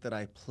think that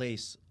I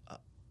place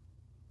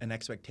an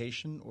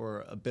expectation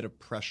or a bit of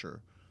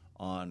pressure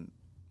on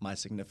my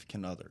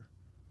significant other,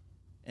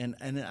 and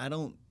I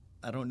don't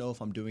know if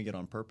I'm doing it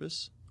on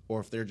purpose or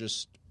if they're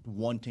just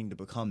wanting to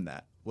become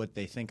that, what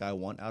they think I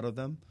want out of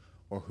them,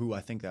 or who I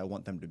think that I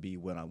want them to be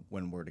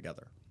when we're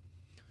together.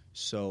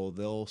 So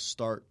they'll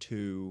start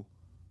to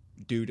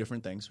do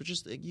different things, which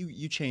is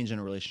you change in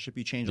a relationship.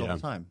 You change all the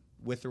time,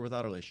 with or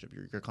without a relationship.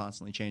 You're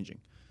constantly changing.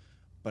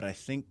 But I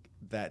think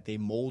that they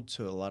mold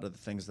to a lot of the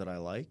things that I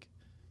like,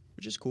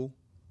 which is cool.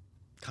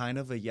 Kind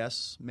of a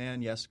yes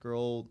man, yes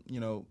girl,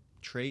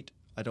 trait.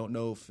 I don't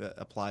know if it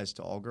applies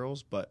to all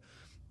girls, but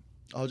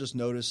I'll just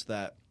notice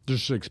that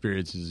just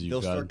experiences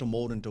they'll start to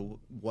mold into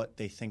what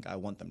they think I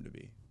want them to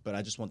be. But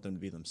I just want them to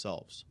be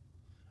themselves.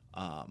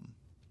 I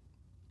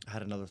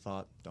had another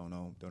thought. Don't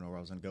know where I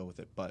was going to go with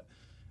it, but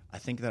I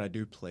think that I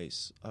do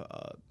place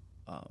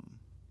an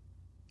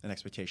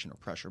expectation or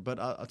pressure. But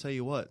I'll tell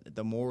you what,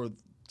 the more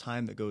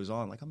time that goes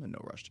on, like, I'm in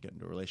no rush to get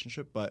into a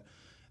relationship, but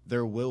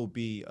there will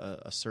be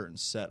a certain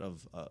set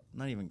of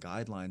not even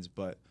guidelines,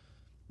 but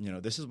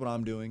this is what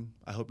I'm doing.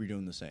 I hope you're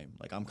doing the same.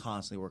 Like, I'm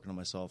constantly working on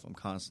myself. I'm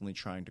constantly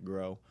trying to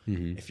grow.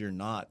 Mm-hmm. If you're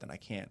not, then I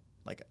can't.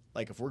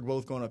 Like if we're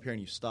both going up here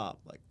and you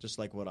stop, like just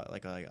like what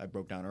I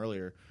broke down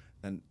earlier,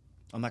 then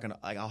I'm not gonna.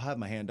 I'll have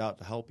my hand out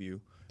to help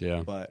you.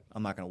 Yeah. But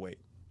I'm not gonna wait.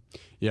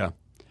 Yeah,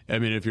 I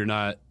mean, if you're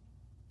not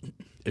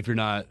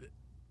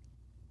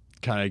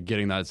kind of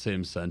getting that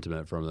same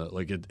sentiment from it,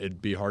 like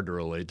it'd be hard to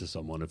relate to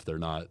someone if they're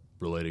not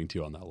relating to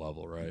you on that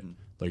level, right? Mm-hmm.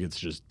 Like, it's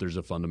just there's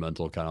a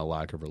fundamental kind of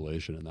lack of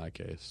relation in that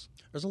case.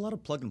 There's a lot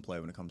of plug and play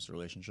when it comes to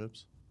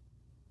relationships.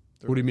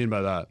 What do you mean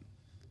by that?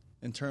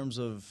 In terms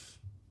of,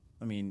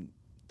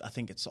 I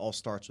think it all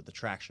starts with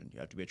attraction. You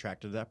have to be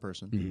attracted to that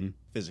person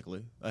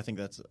physically. I think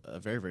that's a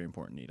very, very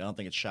important need. I don't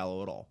think it's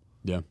shallow at all.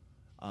 Yeah.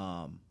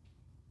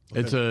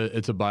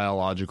 It's a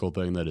biological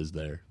thing that is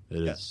there.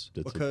 It's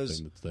because a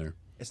thing that's there.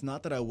 It's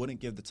not that I wouldn't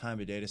give the time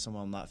of day to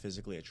someone I'm not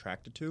physically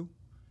attracted to,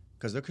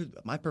 because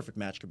my perfect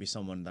match could be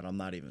someone that I'm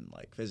not even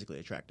physically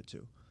attracted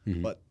to.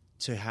 Mm-hmm. But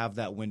to have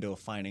that window of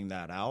finding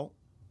that out,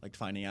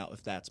 finding out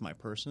if that's my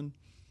person,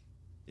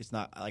 it's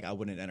not I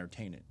wouldn't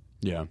entertain it.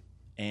 Yeah.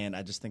 And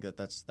I just think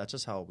that's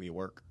just how we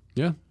work.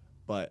 Yeah.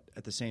 But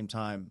at the same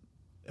time,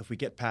 if we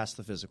get past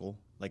the physical,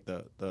 like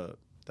the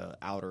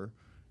outer,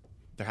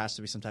 there has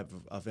to be some type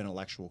of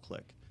intellectual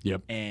click.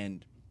 Yep.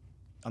 And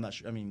I'm not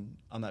sure.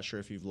 I'm not sure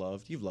if you've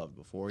loved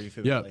before. You've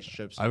had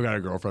relationships. I've got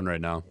a girlfriend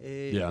right now.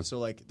 Yeah.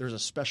 So there's a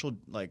special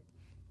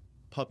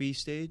puppy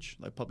stage,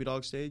 puppy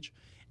dog stage,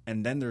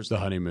 and then there's the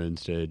honeymoon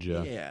stage.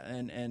 Yeah. Yeah,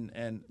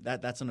 and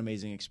that's an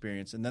amazing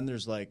experience. And then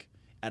there's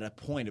at a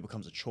point it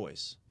becomes a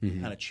choice. Mm-hmm.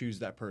 You kind of choose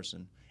that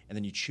person, and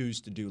then you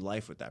choose to do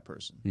life with that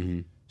person. Mm-hmm.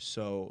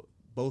 So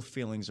both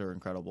feelings are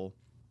incredible.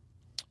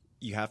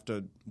 You have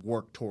to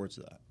work towards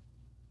that,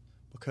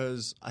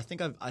 because I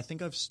think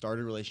I've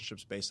started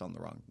relationships based on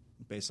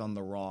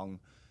the wrong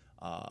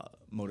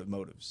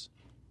motives.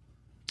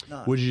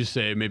 Would you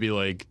say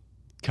maybe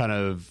kind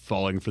of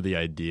falling for the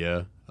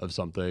idea of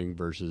something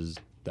versus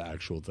the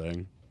actual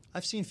thing?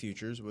 I've seen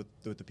futures with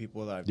the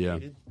people that I've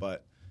dated,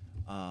 but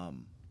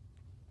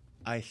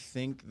I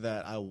think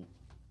that I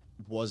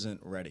wasn't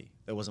ready.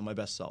 That wasn't my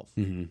best self,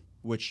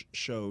 which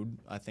showed.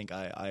 I think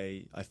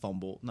I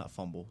not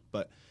fumble,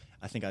 but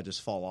I think I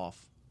just fall off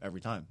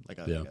every time.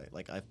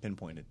 I've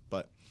pinpointed,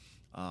 but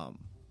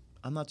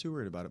I'm not too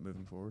worried about it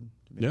moving forward,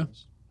 to be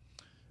honest.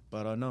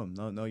 But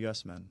no,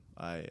 yes, man.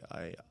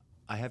 I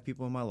have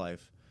people in my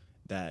life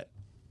that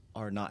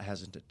are not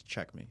hesitant to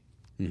check me,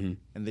 and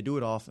they do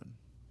it often.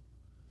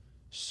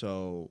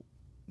 So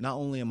not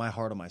only am I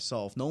hard on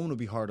myself, no one would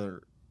be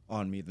harder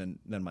on me than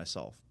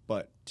myself.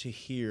 But to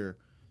hear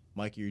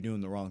Mikey, you're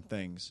doing the wrong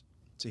things,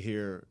 to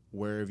hear,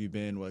 where have you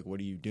been? Like, what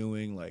are you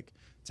doing? Like,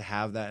 to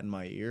have that in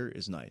my ear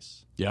is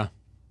nice. Yeah.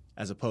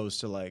 As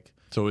opposed to like,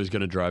 it's always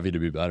going to drive you to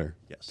be better.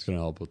 Yes. It's going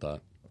to help with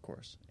that. Of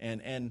course.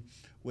 And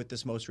with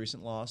this most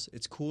recent loss,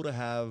 it's cool to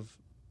have,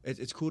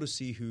 it's cool to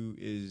see who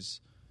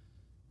is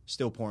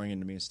still pouring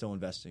into me and still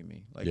investing in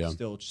me, like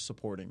still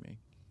supporting me.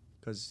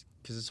 Because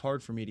it's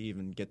hard for me to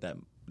even get that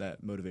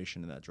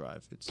motivation and that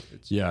drive.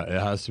 It's yeah, it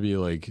has to be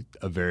like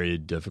a very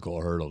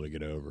difficult hurdle to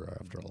get over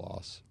after a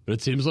loss. But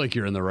it seems like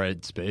you're in the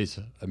right space.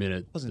 I mean,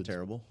 it wasn't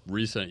terrible.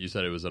 Recent, you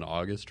said it was in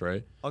August,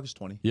 right? August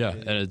 20. Yeah,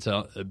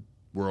 and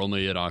we're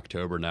only in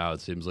October now.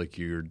 It seems like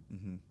you're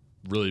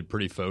really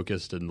pretty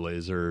focused and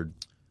laser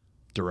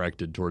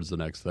directed towards the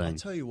next thing. I'll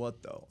tell you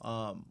what,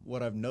 though.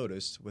 What I've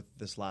noticed with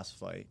this last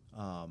fight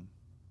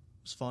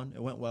was fun.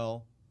 It went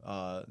well.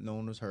 No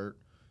one was hurt.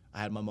 I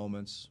had my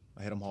moments.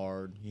 I hit him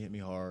hard. He hit me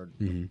hard.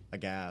 I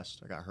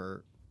gassed. I got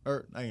hurt.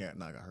 I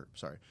got hurt.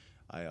 Sorry.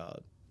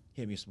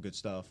 He hit me some good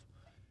stuff.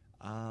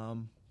 But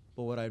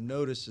what I've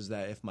noticed is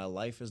that if my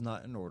life is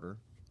not in order,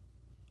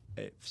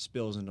 it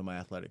spills into my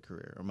athletic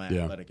career or my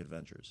athletic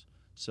adventures.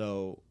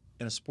 So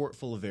in a sport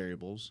full of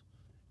variables,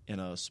 in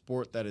a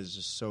sport that is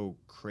just so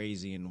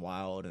crazy and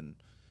wild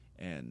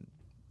and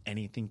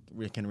anything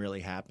can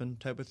really happen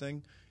type of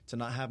thing, to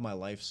not have my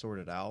life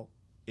sorted out,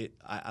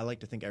 I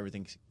like to think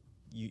everything's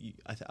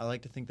I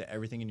like to think that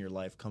everything in your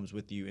life comes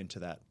with you into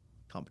that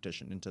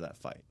competition, into that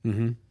fight.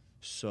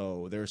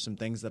 So there are some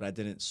things that I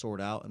didn't sort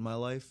out in my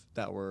life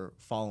that were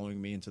following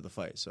me into the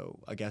fight. So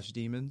I guess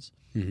demons,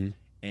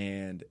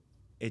 and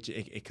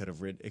it could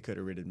have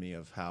ridded me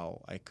of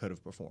how I could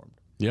have performed.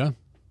 Yeah.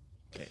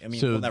 I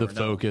mean, so we'll never the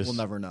focus, we'll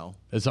never know.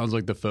 It sounds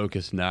like the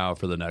focus now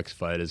for the next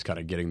fight is kind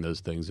of getting those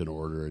things in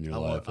order in your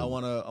life. I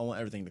want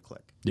everything to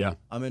click. Yeah.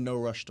 I'm in no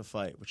rush to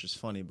fight, which is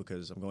funny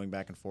because I'm going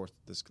back and forth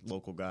with this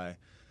local guy.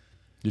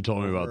 You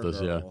told me about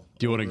this, yeah.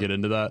 Do you want to get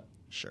into that?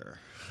 Sure.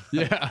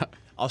 Yeah.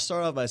 I'll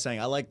start off by saying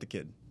I like the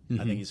kid.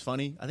 I think he's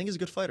funny. I think he's a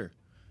good fighter.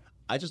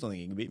 I just don't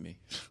think he can beat me.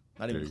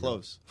 Not even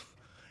close.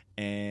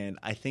 And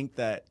I think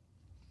that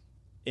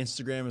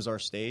Instagram is our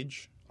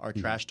stage. Our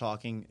trash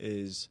talking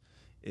is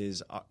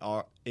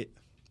the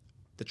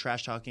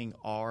trash talking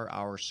are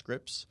our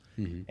scripts,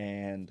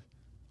 and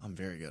I'm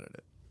very good at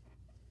it.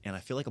 And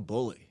I feel like a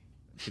bully,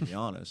 to be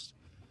honest.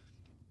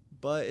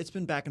 But it's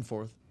been back and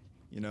forth.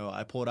 You know,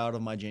 I pulled out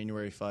of my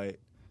January fight.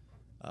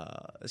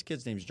 This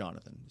kid's name's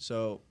Jonathan.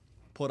 So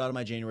pulled out of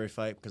my January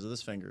fight because of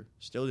this finger.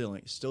 Still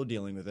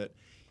dealing with it.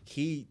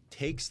 He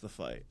takes the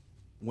fight,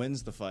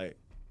 wins the fight,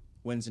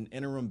 wins an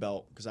interim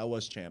belt because I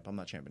was champ. I'm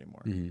not champ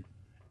anymore.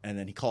 And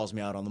then he calls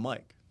me out on the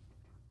mic,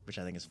 which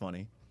I think is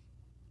funny.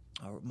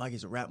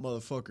 Mikey's a rap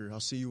motherfucker. I'll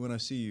see you when I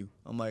see you.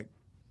 I'm like,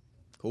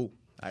 cool.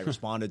 I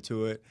responded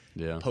to it.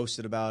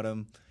 Posted about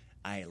him.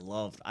 I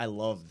love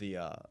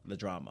the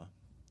drama.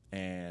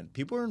 And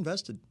people are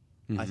invested.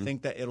 I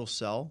think that it'll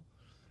sell.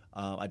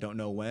 I don't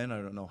know when.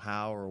 I don't know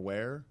how or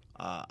where.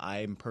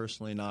 I'm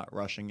personally not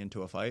rushing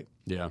into a fight.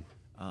 Yeah.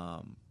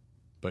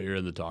 But you're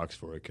in the talks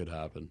for it. Could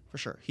happen. For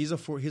sure. He's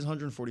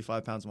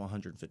 145 pounds. I'm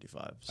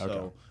 155.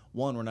 So,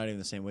 one, we're not even in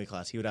the same weight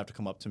class. He would have to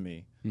come up to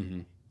me.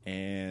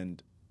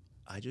 And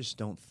I just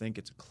don't think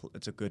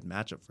it's a good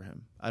matchup for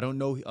him. I don't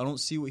know. I don't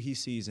see what he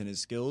sees in his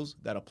skills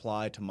that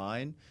apply to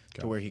mine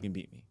to where he can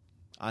beat me.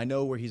 I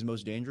know where he's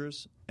most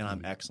dangerous, and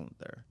I'm excellent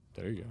there.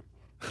 There you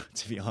go.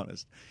 To be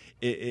honest,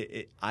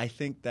 I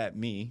think that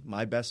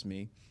my best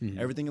me,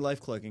 everything in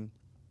life clicking,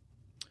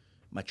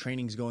 my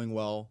training's going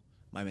well,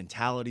 my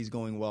mentality's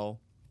going well.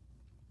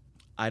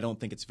 I don't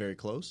think it's very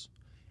close.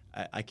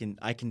 I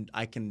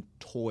can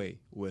toy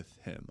with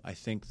him. I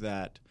think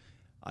that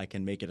I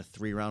can make it a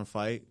 3-round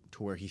fight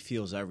to where he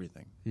feels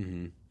everything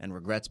and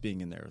regrets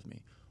being in there with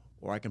me,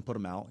 or I can put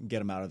him out and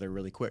get him out of there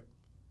really quick.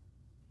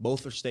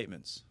 Both are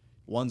statements.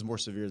 One's more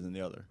severe than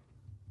the other.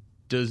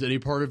 Does any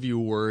part of you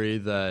worry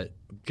that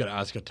 – I'm going to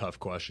ask a tough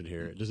question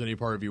here. Does any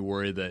part of you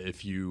worry that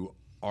if you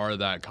are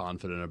that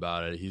confident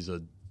about it, he's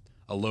a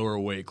lower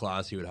weight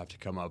class, he would have to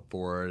come up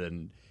for it,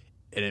 and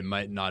it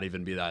might not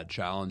even be that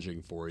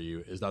challenging for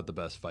you? Is that the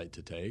best fight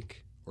to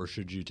take, or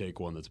should you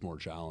take one that's more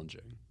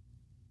challenging?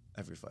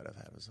 Every fight I've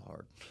had was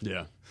hard.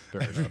 Yeah,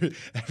 fair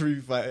enough. Every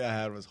fight I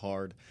had was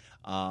hard.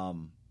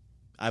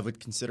 I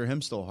would consider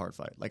him still a hard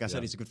fight. Like I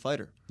said, he's a good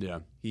fighter. Yeah.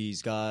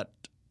 He's got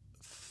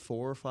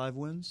 4 or 5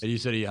 wins. And you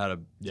said he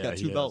had he's got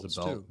 2 belts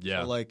too.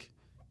 Yeah. So like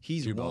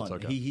he's 2 won. belts,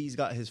 okay. He's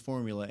got his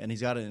formula and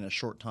he's got it in a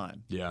short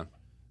time. Yeah.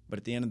 But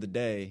at the end of the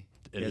day,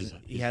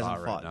 he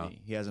hasn't fought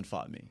me. He hasn't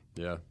fought me.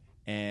 Yeah.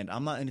 And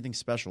I'm not anything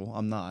special.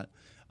 I'm not.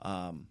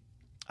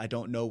 I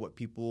don't know what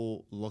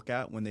people look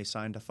at when they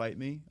sign to fight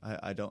me.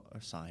 I don't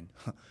sign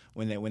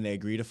when they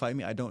agree to fight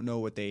me. I don't know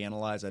what they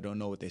analyze. I don't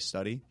know what they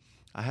study.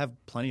 I have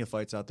plenty of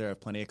fights out there. I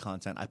have plenty of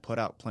content. I put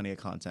out plenty of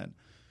content.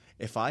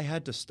 If I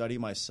had to study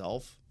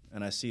myself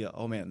and I see,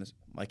 oh man, this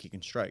Mikey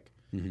can strike,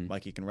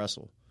 Mikey can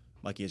wrestle,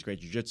 Mikey has great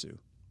jiu-jitsu,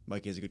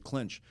 Mikey has a good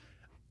clinch.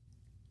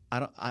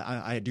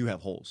 I do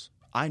have holes.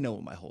 I know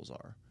what my holes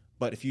are.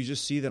 But if you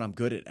just see that I'm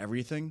good at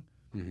everything,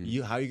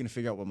 How are you going to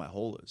figure out what my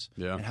hole is?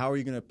 Yeah. And how are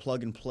you going to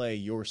plug and play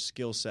your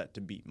skill set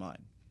to beat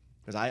mine?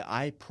 Because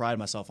I pride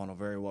myself on a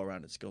very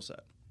well-rounded skill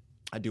set.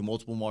 I do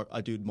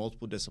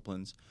multiple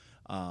disciplines.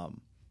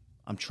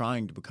 I'm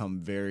trying to become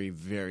very,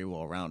 very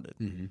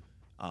well-rounded.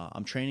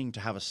 I'm training to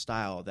have a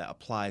style that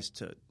applies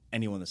to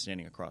anyone that's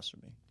standing across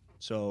from me.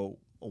 So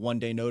a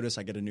one-day notice,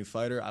 I get a new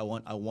fighter. I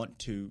want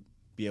to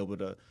be able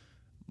to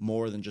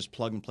more than just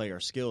plug and play our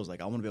skills. Like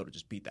I want to be able to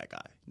just beat that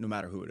guy, no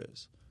matter who it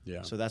is.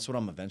 Yeah. So that's what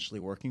I'm eventually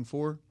working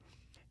for.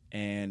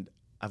 And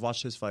I've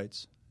watched his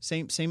fights.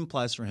 Same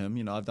applies for him.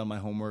 You know, I've done my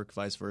homework,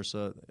 vice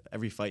versa.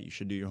 Every fight you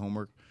should do your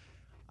homework.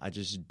 I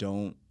just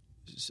don't.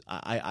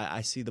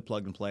 I see the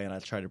plug and play, and I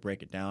try to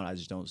break it down. I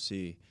just don't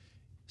see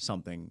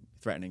something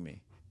threatening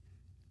me.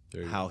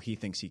 How he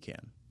thinks he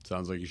can.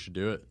 Sounds like you should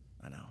do it.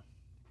 I know.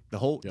 The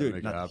whole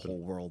dude, not the whole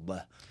world,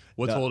 but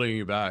what's holding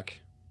you back?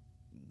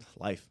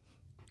 Life.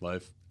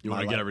 You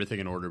want to get everything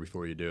in order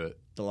before you do it.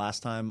 The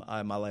last time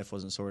my life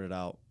wasn't sorted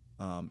out,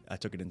 I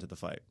took it into the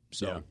fight.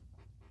 So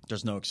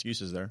there's no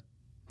excuses there.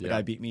 The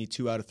guy beat me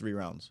 2 out of 3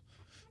 rounds.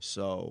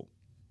 So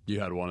you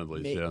had one at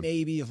least.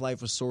 Maybe if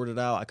life was sorted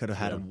out, I could have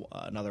had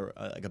another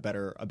like a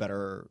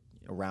better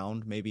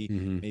round. Maybe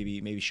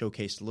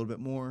showcased a little bit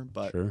more.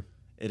 But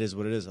it is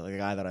what it is. Like a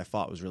guy that I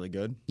fought was really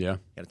good. Yeah,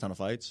 he had a ton of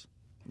fights.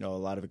 You know, a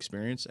lot of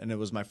experience, and it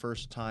was my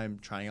first time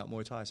trying out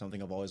Muay Thai.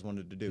 Something I've always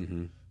wanted to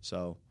do.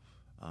 So,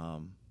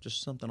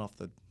 just something off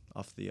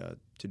the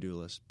to-do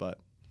list. But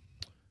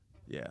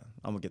yeah,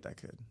 I'm gonna get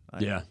that kid.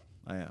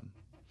 I am.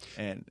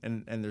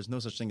 And there's no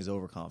such thing as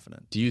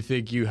overconfident. Do you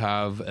think you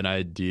have an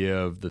idea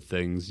of the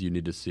things you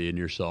need to see in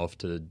yourself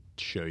to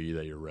show you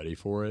that you're ready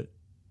for it,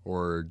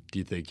 or do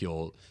you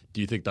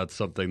think that's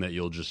something that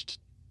you'll just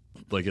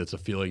like it's a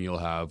feeling you'll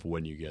have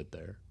when you get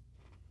there?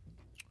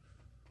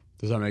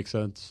 Does that make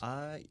sense?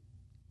 I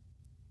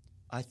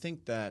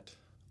think that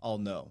I'll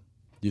know.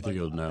 You think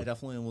you'll know? I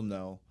definitely will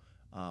know.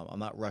 I'm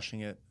not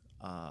rushing it.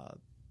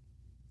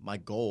 My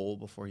goal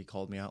before he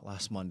called me out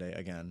last Monday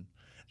again.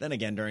 Then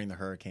again, during the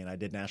hurricane, I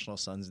did National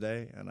Sons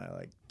Day, and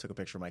I took a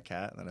picture of my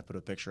cat, and then I put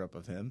a picture up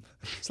of him.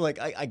 So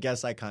I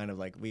guess I kind of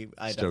I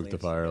stoked the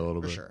fire a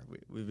little bit. For sure,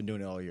 we've been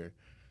doing it all year.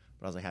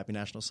 But I was like, Happy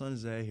National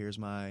Sons Day. Here's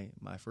my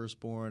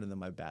firstborn, and then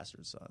my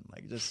bastard son.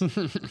 Like just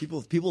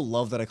people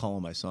love that I call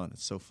him my son.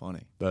 It's so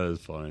funny. That is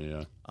funny,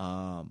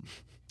 yeah.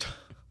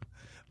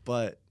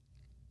 But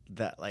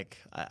that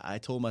I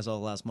told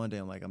myself last Monday,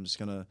 I'm like, I'm just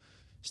gonna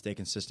stay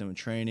consistent with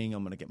training.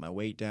 I'm gonna get my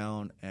weight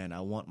down, and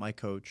I want my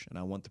coach and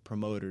I want the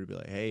promoter to be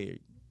like, hey,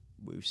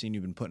 we've seen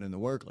you've been putting in the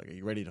work. Like, are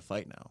you ready to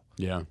fight now?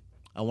 Yeah.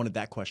 I wanted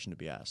that question to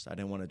be asked. I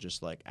didn't want to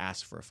just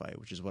ask for a fight,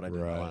 which is what I did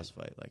in the last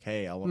fight. Like,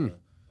 hey, I want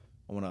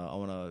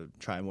to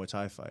try a Muay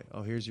Thai fight.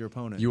 Oh, here's your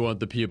opponent. You want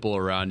the people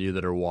around you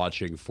that are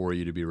watching for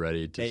you to be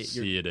ready to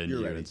see it in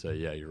you and say,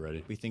 yeah, you're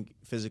ready. We think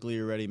physically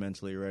you're ready,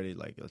 mentally you're ready.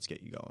 Like, let's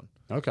get you going.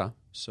 Okay.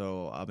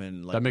 So I'm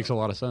in that makes a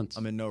lot of sense.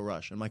 I'm in no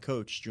rush. And my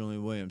coach,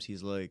 Julian Williams,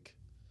 he's like,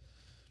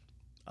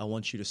 I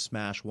want you to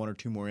smash 1 or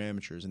 2 more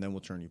amateurs, and then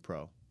we'll turn you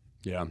pro.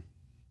 Yeah.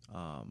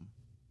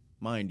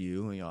 Mind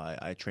you,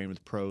 I train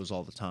with pros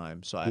all the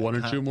time. So 1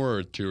 or 2 more,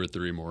 or 2 or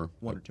 3 more?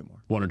 1 or 2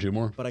 more. 1 or 2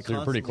 more. But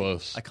you're pretty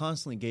close. I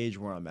constantly gauge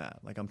where I'm at.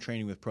 Like I'm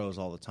training with pros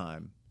all the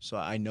time, so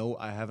I know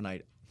I have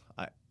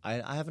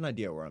an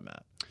idea where I'm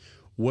at.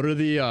 What are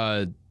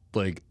the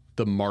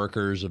the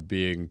markers of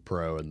being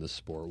pro in this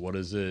sport? What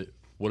does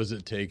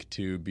it take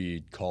to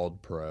be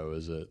called pro?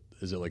 Is it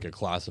like a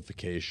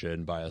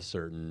classification by a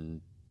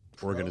certain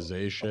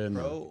organization?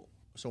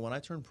 So when I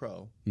turn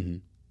pro,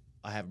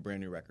 I have a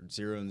brand new record,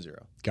 0-0.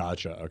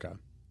 Gotcha. Okay.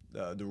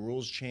 The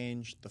rules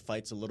change. The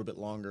fight's a little bit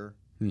longer.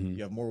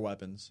 You have more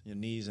weapons. Your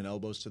knees and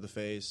elbows to the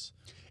face.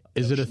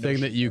 Is it a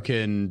thing that you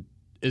can?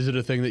 Is it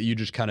a thing that you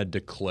just kind of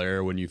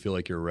declare when you feel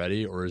like you're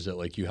ready, or is it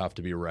like you have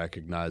to be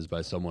recognized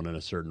by someone in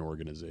a certain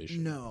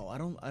organization? No, I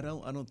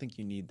don't think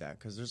you need that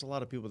because there's a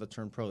lot of people that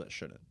turn pro that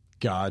shouldn't.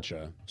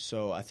 Gotcha.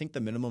 So I think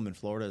the minimum in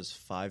Florida is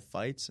 5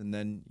 fights, and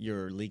then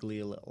you're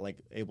legally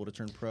able to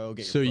turn pro.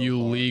 So you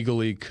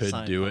legally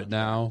could do it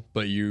now,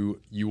 but you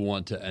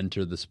want to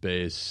enter the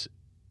space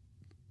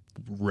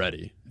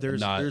ready. There's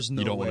no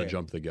you don't want to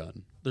jump the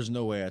gun. There's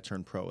no way I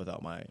turn pro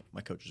without my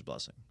coach's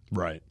blessing.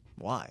 Right.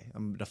 Why?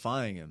 I'm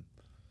defying him.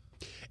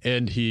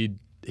 And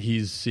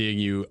he's seeing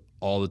you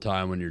all the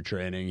time when you're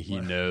training. He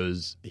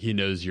knows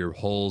your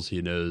holes.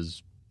 He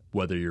knows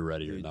whether you're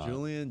ready or not.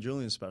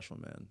 Julian's special,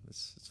 man.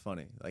 It's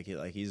funny.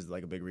 He's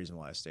a big reason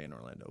why I stay in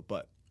Orlando.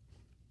 But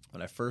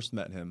when I first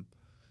met him,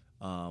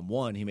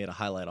 he made a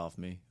highlight off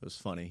me. It was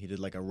funny. He did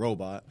like a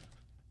robot,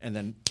 and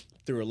then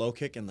threw a low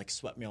kick and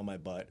swept me on my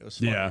butt. It was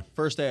funny. Yeah.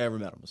 First day I ever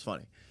met him. It was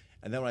funny.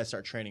 And then when I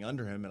started training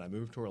under him, and I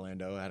moved to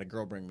Orlando, I had a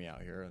girl bring me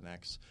out here, an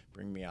ex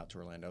bring me out to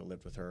Orlando,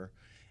 lived with her,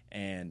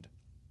 and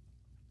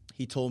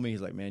he told me,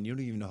 he's like, man, you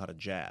don't even know how to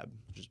jab,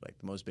 which is like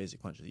the most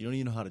basic punches. You don't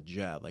even know how to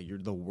jab. Like, you're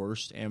the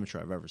worst amateur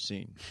I've ever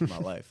seen in my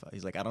life.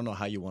 He's like, I don't know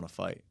how you want to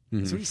fight.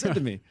 That's what he said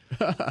to me.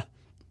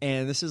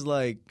 And this is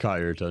like...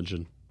 Caught your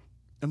attention.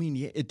 I mean,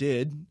 yeah, it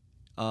did.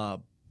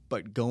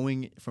 But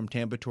going from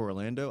Tampa to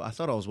Orlando, I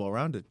thought I was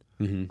well-rounded.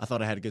 I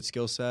thought I had a good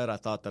skill set. I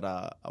thought that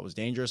I was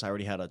dangerous. I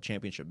already had a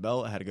championship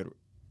belt. I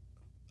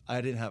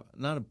didn't have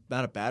not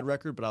a bad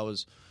record, but I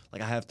was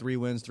like I have 3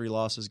 wins, 3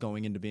 losses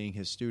going into being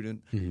his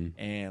student,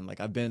 and like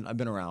I've been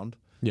around.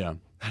 Yeah,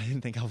 I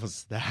didn't think I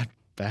was that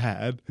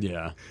bad.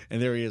 Yeah,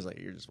 and there he is, like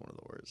you're just one of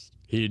the worst.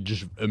 He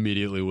just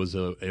immediately was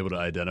able to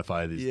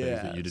identify these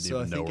things that you didn't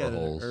even know were holes. So I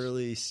think at an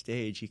early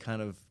stage, he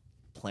kind of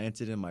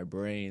planted in my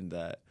brain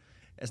that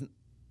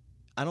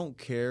I don't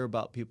care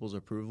about people's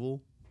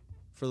approval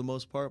for the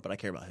most part, but I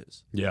care about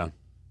his. Yeah.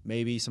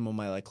 Maybe some of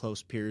my like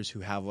close peers who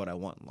have what I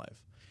want in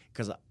life.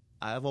 Because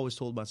I've always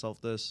told myself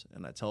this,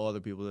 and I tell other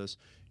people this,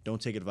 don't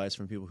take advice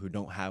from people who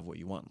don't have what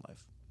you want in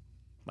life.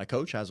 My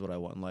coach has what I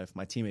want in life.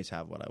 My teammates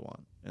have what I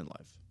want in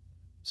life.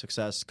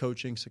 Success,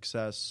 coaching,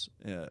 success,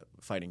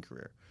 fighting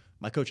career.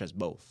 My coach has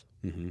both.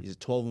 He's a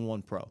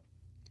 12-1 pro.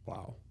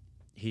 Wow.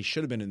 He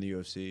should have been in the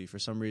UFC. For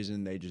some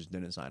reason, they just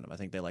didn't sign him. I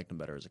think they liked him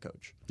better as a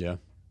coach. Yeah.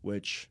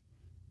 Which...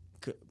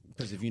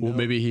 Because if you know, well,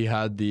 maybe he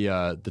had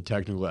the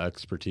technical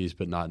expertise,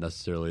 but not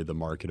necessarily the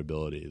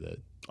marketability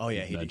that. Oh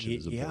yeah,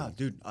 yeah,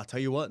 dude. I'll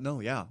tell you what. No,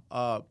 yeah,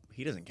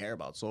 he doesn't care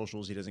about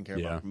socials. He doesn't care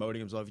about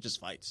promoting himself. He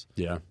just fights.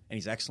 Yeah, and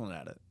he's excellent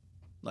at it.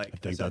 Like I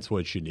think that's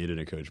what you need in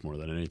a coach more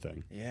than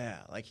anything. Yeah,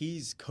 like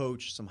he's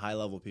coached some high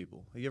level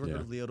people. Have you ever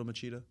heard of Lyoto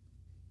Machida?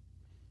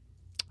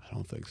 I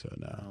don't think so.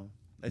 No.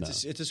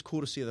 It's just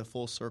cool to see the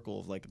full circle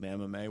of like the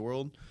MMA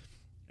world.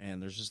 And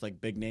there's just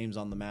like big names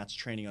on the mats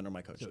training under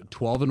my coach.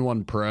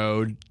 12-1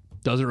 pro,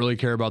 doesn't really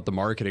care about the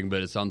marketing,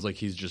 but it sounds like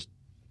he's just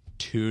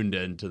tuned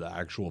into the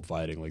actual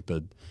fighting. Like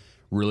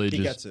he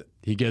gets it.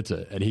 He gets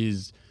it.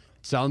 And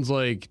sounds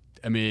like,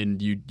 I mean,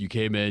 you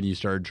came in, you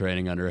started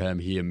training under him.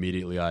 He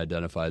immediately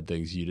identified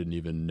things you didn't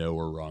even know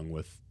were wrong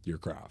with your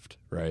craft,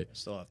 right? I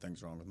still have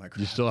things wrong with my craft.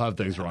 You still have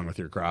things wrong with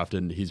your craft,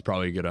 and he's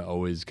probably going to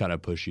always kind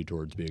of push you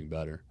towards being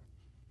better.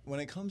 When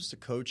it comes to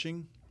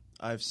coaching,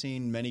 I've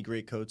seen many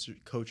great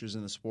coaches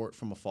in the sport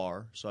from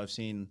afar, so I've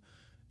seen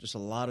just a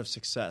lot of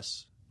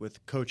success with the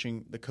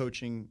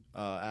coaching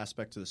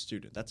aspect to the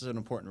student. That's an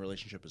important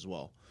relationship as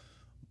well.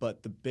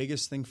 But the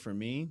biggest thing for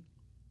me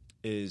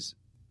is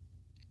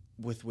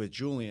with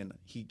Julian,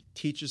 he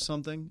teaches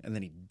something, and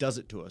then he does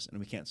it to us, and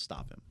we can't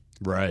stop him.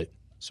 Right.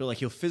 So, like,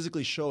 he'll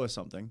physically show us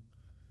something,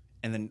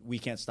 and then we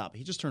can't stop it.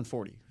 He just turned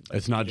 40.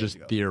 It's not just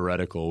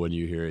theoretical when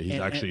you hear it. He's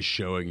actually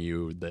showing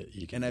you that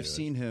he can do it. And I've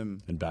seen him...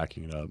 and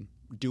backing it up.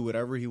 Do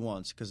whatever he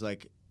wants because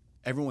like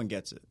everyone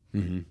gets it.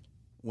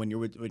 When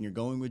you're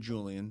going with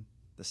Julian,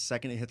 the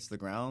second it hits the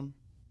ground,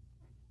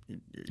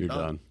 you're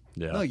done.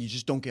 Yeah. No, you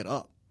just don't get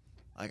up.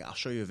 Like I'll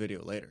show you a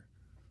video later.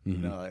 You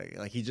know,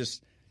 like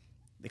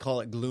they call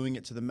it gluing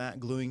it to the mat,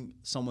 gluing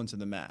someone to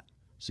the mat.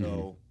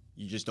 So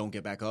you just don't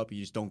get back up. You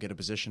just don't get a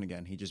position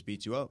again. He just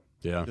beats you up.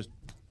 Yeah. Just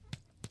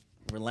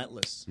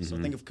relentless. So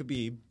think of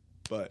Khabib,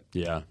 but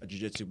a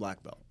jiu-jitsu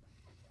black belt.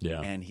 Yeah.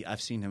 And I've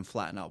seen him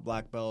flatten out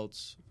black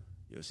belts.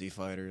 UFC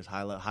fighters,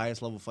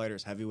 highest level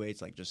fighters,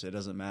 heavyweights, like just it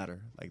doesn't matter.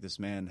 Like this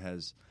man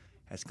has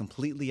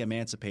completely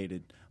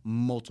emancipated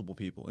multiple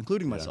people,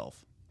 including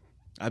myself.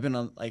 I've been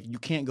on you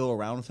can't go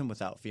around with him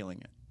without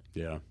feeling it.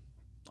 Yeah.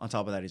 On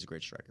top of that, he's a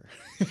great striker.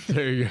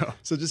 There you go.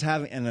 So just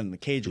having and then the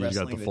cage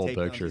wrestling, got the full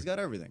picture. He's got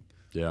everything.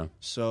 Yeah.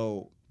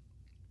 So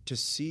to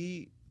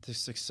see the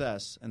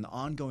success and the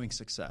ongoing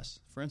success.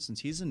 For instance,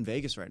 he's in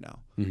Vegas right now.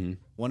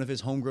 One of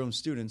his homegrown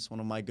students, one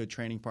of my good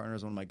training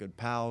partners, one of my good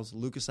pals,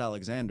 Lucas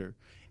Alexander,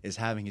 is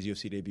having his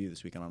UFC debut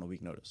this weekend on a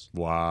week notice.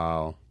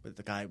 Wow. But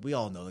the guy, we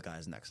all know the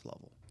guy's next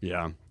level.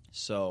 Yeah.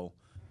 So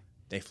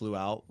they flew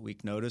out,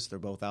 week notice. They're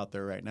both out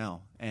there right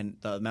now. And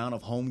the amount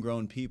of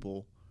homegrown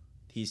people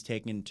he's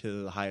taken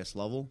to the highest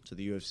level, to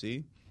the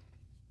UFC,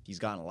 he's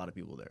gotten a lot of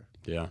people there.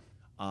 Yeah.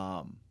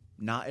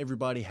 Not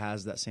everybody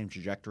has that same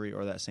trajectory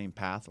or that same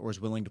path or is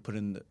willing to put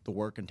in the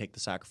work and take the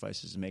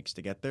sacrifices it makes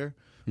to get there.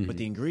 But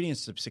the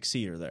ingredients to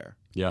succeed are there.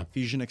 Yeah.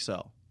 Fusion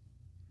Excel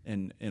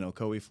in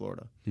Ocoee,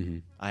 Florida.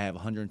 I have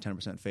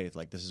 110% faith.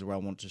 Like, this is where I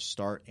want to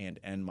start and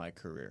end my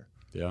career.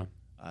 Yeah.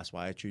 That's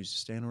why I choose to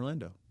stay in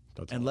Orlando.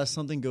 Unless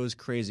something goes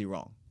crazy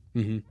wrong.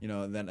 You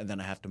know, then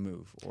I have to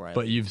move.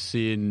 But you've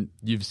seen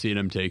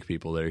him take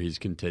people there. He's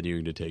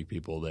continuing to take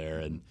people there,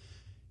 and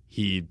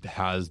he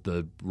has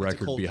the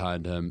record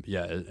behind him.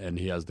 Yeah, and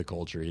he has the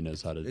culture. He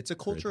knows how to. It's a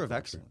culture of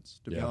excellence,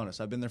 to be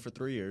honest. I've been there for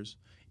 3 years,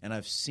 and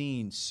I've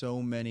seen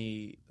so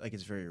many. Like,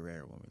 it's very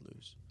rare when we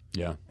lose.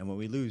 Yeah, and when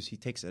we lose, he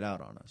takes it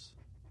out on us.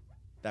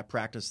 That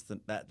practice,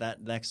 that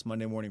next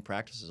Monday morning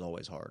practice is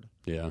always hard.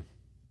 Yeah,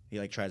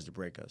 he tries to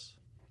break us.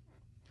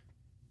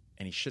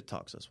 And he shit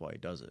talks us while he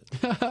does it.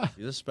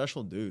 He's a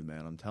special dude,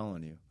 man. I'm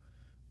telling you.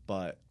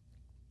 But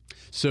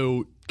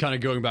so, kind of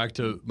going back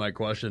to my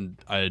question,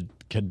 I had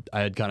kind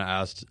of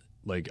asked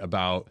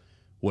about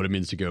what it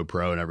means to go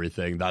pro and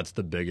everything. That's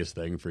the biggest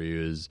thing for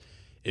you is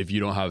if you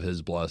don't have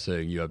his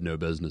blessing, you have no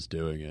business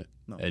doing it.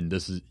 No. And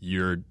this is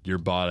your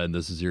bought in.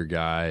 This is your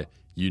guy.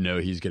 You know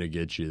he's going to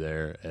get you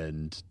there,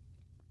 and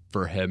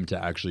for him to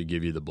actually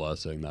give you the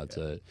blessing, that's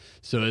it.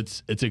 So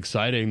it's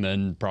exciting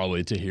then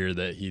probably to hear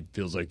that he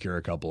feels like you're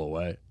a couple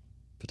away,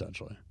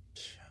 potentially.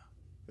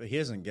 But he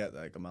doesn't get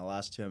that. Like, my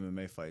last 2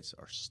 MMA fights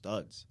are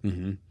studs.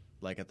 Mm-hmm.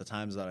 Like, at the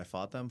times that I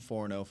fought them,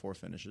 4-0, 4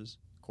 finishes.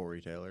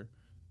 Corey Taylor.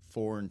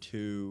 4-2,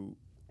 2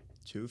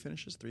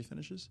 finishes, 3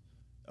 finishes.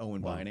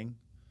 Owen Binding.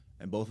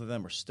 And both of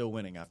them are still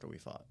winning after we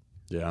fought.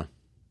 Yeah.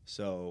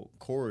 So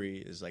Corey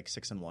is like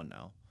 6-1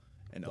 now.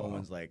 And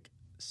Owen's like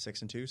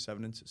 6-2, 7-3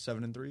 or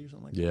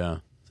something like that. Yeah.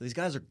 So these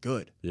guys are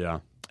good. Yeah.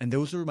 And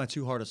those were my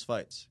 2 hardest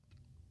fights.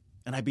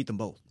 And I beat them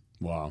both.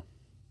 Wow.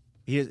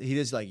 He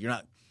is like, you're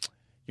not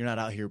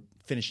out here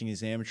finishing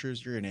these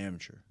amateurs. You're an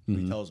amateur.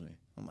 He tells me.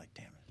 I'm like,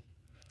 damn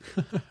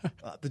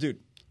it. The dude.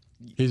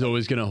 He's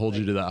always going to hold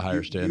you to that higher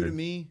You standard. to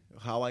me,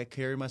 how I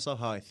carry myself,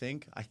 how I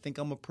think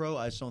I'm a pro.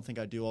 I just don't think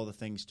I do all the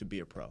things to be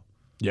a pro.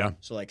 Yeah.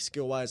 So, like,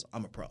 skill-wise,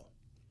 I'm a pro.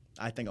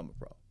 I think I'm a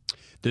pro.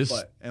 This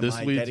am this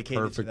I leads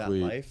dedicated perfectly.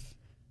 to that life?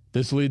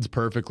 This leads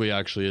perfectly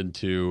actually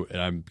into,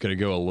 and I'm going to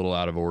go a little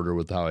out of order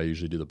with how I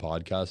usually do the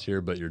podcast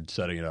here, but you're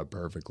setting it up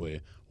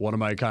perfectly. One of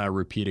my kind of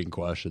repeating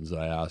questions that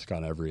I ask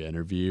on every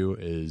interview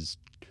is,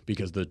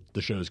 because the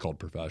show is called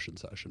Profession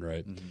Session,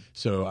 right? Mm-hmm.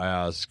 So I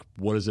ask,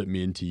 what does it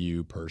mean to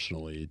you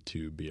personally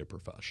to be a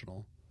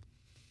professional?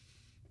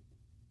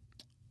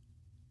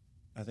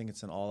 I think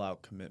it's an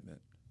all-out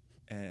commitment.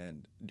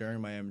 And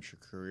during my amateur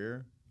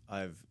career,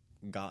 I've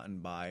gotten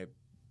by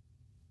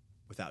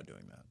without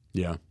doing that.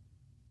 Yeah.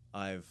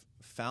 I've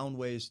found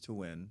ways to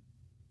win,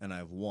 and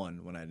I've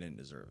won when I didn't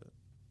deserve it.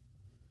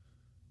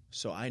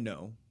 So I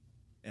know,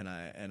 and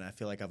I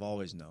feel like I've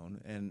always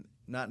known, and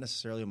not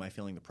necessarily am I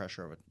feeling the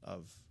pressure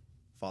of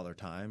Father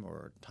Time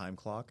or time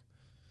clock.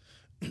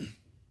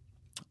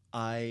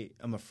 I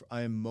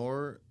am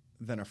more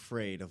than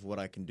afraid of what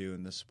I can do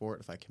in this sport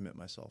if I commit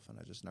myself, and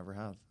I just never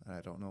have, and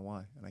I don't know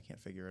why, and I can't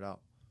figure it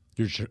out.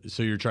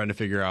 So you're trying to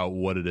figure out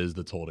what it is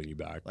that's holding you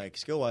back. Like,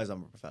 skill-wise,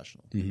 I'm a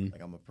professional. Mm-hmm.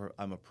 Like,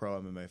 I'm a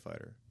pro MMA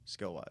fighter,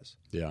 skill-wise.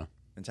 Yeah.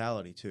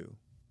 Mentality, too.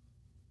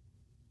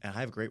 And I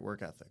have great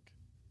work ethic.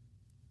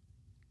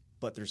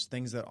 But there's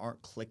things that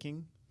aren't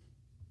clicking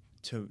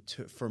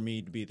for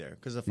me to be there.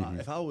 Because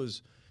if I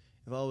was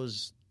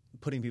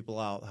putting people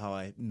out how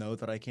I know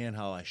that I can,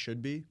 how I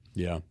should be,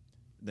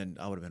 then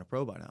I would have been a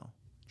pro by now.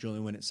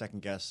 Julian wouldn't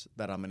second guess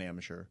that I'm an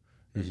amateur.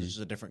 This is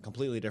just a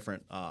completely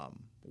different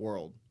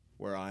world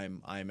where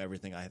I'm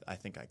everything I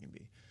think I can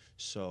be.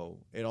 So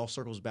it all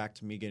circles back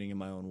to me getting in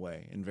my own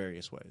way in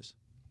various ways.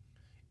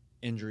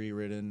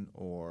 Injury-ridden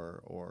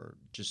or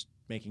just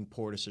making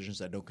poor decisions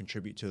that don't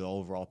contribute to the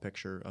overall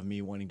picture of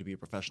me wanting to be a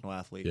professional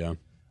athlete. Yeah.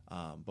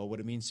 But what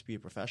it means to be a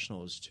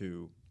professional is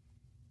to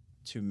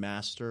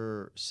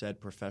master said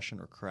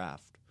profession or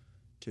craft.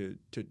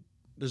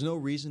 There's no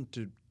reason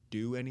to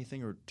do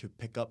anything or to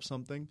pick up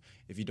something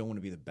if you don't want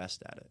to be the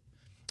best at it.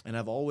 And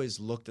I've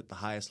always looked at the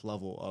highest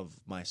level of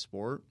my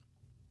sport.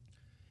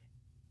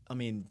 I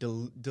mean,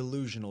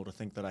 delusional to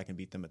think that I can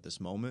beat them at this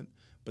moment,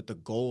 but the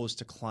goal is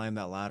to climb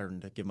that ladder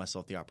and to give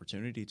myself the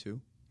opportunity to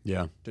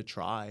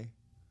try.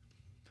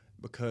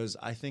 Because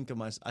I think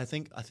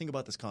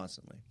about this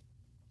constantly.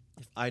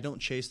 If I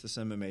don't chase this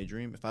MMA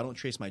dream, if I don't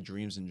chase my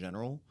dreams in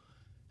general,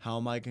 how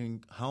am I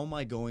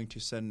going to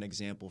set an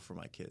example for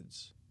my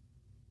kids?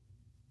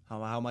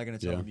 How am I going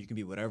to tell them you can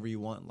be whatever you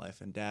want in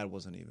life? And Dad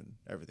wasn't even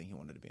everything he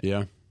wanted to be.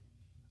 Yeah.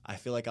 I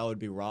feel like I would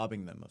be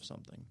robbing them of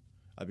something.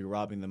 I'd be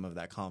robbing them of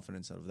that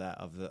confidence,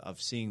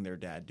 of seeing their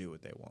dad do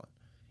what they want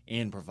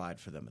and provide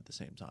for them at the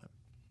same time.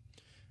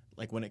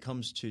 Like, when it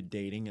comes to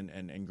dating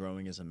and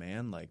growing as a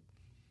man, like,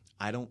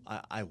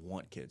 I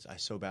want kids. I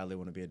so badly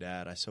want to be a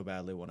dad. I so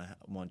badly want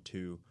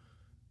to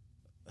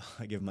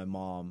give my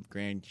mom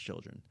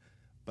grandchildren,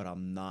 but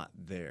I'm not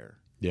there.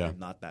 Yeah. I'm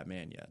not that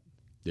man yet.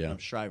 Yeah. I'm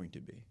striving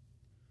to be.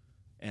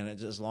 And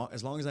as long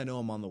as I know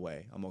I'm on the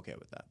way, I'm okay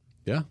with that.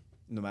 Yeah.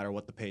 No matter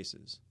what the pace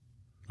is.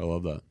 I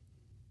love that.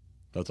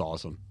 That's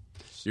awesome.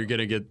 So, you're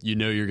gonna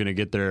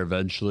get there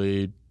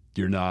eventually.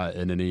 You're not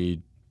in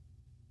any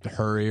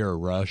hurry or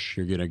rush.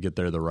 You're gonna get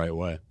there the right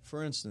way.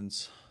 For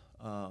instance,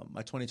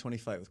 my 2020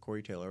 fight with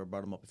Corey Taylor, I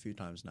brought him up a few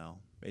times now.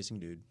 Amazing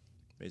dude.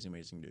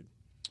 Amazing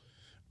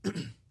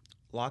dude.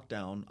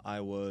 Lockdown, I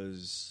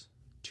was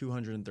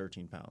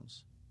 213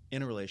 pounds.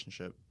 In a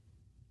relationship,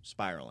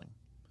 spiraling.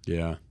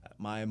 Yeah.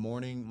 My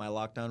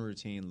lockdown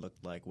routine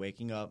looked like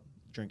waking up,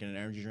 drinking an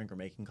energy drink or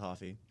making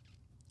coffee,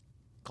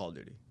 Call of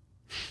Duty,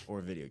 or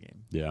a video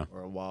game. Yeah.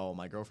 Or while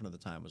my girlfriend at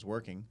the time was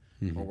working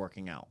or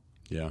working out.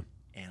 Yeah.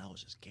 And I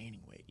was just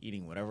gaining weight,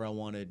 eating whatever I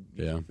wanted,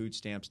 Yeah. using food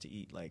stamps to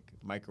eat, like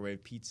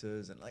microwave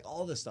pizzas and like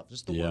all this stuff,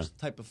 just the worst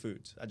type of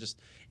foods.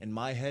 In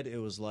my head, it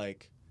was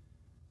like,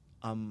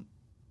 I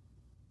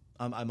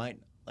might,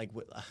 like,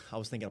 I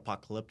was thinking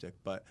apocalyptic,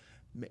 but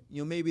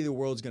maybe the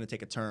world's going to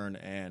take a turn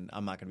and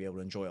I'm not going to be able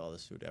to enjoy all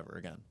this food ever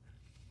again.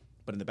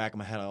 But in the back of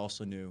my head, I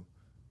also knew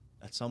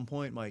at some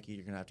point, Mikey,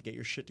 you're going to have to get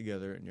your shit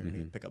together and you're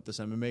going to pick up this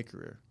MMA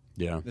career.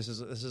 Yeah. This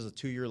is a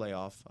 2-year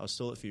layoff. I was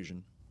still at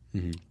Fusion.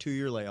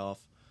 2-year layoff.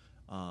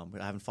 I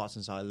haven't fought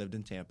since I lived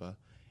in Tampa,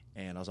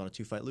 and I was on a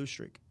 2-fight lose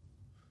streak.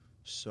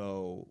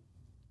 So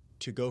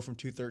to go from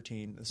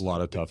 213, a lot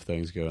of tough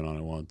things going on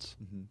at once.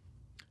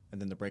 And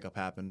then the breakup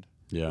happened,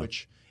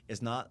 which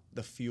is not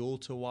the fuel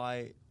to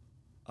why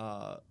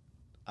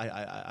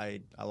I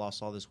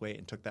lost all this weight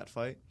and took that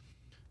fight,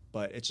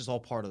 but it's just all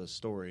part of the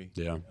story.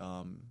 Yeah.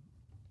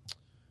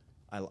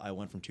 I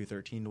went from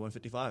 213 to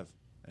 155,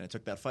 and I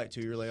took that fight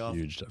 2 year layoff.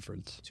 Huge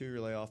difference. 2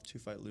 year layoff,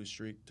 2-fight lose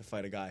streak to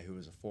fight a guy who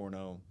was a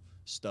 4-0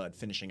 stud,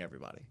 finishing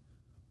everybody.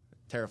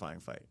 Terrifying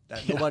fight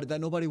that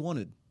nobody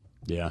wanted.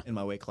 Yeah. In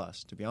my weight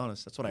class, to be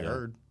honest, that's what I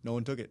heard. No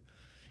one took it,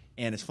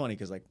 and it's funny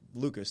because like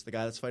Lucas, the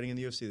guy that's fighting in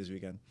the UFC this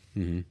weekend,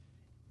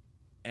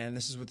 and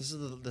this is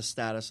the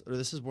status, or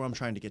this is where I'm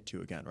trying to get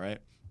to again, right?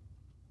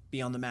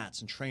 Be on the mats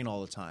and train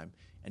all the time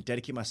and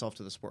dedicate myself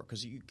to the sport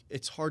because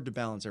it's hard to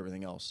balance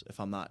everything else if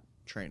I'm not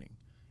training.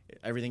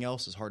 Everything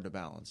else is hard to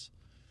balance.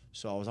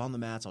 So I was on the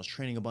mats, I was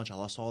training a bunch, I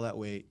lost all that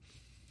weight.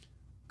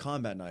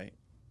 Combat Night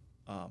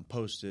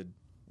posted,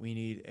 we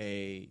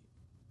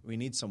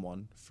need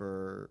someone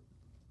for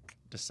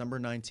December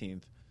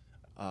 19th,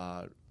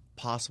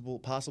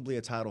 possibly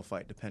a title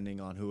fight, depending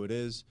on who it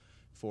is,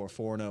 for a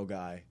 4-0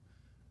 guy.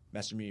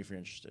 Message me if you're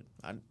interested.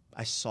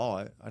 I saw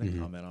it. I didn't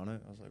comment on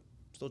it. I was like,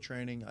 still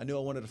training. I knew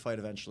I wanted to fight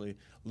eventually.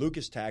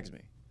 Lucas tags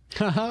me.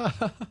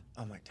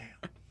 I'm like,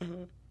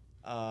 damn.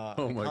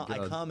 Oh my God.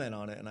 I comment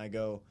on it, and I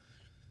go,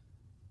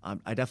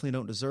 I definitely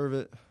don't deserve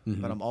it,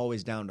 but I'm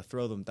always down to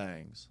throw them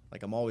things.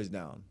 Like, I'm always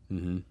down.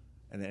 And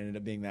it ended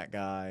up being that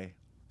guy.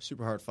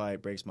 Super hard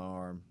fight, breaks my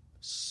arm.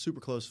 Super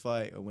close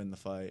fight, I win the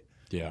fight.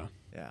 Yeah.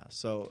 Yeah.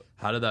 So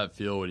how did that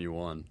feel when you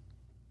won?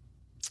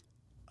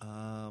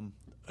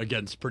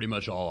 Against pretty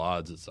much all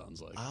odds, it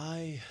sounds like.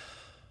 I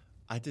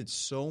did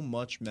so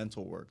much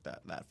mental work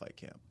that fight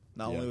camp.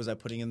 Not only was I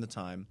putting in the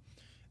time,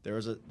 there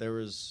was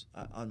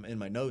in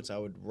my notes I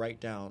would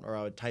write down, or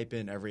I would type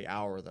in every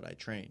hour that I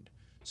trained.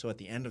 So at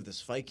the end of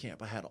this fight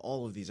camp, I had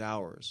all of these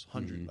hours,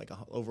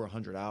 over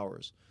 100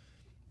 hours.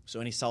 So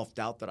any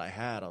self-doubt that I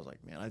had, I was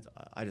like, man,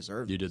 I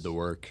deserve this. You did the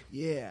work.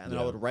 Yeah, and then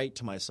I would write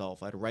to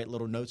myself. I'd write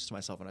little notes to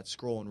myself, and I'd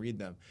scroll and read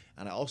them.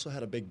 And I also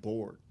had a big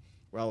board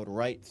where I would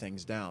write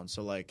things down.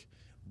 So like,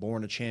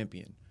 born a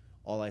champion,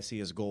 all I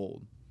see is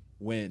gold,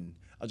 win.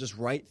 I'll just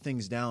write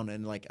things down,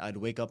 and like I'd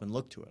wake up and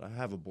look to it. I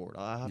have a board.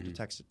 I'll have to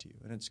text it to you.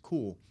 And it's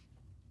cool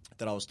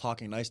that I was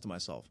talking nice to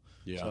myself.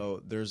 Yeah.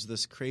 So there's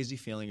this crazy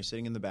feeling. You're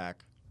sitting in the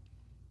back.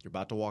 You're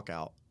about to walk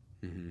out.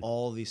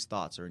 All these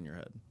thoughts are in your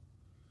head.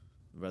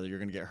 Whether you're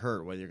going to get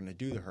hurt, whether you're going to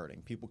do the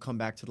hurting. People come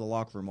back to the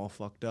locker room all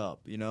fucked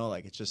up. You know,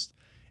 like it's just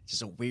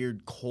a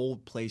weird,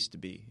 cold place to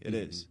be. It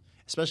is.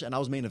 Especially, and I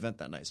was main event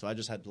that night, so I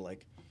just had to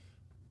like,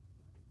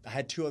 I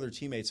had two other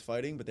teammates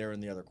fighting, but they were in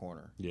the other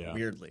corner. Yeah.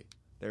 Weirdly.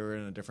 They were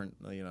in a different,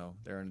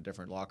 they're in a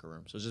different locker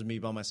room. So it was just me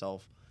by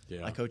myself.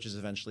 Yeah. My coaches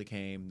eventually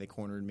came. They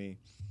cornered me.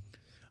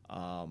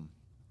 I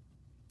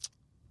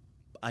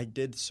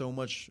did so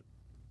much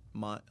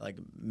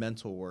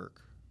mental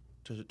work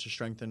to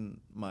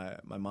strengthen my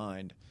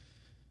mind.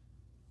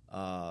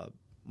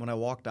 When I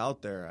walked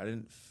out there, I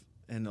didn't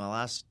in my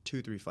last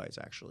 2-3 fights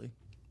actually.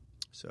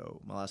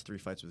 So my last 3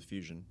 fights with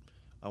Fusion,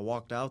 I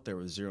walked out there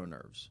with zero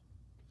nerves,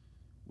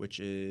 which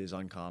is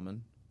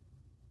uncommon.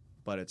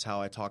 But it's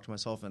how I talk to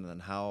myself, and then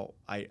how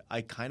I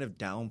kind of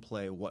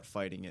downplay what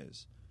fighting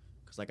is,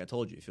 because like I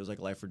told you, it feels like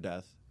life or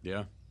death.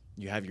 Yeah.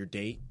 You have your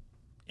date,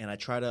 and I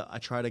try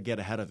to get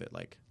ahead of it.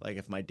 Like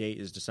if my date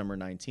is December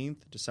 19th,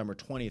 December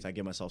 20th, I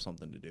give myself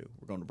something to do.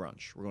 We're going to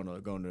brunch. We're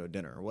going to a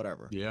dinner or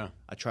whatever. Yeah.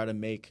 I try to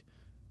make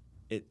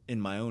it in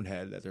my own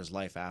head that there's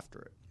life after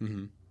it.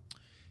 Mm-hmm.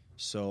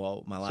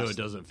 So so it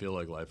doesn't feel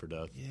like life or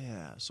death.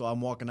 Yeah. So I'm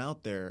walking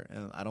out there,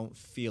 and I don't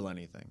feel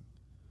anything.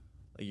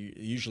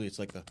 Usually it's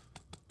like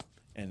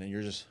and then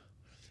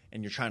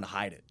you're trying to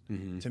hide it.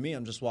 Mm-hmm. To me,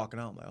 I'm just walking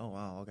out. I'm like, oh,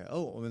 wow, okay.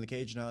 Oh, I'm in the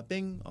cage now.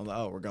 Bing. I'm like,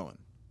 oh, we're going.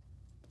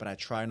 But I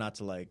try not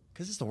to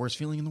because it's the worst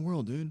feeling in the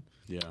world, dude.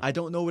 Yeah. I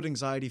don't know what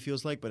anxiety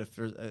feels like, but if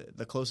there's,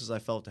 the closest I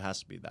felt, it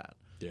has to be that.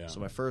 Yeah. So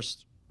my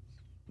first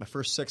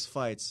 6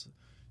 fights,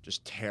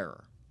 just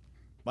terror.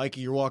 Mikey,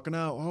 you're walking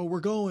out. Oh,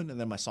 we're going. And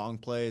then my song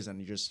plays, and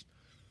you're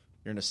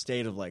in a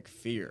state of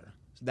fear.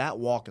 So that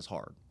walk is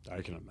hard.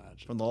 I can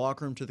imagine. From the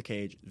locker room to the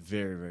cage,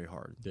 very, very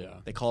hard. Yeah.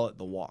 They call it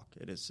the walk.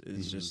 It's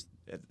just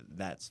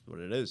that's what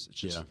it is.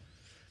 It's just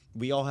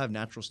we all have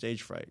natural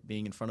stage fright.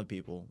 Being in front of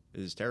people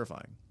is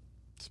terrifying.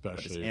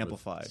 Especially it's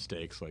amplified. With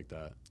stakes like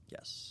that.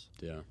 Yes.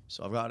 Yeah.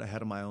 So I've gotten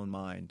ahead of my own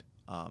mind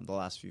the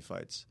last few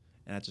fights,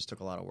 and that just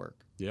took a lot of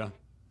work. Yeah.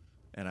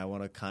 And I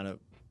want to kind of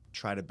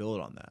try to build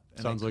on that.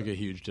 And sounds like a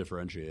huge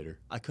differentiator.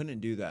 I couldn't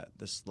do that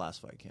this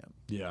last fight camp.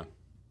 Yeah.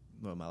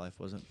 Well, my life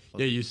wasn't.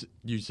 Yeah,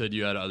 you said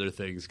you had other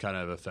things kind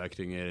of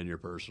affecting it in your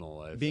personal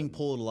life. Being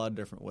pulled a lot of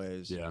different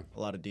ways. Yeah. A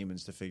lot of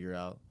demons to figure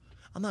out.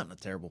 I'm not in a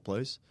terrible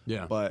place.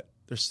 Yeah. But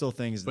there's still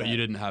things But you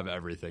didn't have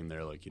everything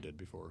there like you did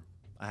before.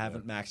 I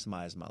haven't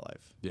maximized my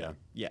life. Yeah.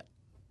 Yet.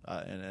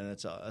 And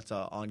it's an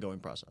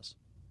ongoing process.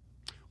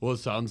 Well, it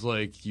sounds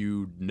like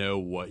you know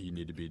what you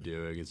need to be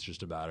doing. It's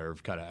just a matter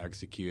of kind of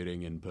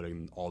executing and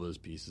putting all those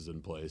pieces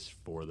in place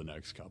for the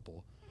next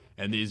couple.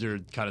 And these are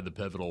kind of the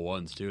pivotal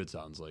ones, too, it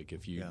sounds like.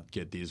 If you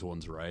get these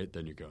ones right,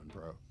 then you're going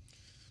pro.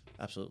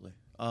 Absolutely.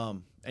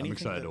 I'm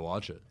excited to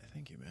watch it.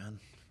 Thank you, man.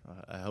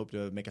 I hope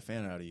to make a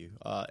fan out of you.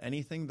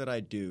 Anything that I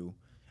do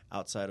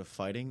outside of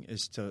fighting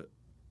is to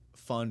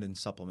fund and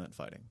supplement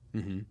fighting.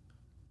 Mm-hmm.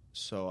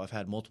 So I've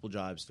had multiple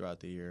jobs throughout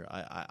the year.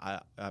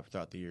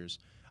 Throughout the years,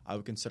 I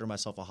would consider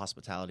myself a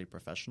hospitality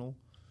professional.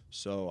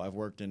 So I've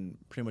worked in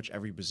pretty much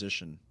every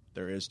position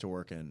there is to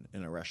work in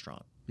a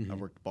restaurant. Mm-hmm.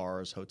 I've worked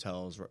bars,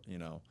 hotels,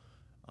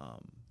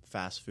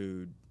 fast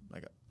food,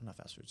 not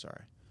fast food,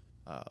 sorry,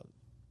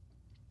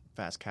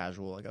 fast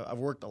casual. Like I've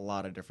worked a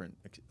lot of different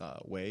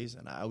ways,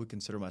 and I would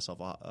consider myself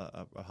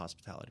a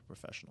hospitality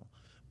professional.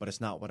 But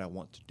it's not what I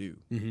want to do.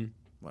 Mm-hmm.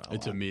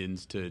 It's a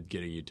means to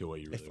getting you to what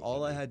you really want. If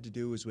all I had to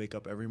do was wake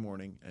up every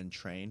morning and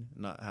train,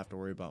 not have to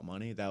worry about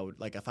money, that would,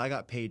 like, if I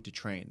got paid to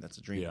train, that's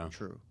a dream come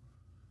true.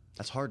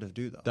 That's hard to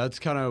do, though. That's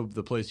kind of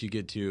the place you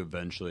get to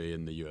eventually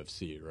in the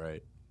UFC,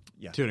 right?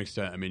 Yeah. To an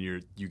extent. I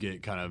mean, you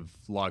get kind of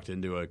locked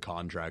into a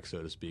contract,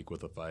 so to speak,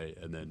 with a fight,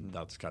 and then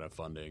that's kind of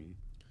funding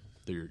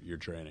your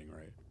training,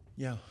 right?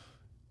 Yeah.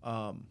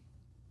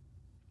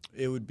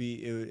 It would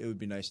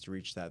be nice to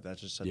reach that. That's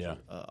just such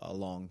a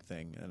long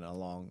thing, and a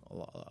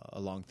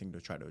long thing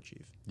to try to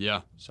achieve.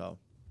 Yeah. So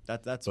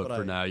that's. But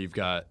for now, you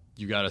got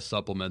to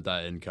supplement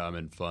that income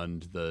and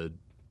fund the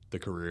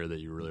career that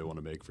you really want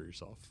to make for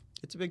yourself.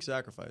 It's a big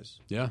sacrifice.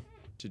 Yeah.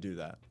 To do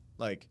that,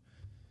 like,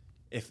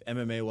 if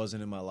MMA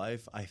wasn't in my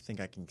life, I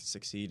think I can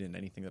succeed in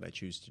anything that I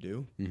choose to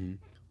do. Mm-hmm.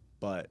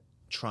 But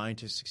trying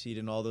to succeed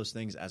in all those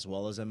things as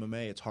well as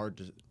MMA, it's hard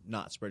to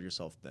not spread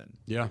yourself thin.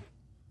 Yeah.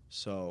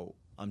 So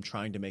I'm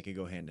trying to make it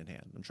go hand in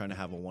hand. I'm trying to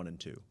have a 1 and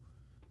 2,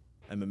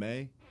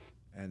 MMA,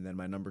 and then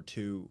my number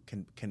 2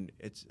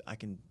 I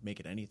can make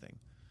it anything.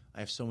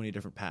 I have so many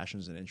different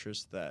passions and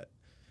interests that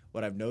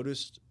what I've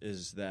noticed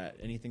is that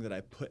anything that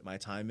I put my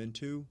time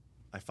into,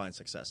 I find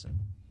success in.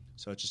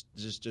 So it's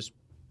just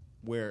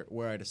where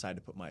I decide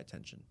to put my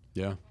attention.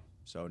 Yeah.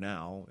 So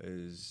now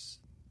it's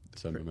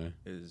MMA.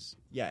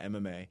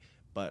 MMA,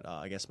 but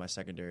I guess my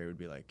secondary would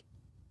be like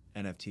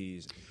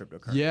NFTs and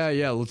cryptocurrency.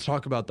 Yeah. Let's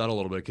talk about that a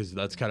little bit, because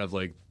that's kind of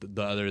like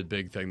the other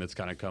big thing that's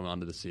kind of come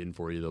onto the scene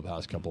for you the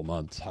past couple of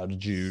months. How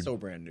did you? So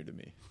brand new to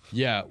me.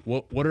 Yeah.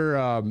 What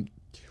are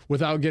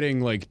without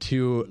getting like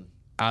too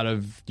out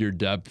of your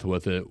depth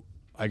with it,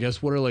 I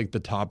guess what are like the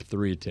top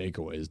 3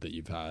 takeaways that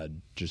you've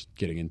had just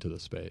getting into the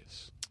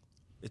space?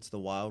 It's the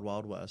wild,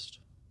 wild west.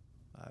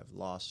 I've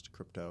lost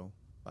crypto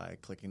by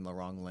clicking the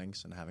wrong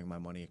links and having my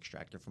money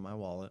extracted from my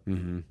wallet.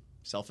 Mm-hmm.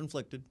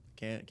 Self-inflicted.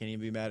 Can't even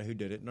be mad at who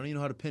did it. Don't even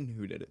know how to pin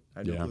who did it.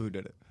 I don't know who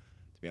did it,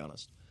 to be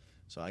honest.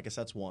 So I guess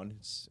that's one.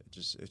 It's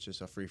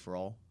just a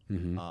free-for-all.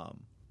 Mm-hmm.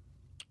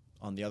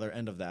 On the other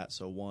end of that,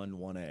 so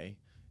 1A,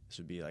 this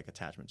would be like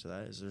attachment to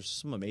that, is there's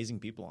some amazing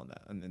people on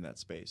that in that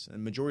space. And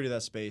the majority of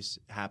that space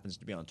happens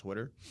to be on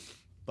Twitter.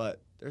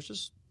 But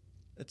it's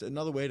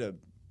another way to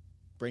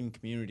bring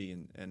community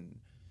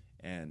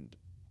and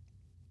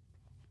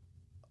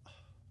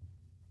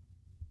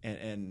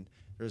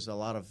there's a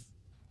lot of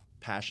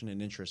passion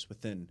and interest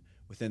within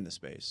the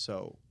space.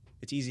 So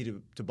it's easy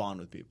to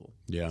bond with people,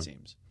 it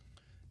seems.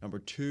 Number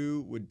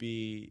 2 would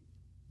be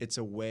it's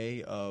a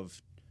way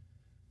of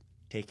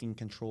taking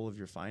control of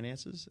your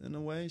finances in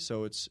a way.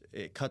 So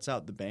it cuts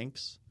out the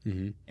banks,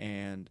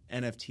 and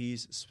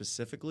NFTs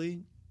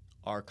specifically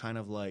are kind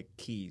of like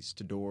keys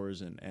to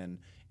doors and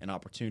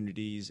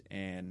opportunities,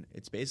 and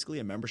it's basically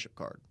a membership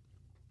card.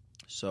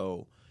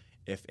 So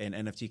if an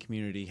NFT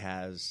community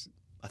has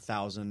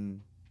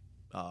 1,000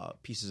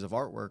 pieces of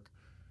artwork,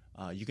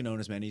 you can own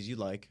as many as you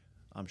like,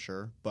 I'm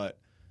sure, but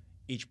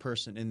each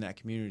person in that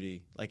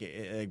community, like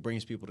it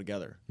brings people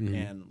together. Mm-hmm.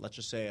 And let's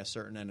just say a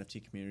certain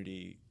NFT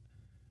community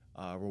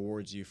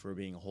rewards you for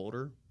being a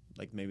holder.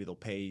 Like maybe they'll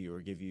pay you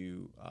or give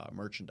you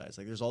merchandise.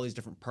 Like there's all these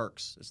different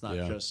perks. It's not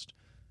just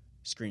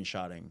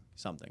screenshotting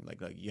something. Like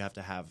you have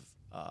to have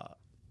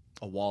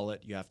a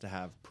wallet. You have to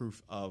have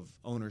proof of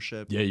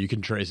ownership. Yeah, you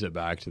can trace it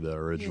back to the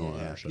original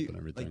ownership and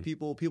everything. Like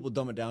people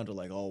dumb it down to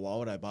like, oh, why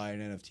would I buy an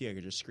NFT? I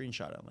could just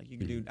screenshot it. I'm like, you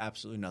can do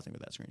absolutely nothing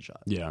with that screenshot.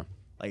 Yeah,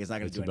 like it's not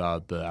going to do anything.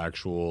 It's about the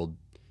actual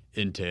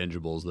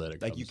intangibles that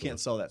it like you can't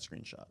sell that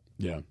screenshot.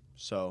 Yeah.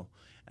 So,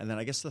 and then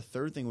I guess the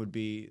third thing would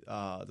be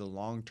the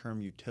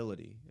long-term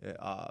utility.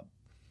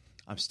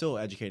 I'm still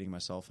educating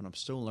myself and I'm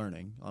still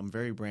learning. I'm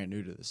very brand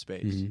new to this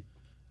space,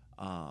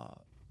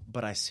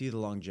 but I see the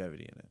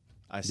longevity in it.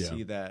 I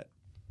see that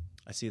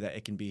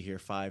it can be here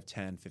 5,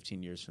 10,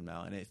 15 years from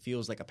now, and it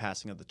feels like a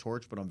passing of the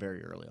torch, but I'm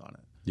very early on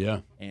it. Yeah.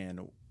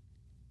 And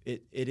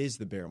it is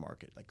the bear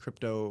market. Like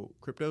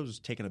crypto's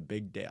taking a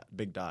big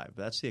dive,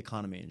 but that's the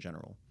economy in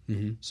general.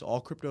 Mm-hmm. So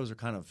all cryptos are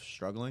kind of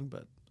struggling,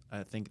 but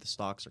I think the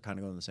stocks are kind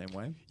of going the same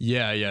way.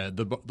 Yeah.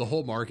 The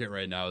whole market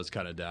right now is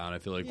kind of down. I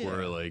feel like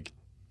we're like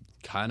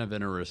kind of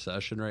in a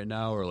recession right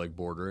now, or like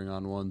bordering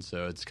on one.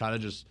 So it's kind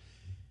of just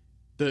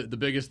the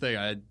biggest thing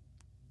I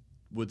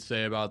would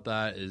say about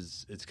that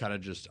is it's kind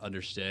of just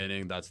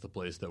understanding that's the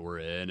place that we're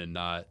in, and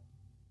not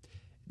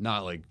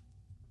like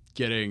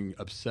getting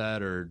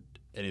upset or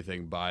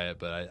anything by it.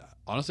 But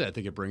honestly, I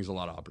think it brings a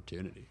lot of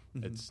opportunity.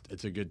 Mm-hmm.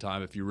 It's a good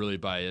time if you really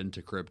buy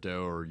into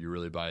crypto or you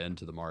really buy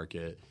into the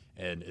market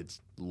and its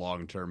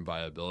long-term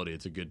viability.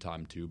 It's a good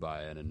time to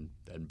buy in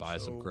and buy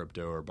some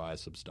crypto or buy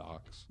some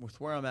stocks.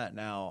 With where I'm at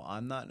now,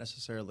 I'm not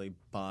necessarily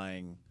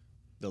buying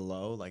the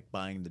low, like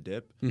buying the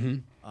dip.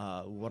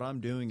 What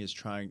I'm doing is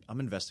I'm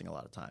investing a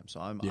lot of time.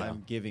 So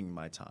I'm giving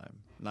my time,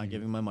 not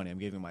giving my money. I'm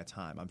giving my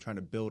time. I'm trying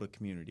to build a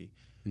community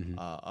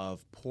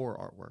of poor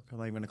artwork. I'm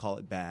not even going to call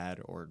it bad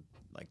or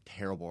like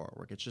terrible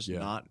artwork. It's just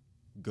not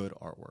good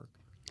artwork.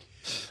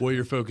 Well,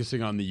 you're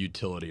focusing on the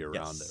utility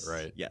around it,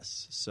 right?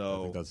 Yes. So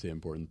I think that's the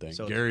important thing.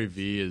 So Gary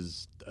Vee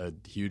is a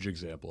huge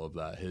example of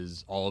that.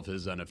 All of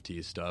his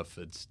NFT stuff,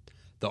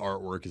 the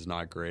artwork is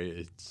not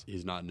great.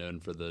 He's not known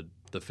for the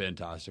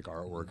fantastic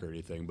artwork or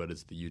anything, but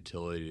it's the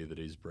utility that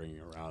he's bringing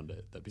around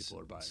it that people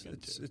are buying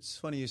into. It's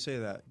funny you say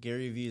that.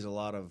 Gary Vee is a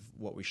lot of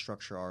what we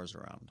structure ours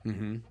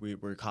around.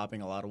 We're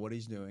copying a lot of what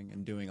he's doing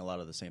and doing a lot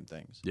of the same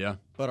things. Yeah,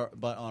 but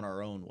on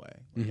our own way,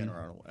 in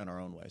our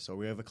own way. So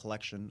we have a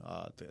collection.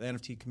 The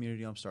NFT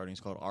community I'm starting is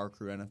called Our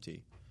Crew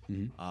NFT.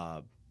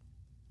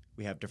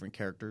 We have different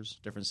characters,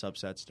 different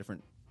subsets,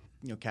 different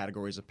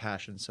categories of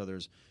passion. So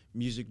there's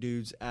music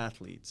dudes,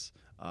 athletes.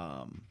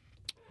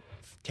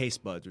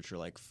 Taste buds, which are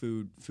like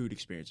food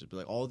experiences, but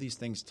like all these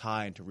things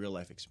tie into real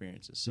life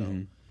experiences. So,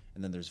 and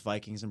then there's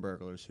Vikings and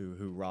burglars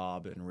who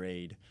rob and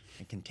raid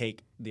and can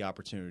take the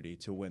opportunity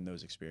to win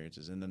those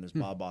experiences. And then there's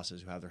mob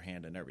bosses who have their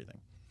hand in everything.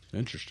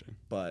 Interesting.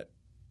 But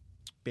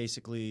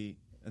basically,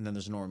 and then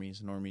there's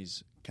normies.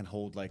 Normies can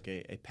hold like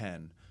a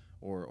pen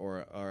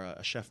or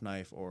a chef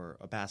knife or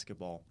a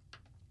basketball,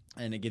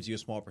 and it gives you a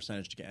small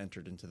percentage to get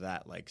entered into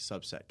that like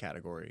subset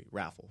category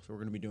raffle. So we're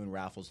going to be doing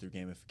raffles through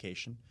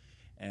gamification.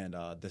 And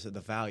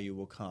the value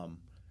will come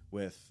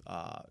with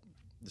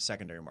the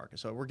secondary market.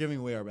 So we're giving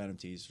away our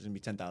NFTs. There's going to be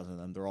 10,000 of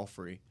them. They're all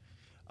free.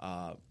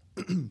 But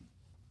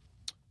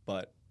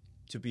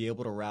to be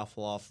able to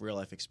raffle off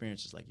real-life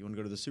experiences, like you want to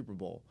go to the Super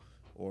Bowl,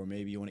 or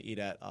maybe you want to eat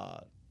at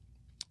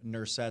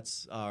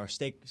Nursette's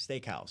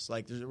steakhouse.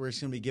 Like we're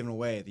just going to be giving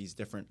away these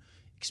different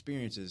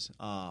experiences.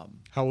 How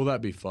will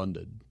that be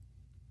funded?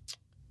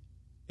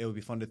 It will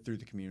be funded through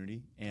the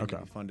community, and it will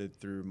be funded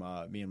through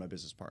me and my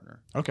business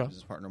partner. Okay.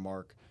 Business partner,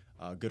 Mark.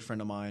 A good friend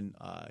of mine.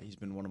 He's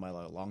been one of my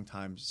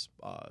longtime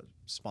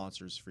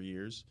sponsors for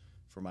years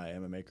for my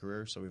MMA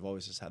career. So we've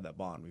always just had that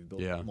bond. We've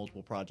built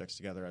multiple projects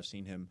together. I've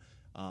seen him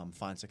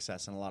find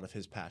success in a lot of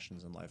his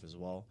passions in life as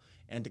well.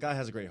 And the guy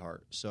has a great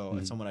heart. So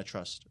it's someone I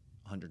trust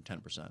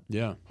 110%.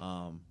 Yeah.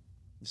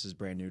 This is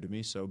brand new to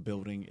me, so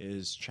building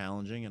is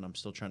challenging, and I'm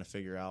still trying to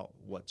figure out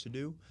what to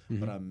do.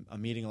 But I'm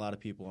meeting a lot of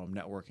people, and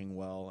I'm networking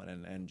well,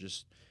 and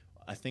just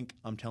I think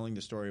I'm telling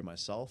the story of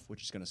myself,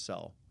 which is going to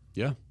sell.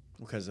 Yeah.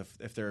 Because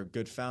if there are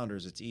good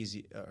founders, it's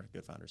easy.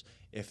 Good founders.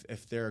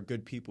 If there are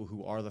good people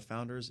who are the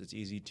founders, it's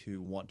easy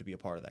to want to be a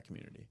part of that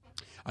community.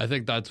 I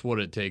think that's what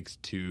it takes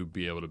to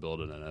be able to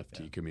build an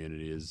NFT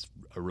community is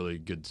a really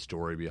good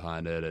story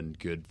behind it and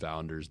good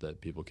founders that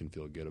people can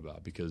feel good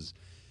about. Because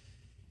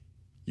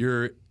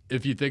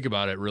if you think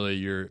about it,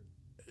 really,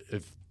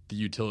 if the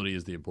utility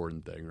is the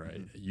important thing,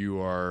 right?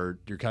 You're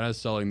kind of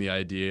selling the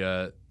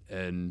idea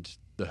and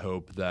the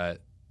hope that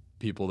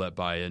people that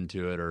buy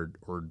into it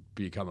or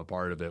become a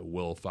part of it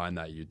will find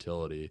that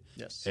utility.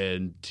 Yes.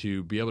 And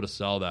to be able to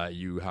sell that,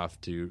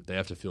 they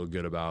have to feel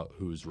good about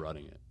who's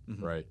running it,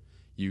 right?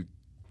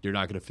 You're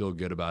not going to feel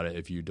good about it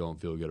if you don't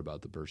feel good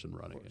about the person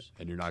running it.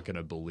 And you're not going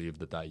to believe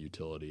that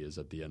utility is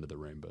at the end of the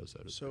rainbow, so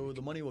to speak. So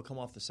the money will come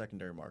off the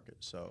secondary market.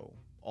 So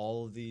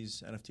all of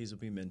these NFTs will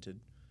be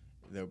minted.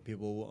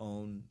 People will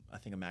own, I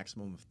think, a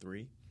maximum of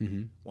 3.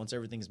 Once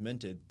everything's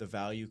minted, the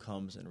value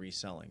comes in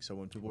reselling. So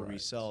when people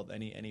resell,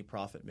 any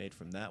profit made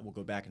from that will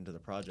go back into the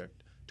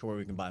project to where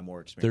we can buy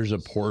more experiences.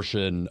 There's a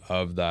portion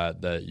of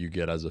that you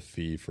get as a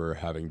fee for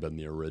having been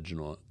the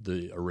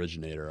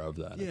originator of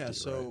that NFT. Yeah,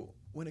 so right?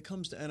 When it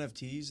comes to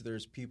NFTs,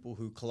 there's people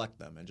who collect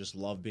them and just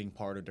love being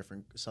part of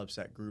different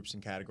subset groups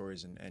and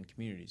categories and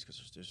communities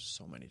because there's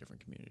so many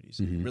different communities.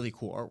 Really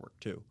cool artwork,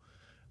 too.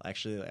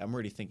 Actually, I'm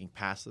already thinking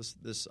past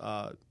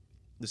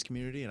this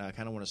community, and I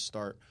kind of want to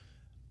start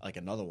like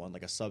another one,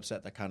 like a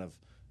subset that kind of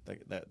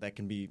that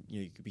can be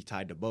you could be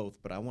tied to both.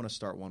 But I want to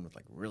start one with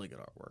like really good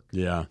artwork.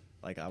 Yeah,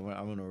 like I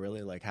want to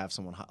really like have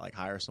someone like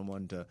hire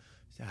someone to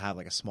have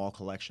like a small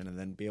collection and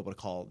then be able to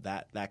call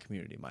that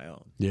community my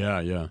own.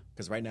 Yeah.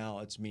 Because right now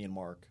it's me and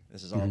Mark.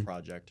 This is our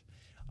project.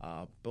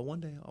 But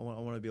one day I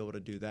want to be able to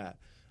do that.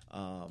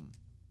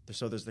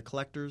 So there's the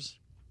collectors.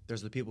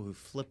 There's the people who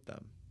flip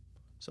them.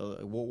 So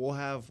we'll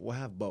have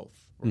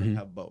both. We're going to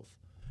have both.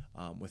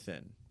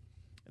 Within.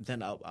 And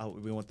then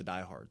we want the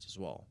diehards as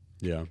well.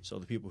 Yeah. So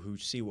the people who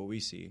see what we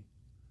see,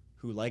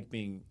 who like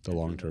being the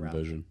long-term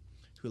vision,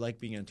 who like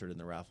being entered in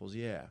the raffles,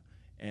 yeah.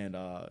 And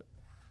I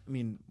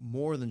mean,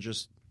 more than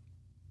just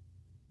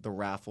the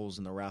raffles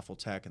and the raffle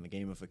tech and the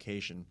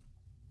gamification,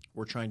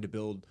 we're trying to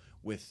build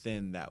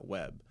within that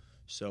web.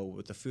 So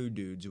with the food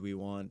dudes, we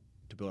want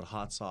to build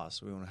hot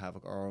sauce. We want to have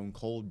our own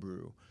cold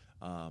brew.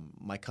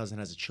 My cousin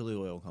has a chili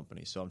oil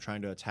company, so I'm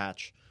trying to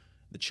attach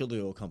the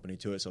chili oil company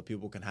to it so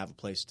people can have a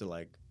place to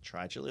like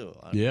try chili oil.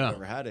 I've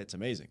never had it. It's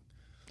amazing.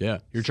 Yeah.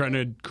 You're trying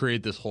to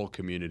create this whole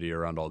community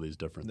around all these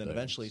different things. Then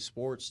eventually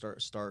sports start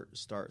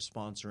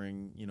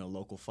sponsoring,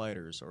 local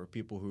fighters or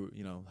people who,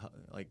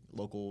 like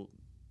local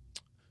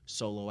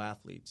solo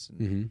athletes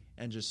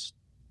and just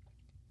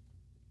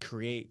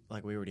create,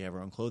 like, we already have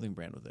our own clothing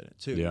brand within it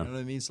too. Yeah. You know what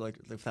I mean? So like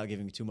without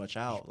giving too much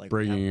out, like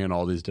bringing in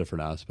all these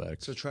different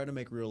aspects. So try to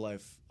make real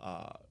life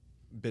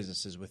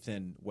businesses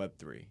within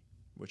Web3,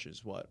 which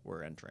is what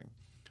we're entering.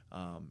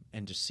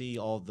 And to see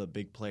all the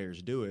big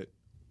players do it,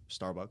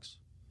 Starbucks,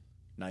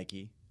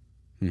 Nike,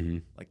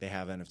 like they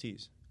have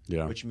NFTs.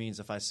 Yeah. Which means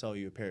if I sell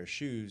you a pair of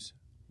shoes,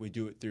 we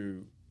do it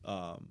through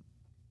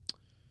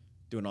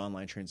do an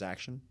online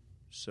transaction.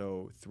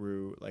 So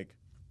through, like,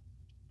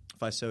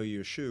 if I sell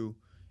you a shoe,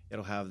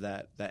 it'll have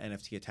that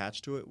NFT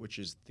attached to it, which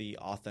is the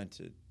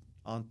authentic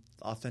I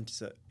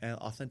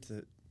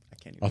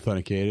can't even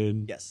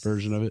authenticated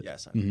version of it.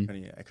 Yes, I couldn't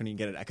even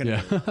get it. I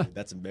couldn't. Get it.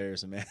 That's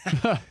embarrassing, man.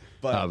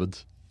 But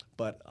happens.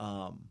 But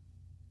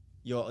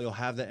you'll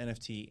have the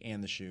NFT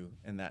and the shoe,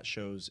 and that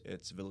shows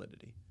its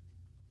validity.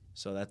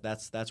 So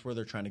that's where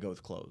they're trying to go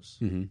with clothes.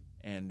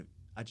 And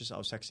I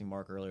was texting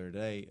Mark earlier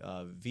today.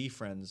 V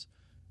Friends,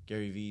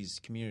 Gary V's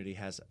community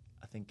has,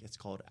 I think it's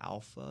called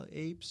Alpha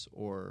Apes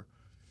or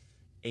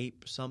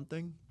Ape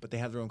something, but they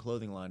have their own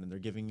clothing line, and they're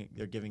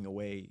giving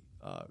away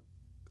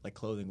like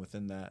clothing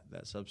within that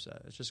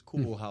subset. It's just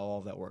cool how all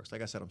of that works.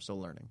 Like I said, I'm still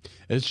learning.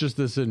 It's just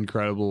this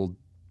incredible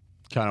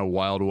kind of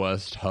Wild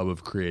West hub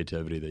of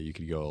creativity that you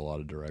could go a lot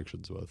of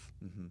directions with.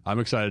 I'm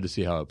excited to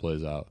see how it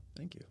plays out.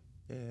 Thank you.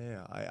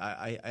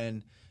 Yeah.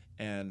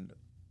 And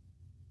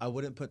I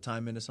wouldn't put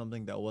time into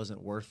something that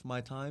wasn't worth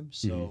my time.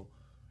 So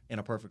in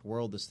a perfect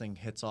world, this thing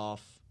hits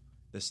off.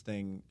 This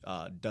thing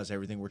does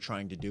everything we're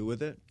trying to do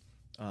with it.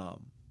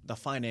 The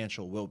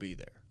financial will be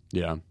there.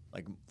 Yeah.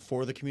 Like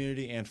for the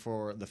community and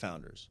for the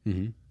founders.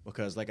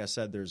 Because like I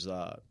said, there's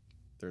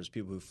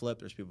people who flip,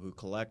 there's people who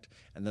collect,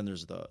 and then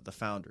there's the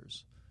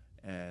founders.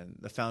 And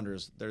the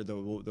founders, there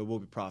will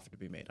be profit to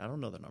be made. I don't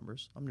know the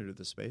numbers. I'm new to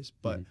this space,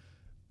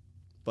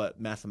 but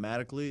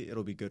mathematically,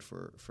 it'll be good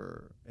for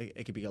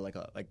it could be like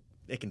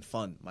it can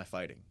fund my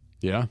fighting.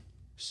 Yeah.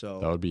 So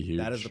that would be huge.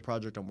 That is the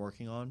project I'm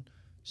working on,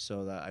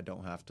 so that I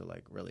don't have to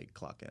like really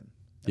clock in.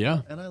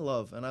 Yeah. And I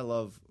love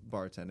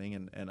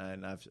bartending,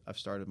 and I've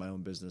started my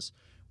own business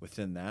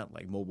within that,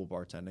 like mobile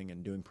bartending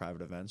and doing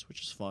private events,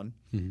 which is fun.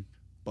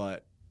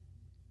 But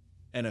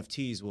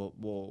NFTs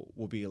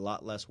will be a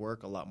lot less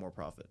work, a lot more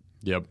profit.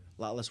 Yep.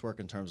 A lot less work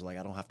in terms of like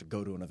I don't have to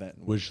go to an event.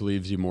 Which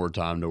leaves you more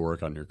time to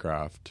work on your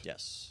craft.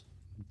 Yes.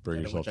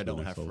 Bring yourself which to I the don't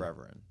next have level.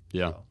 forever in.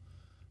 Yeah. So.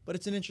 But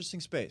it's an interesting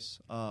space.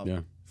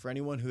 For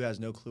anyone who has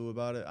no clue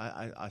about it,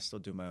 I still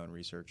do my own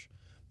research.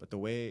 But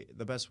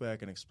the best way I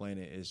can explain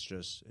it is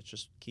it's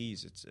just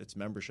keys. It's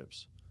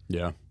memberships.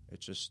 Yeah.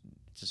 It's just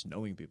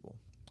knowing people.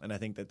 And I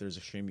think that there's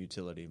extreme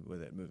utility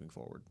with it moving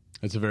forward.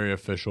 It's a very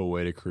official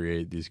way to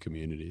create these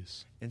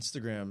communities.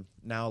 Instagram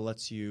now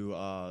lets you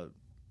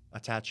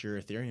attach your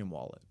Ethereum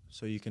wallet,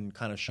 so you can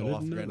kind of show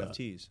off your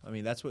NFTs. I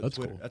mean, that's what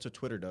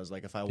Twitter does.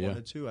 Like if I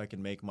wanted to, I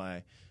can make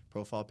my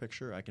profile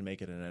picture, I can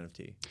make it an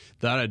NFT.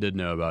 That I did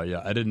know about.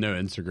 Yeah, I didn't know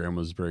Instagram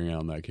was bringing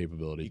on that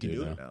capability. You can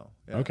do it now.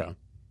 Yeah. Okay.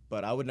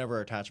 But I would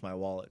never attach my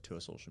wallet to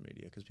a social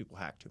media because people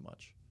hack too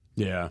much.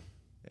 Yeah.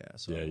 Yeah.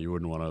 So yeah, you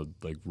wouldn't want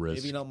to like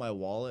risk. Maybe not my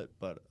wallet,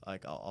 but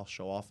like I'll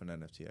show off an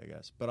NFT, I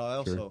guess. But I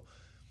also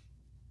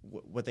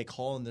what they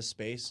call in this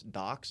space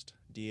doxed,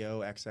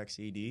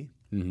 DOXXED.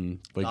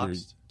 Like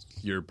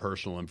your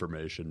personal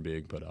information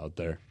being put out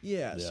there.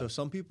 Yeah. So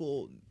some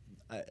people,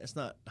 it's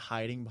not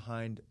hiding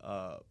behind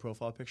a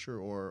profile picture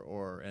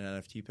or an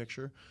NFT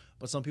picture,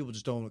 but some people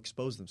just don't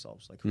expose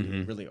themselves like who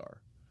they really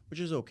are, which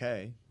is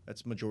okay.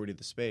 That's majority of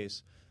the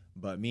space.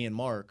 But me and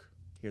Mark,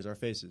 here's our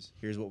faces.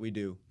 Here's what we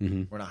do.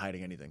 We're not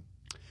hiding anything.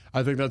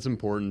 I think that's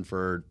important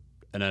for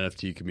an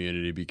NFT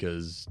community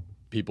because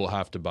people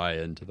have to buy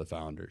into the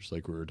founders,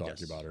 like we were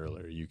talking about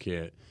earlier. You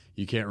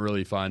can't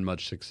really find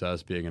much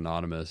success being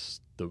anonymous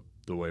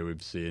the way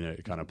we've seen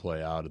it kind of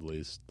play out, at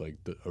least like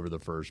over the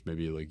first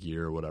maybe like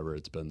year or whatever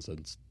it's been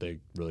since they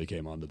really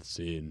came onto the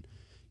scene.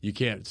 You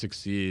can't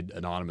succeed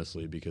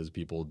anonymously because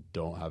people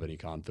don't have any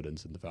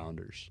confidence in the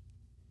founders.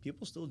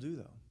 People still do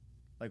though.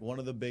 Like one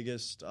of the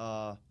biggest.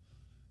 Do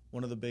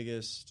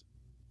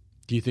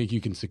you think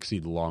you can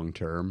succeed long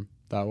term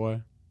that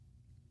way?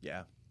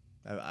 Yeah.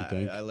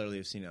 I literally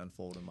have seen it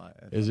unfold in my.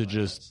 Is it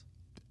just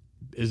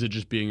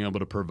being able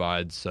to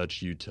provide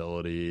such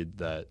utility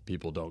that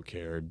people don't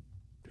care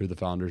who the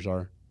founders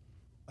are?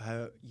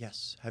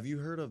 Yes. Have you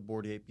heard of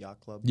Bored Ape Yacht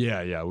Club?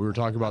 Yeah. We were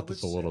talking about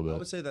this a little bit. I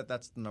would say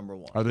that's the number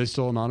one. Are they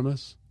still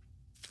anonymous?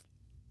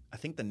 I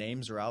think the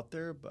names are out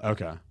there, but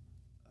okay.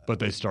 But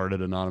they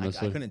started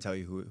anonymously. I couldn't tell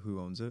you who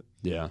owns it.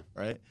 Yeah.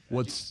 Right.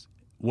 What's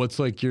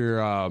like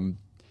your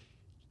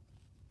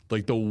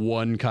like the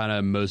one kind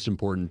of most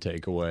important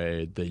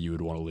takeaway that you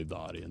would want to leave the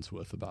audience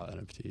with about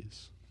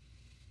NFTs?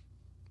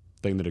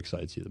 Thing that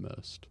excites you the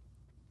most?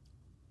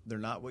 They're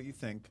not what you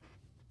think.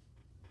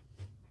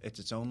 It's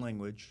its own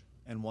language,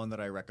 and one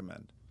that I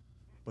recommend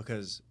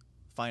because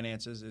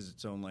finances is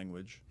its own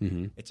language.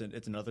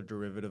 It's another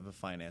derivative of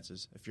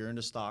finances. If you're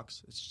into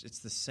stocks, it's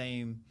the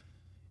same.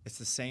 It's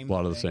the same. A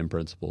lot of the same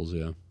principles,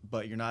 yeah.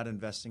 But you're not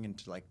investing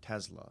into like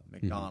Tesla,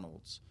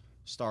 McDonald's,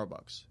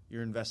 Starbucks.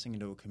 You're investing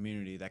into a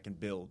community that can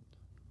build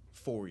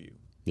for you.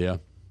 Yeah,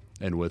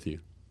 and with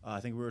you. I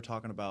think we were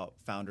talking about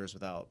founders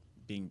without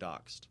being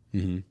doxxed.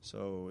 Mm-hmm.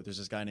 So there's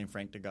this guy named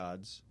Frank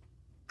DeGods.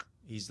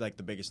 He's like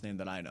the biggest name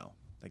that I know,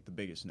 like the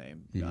biggest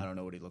name. Mm-hmm. I don't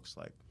know what he looks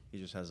like. He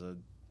just has a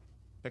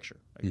picture,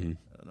 like an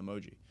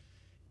emoji,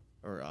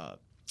 or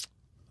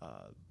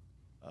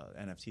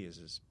NFT is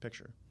his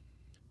picture.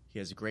 He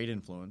has a great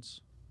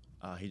influence.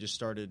 He just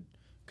started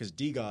because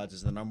DeGods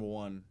is the number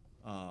one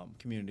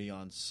community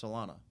on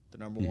Solana, the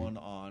number one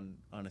on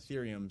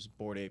Ethereum's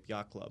Bored Ape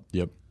Yacht Club.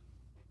 Yep.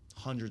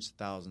 Hundreds of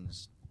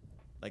thousands,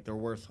 like they're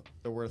worth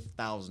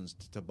thousands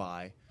to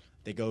buy.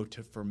 They go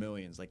for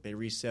millions, like they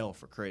resell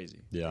for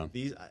crazy. Yeah.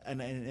 These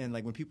and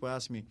like when people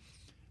ask me,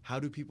 how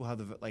do people have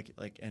the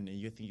like and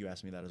you think you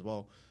asked me that as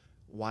well,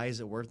 why is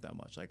it worth that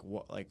much? Like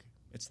what? Like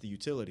it's the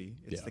utility,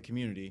 it's the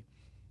community.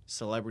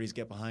 Celebrities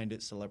get behind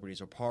it.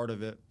 Celebrities are part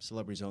of it.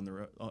 Celebrities own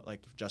their own,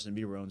 like Justin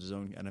Bieber owns his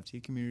own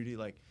NFT community.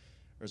 Like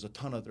there's a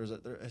ton of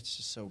it's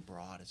just so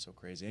broad. It's so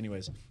crazy.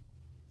 Anyways,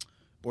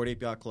 Bored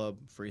Ape Yacht Club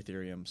for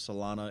Ethereum.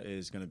 Solana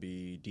is going to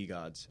be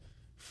DeGods.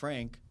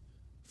 Frank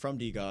from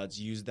DeGods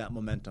used that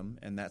momentum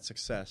and that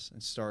success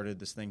and started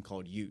this thing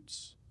called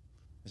Utes.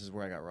 This is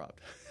where I got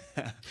robbed.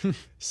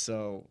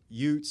 So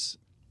Utes,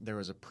 there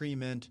was a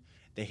pre-mint.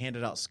 They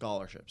handed out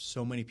scholarships.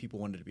 So many people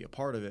wanted to be a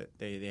part of it.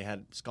 They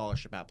had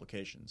scholarship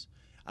applications.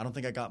 I don't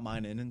think I got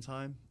mine in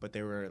time, but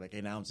they were like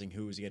announcing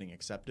who was getting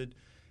accepted.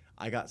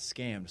 I got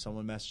scammed.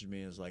 Someone messaged me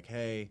and was like,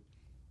 "Hey,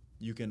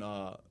 you can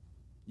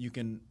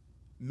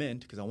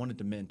mint," because I wanted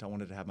to mint. I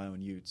wanted to have my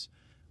own Utes.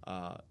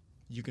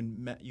 You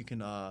can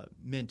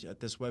mint at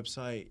this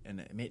website,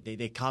 and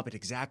they copied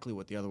exactly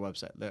what the other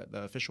website,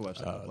 the official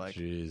website, looked like.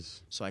 Jeez.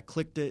 So I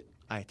clicked it.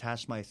 I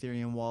attached my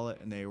Ethereum wallet,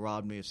 and they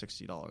robbed me of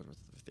 $60 worth of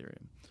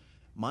Ethereum.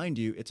 Mind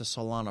you, it's a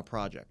Solana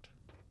project,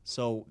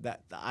 so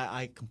that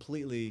I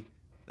completely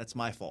that's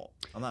my fault.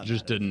 I'm not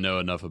Just didn't know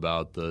enough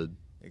about the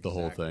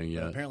whole thing. But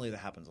Yeah. apparently that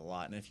happens a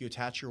lot. And if you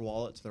attach your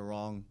wallet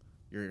to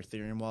your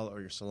Ethereum wallet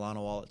or your Solana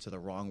wallet to the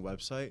wrong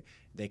website,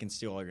 they can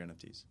steal all your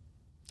NFTs.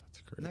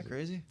 That's crazy. Isn't that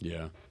crazy?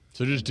 Yeah.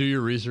 So just do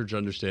your research,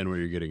 understand what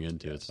you're getting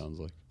into. Yes. It sounds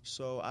like.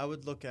 So I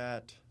would look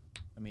at,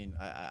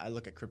 I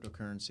look at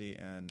cryptocurrency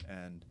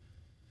and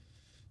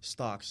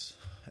stocks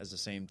as the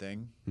same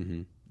thing.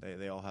 Mm-hmm.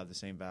 They all have the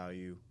same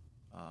value.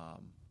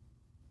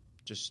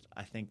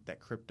 I think that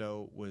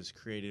crypto was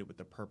created with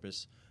the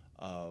purpose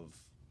of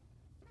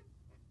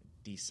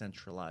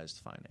decentralized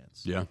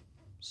finance. Yeah.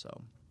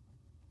 So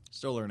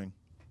still learning.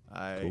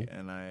 Cool.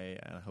 And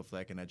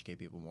hopefully I can educate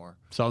people more.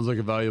 Sounds like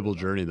a valuable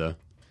journey, though.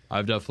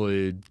 I've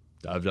definitely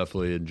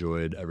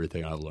enjoyed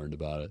everything I've learned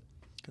about it.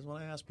 Because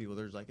when I ask people,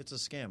 there's like, it's a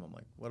scam. I'm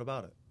like, what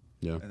about it?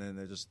 Yeah. And then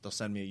they'll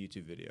send me a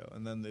YouTube video,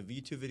 and then the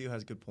YouTube video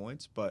has good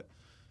points, but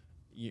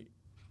you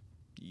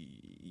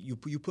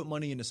put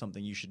money into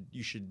something, you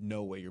should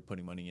know what you're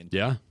putting money into.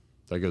 Yeah,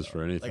 that goes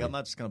for anything. Like I'm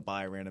not just gonna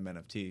buy a random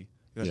NFT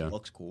because it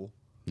looks cool.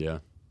 Yeah.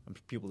 I'm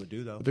people to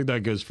do though. I think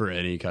that goes for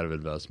any kind of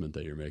investment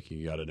that you're making.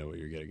 You got to know what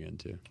you're getting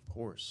into. Of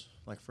course.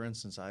 Like for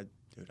instance, I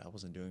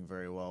wasn't doing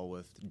very well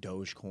with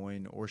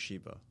Dogecoin or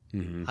Shiba.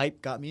 Mm-hmm.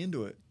 Hype got me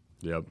into it.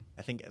 Yep.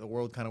 I think the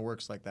world kind of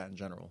works like that in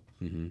general.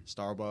 Mm-hmm.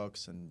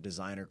 Starbucks and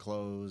designer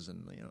clothes,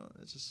 and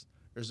it's just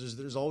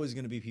there's always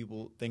going to be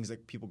things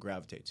that people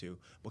gravitate to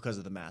because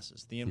of the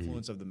masses, the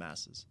influence of the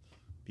masses.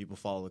 People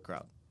follow the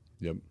crowd.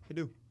 Yep. They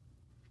do.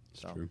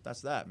 That's So true.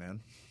 that's that,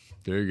 man.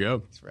 There you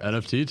go.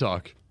 NFT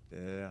talk.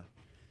 Yeah.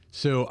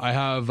 So I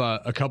have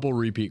a couple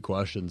repeat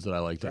questions that I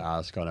like to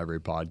ask on every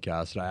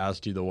podcast. And I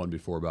asked you the one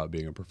before about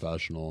being a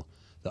professional.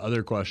 The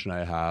other question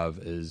I have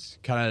is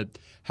kind of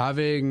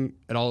having,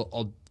 and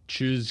I'll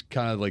choose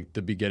kind of like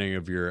the beginning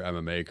of your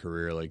MMA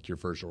career, like your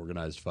first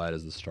organized fight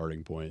as the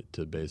starting point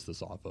to base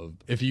this off of.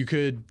 If you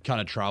could kind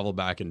of travel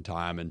back in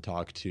time and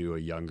talk to a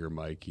younger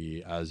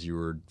Mikey as you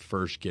were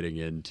first getting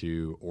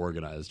into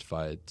organized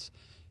fights,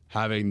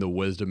 having the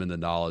wisdom and the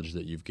knowledge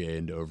that you've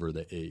gained over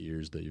the 8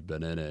 years that you've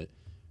been in it,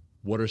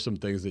 what are some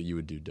things that you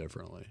would do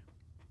differently?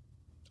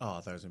 Oh,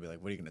 I thought it was gonna be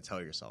like, what are you gonna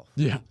tell yourself?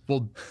 Yeah,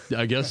 well,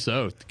 I guess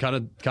so. Kind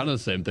of the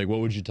same thing.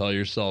 What would you tell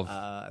yourself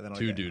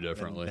to do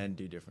differently? Then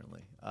do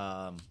differently.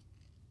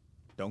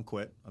 Don't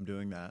quit. I'm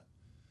doing that.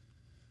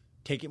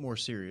 Take it more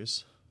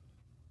serious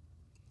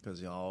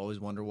because you'll always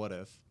wonder what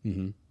if.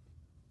 Mm-hmm.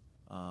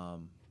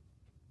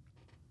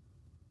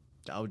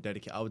 I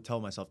would tell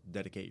myself to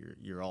dedicate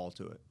your all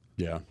to it.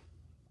 Yeah.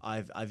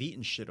 I've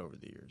eaten shit over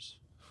the years.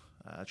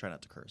 I try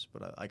not to curse,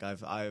 but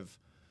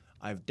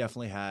I've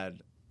definitely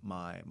had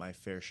my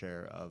fair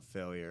share of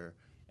failure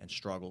and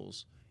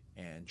struggles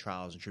and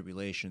trials and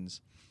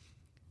tribulations.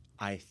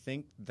 I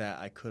think that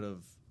I could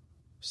have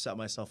set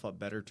myself up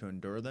better to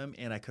endure them,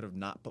 and I could have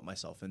not put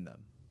myself in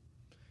them.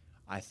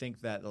 I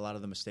think that a lot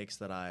of the mistakes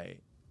that I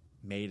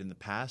made in the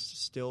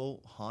past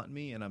still haunt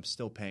me, and I'm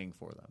still paying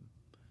for them.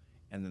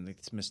 And then the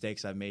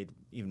mistakes I've made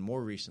even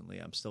more recently,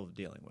 I'm still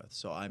dealing with.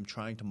 So I'm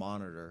trying to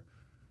monitor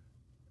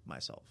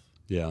myself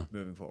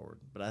moving forward.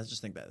 But I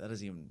just think that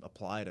doesn't even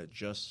apply to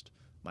just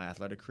my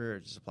athletic career.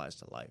 It just applies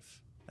to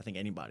life. I think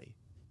anybody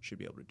should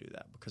be able to do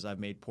that because I've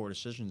made poor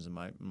decisions in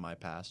my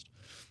past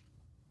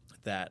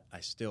that I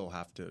still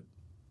have to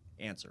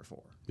answer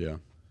for. Yeah.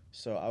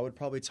 So I would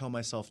probably tell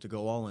myself to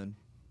go all in,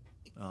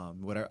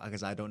 whatever,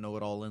 because I don't know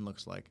what all in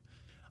looks like.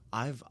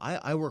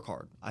 I work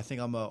hard. I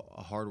think I'm a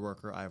hard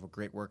worker. I have a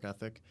great work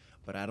ethic,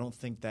 but I don't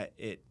think that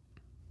it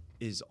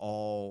is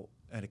all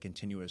at a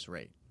continuous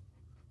rate.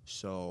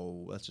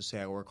 So let's just say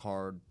I work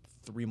hard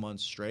 3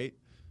 months straight.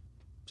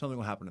 Something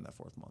will happen in that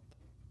 4th month.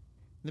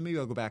 Then maybe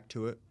I'll go back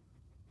to it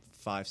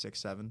 5, 6,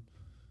 7,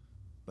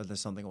 but then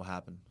something will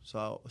happen.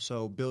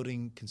 So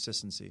building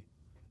consistency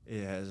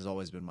has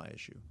always been my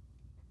issue.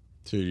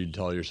 So you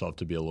tell yourself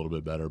to be a little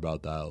bit better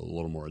about that, a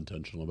little more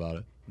intentional about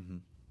it. Mm-hmm.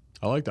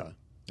 I like that.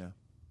 Yeah.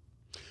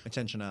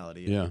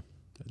 Intentionality. Yeah.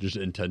 Just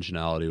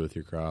intentionality with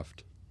your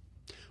craft.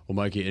 Well,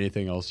 Mikey,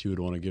 anything else you would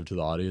want to give to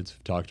the audience?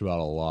 We've talked about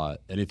a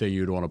lot. Anything you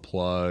would want to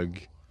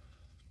plug?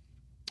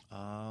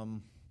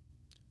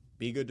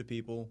 Be good to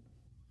people.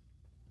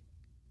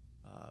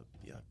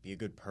 Be a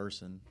good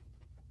person.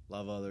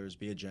 Love others.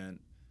 Be a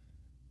gent.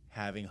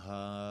 Having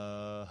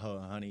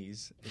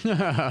honeys.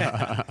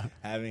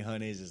 Having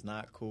honeys is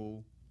not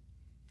cool.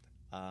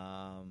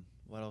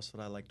 What else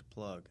would I like to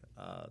plug?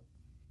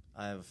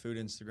 I have a food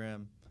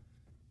Instagram.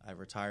 I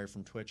retired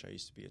from Twitch. I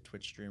used to be a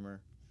Twitch streamer.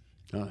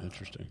 Oh,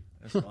 interesting.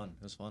 It was fun.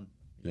 It was fun.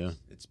 Yeah.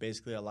 It's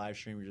basically a live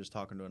stream. You're just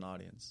talking to an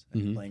audience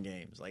and playing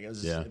games. Like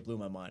it blew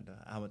my mind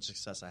how much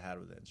success I had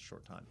with it in a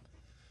short time.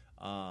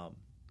 I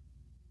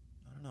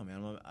don't know,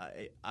 man.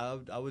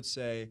 I would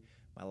say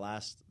my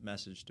last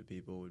message to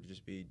people would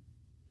just be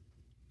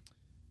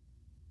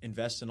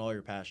invest in all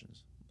your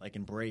passions. Like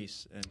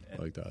embrace and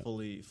like that.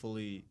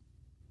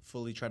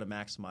 fully try to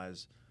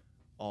maximize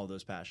all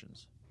those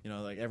passions.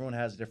 Like everyone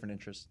has different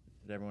interests.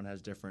 Everyone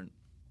has different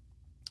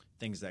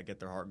things that get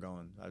their heart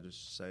going. I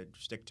just say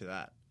stick to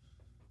that.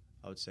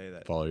 I would say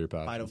that follow your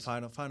passions.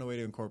 Find a way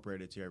to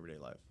incorporate it to your everyday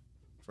life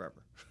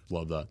forever.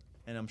 Love that.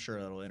 And I'm sure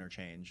that'll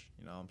interchange.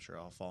 I'm sure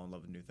I'll fall in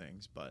love with new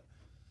things, but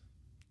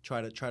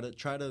try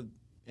to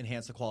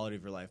enhance the quality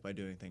of your life by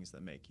doing things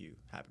that make you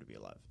happy to be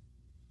alive.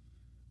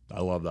 I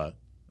love that.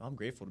 I'm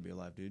grateful to be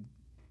alive, dude.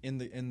 In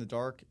the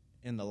dark,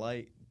 in the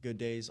light, good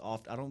days,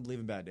 off. I don't believe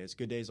in bad days.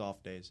 Good days,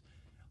 off days.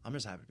 I'm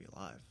just happy to be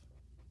alive.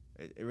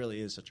 It really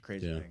is such a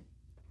crazy thing,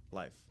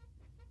 life.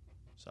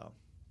 So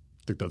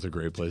I think that's a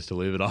great place to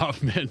leave it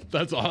off, man.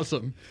 That's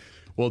awesome.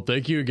 Well,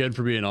 thank you again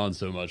for being on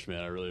so much,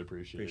 man. I really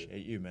appreciate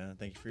it. You, man.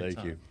 Thank you for your time.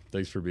 Thank you.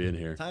 Thanks for being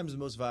here. Time is the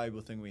most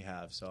valuable thing we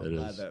have, so I'm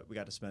glad that we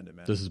got to spend it,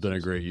 man. This has been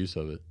a great use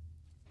of it.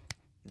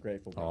 I'm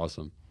grateful. Bro.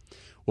 Awesome.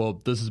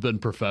 Well, this has been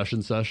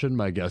Profession Session.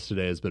 My guest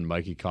today has been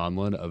Mikey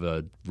Conlon of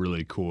a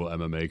really cool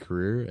MMA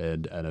career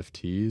and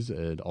NFTs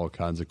and all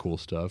kinds of cool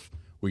stuff.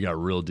 We got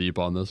real deep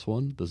on this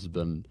one. This has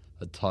been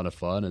a ton of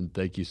fun, and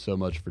thank you so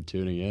much for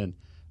tuning in.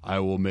 I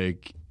will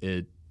make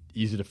it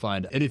easy to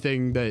find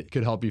anything that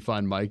could help you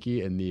find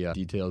Mikey in the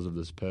details of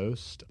this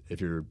post if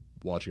you're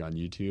watching on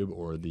YouTube,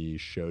 or the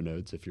show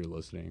notes if you're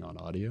listening on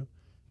audio.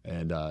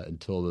 And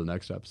until the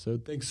next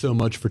episode, thanks so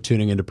much for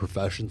tuning into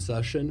Profession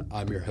Session.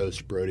 I'm your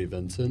host, Brody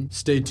Vinson.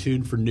 Stay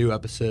tuned for new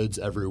episodes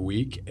every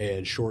week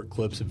and short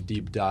clips of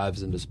deep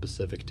dives into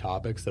specific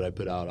topics that I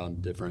put out on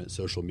different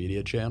social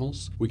media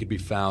channels. We could be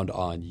found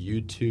on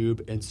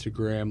YouTube,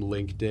 Instagram,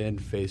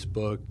 LinkedIn,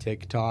 Facebook,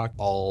 TikTok,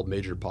 all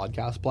major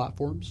podcast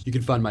platforms. You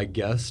can find my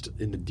guest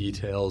in the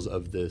details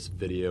of this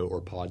video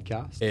or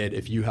podcast. And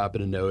if you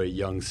happen to know a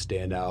young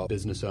standout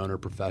business owner,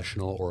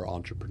 professional, or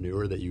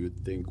entrepreneur that you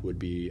would think would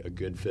be a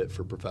good fit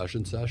for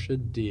Profession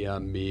Session,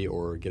 DM me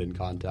or get in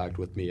contact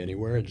with me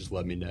anywhere and just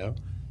let me know,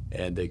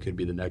 and they could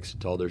be the next to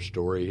tell their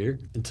story here.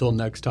 Until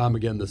next time,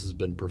 again, this has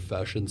been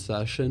Profession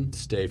Session.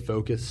 Stay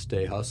focused,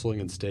 stay hustling,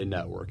 and stay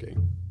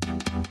networking.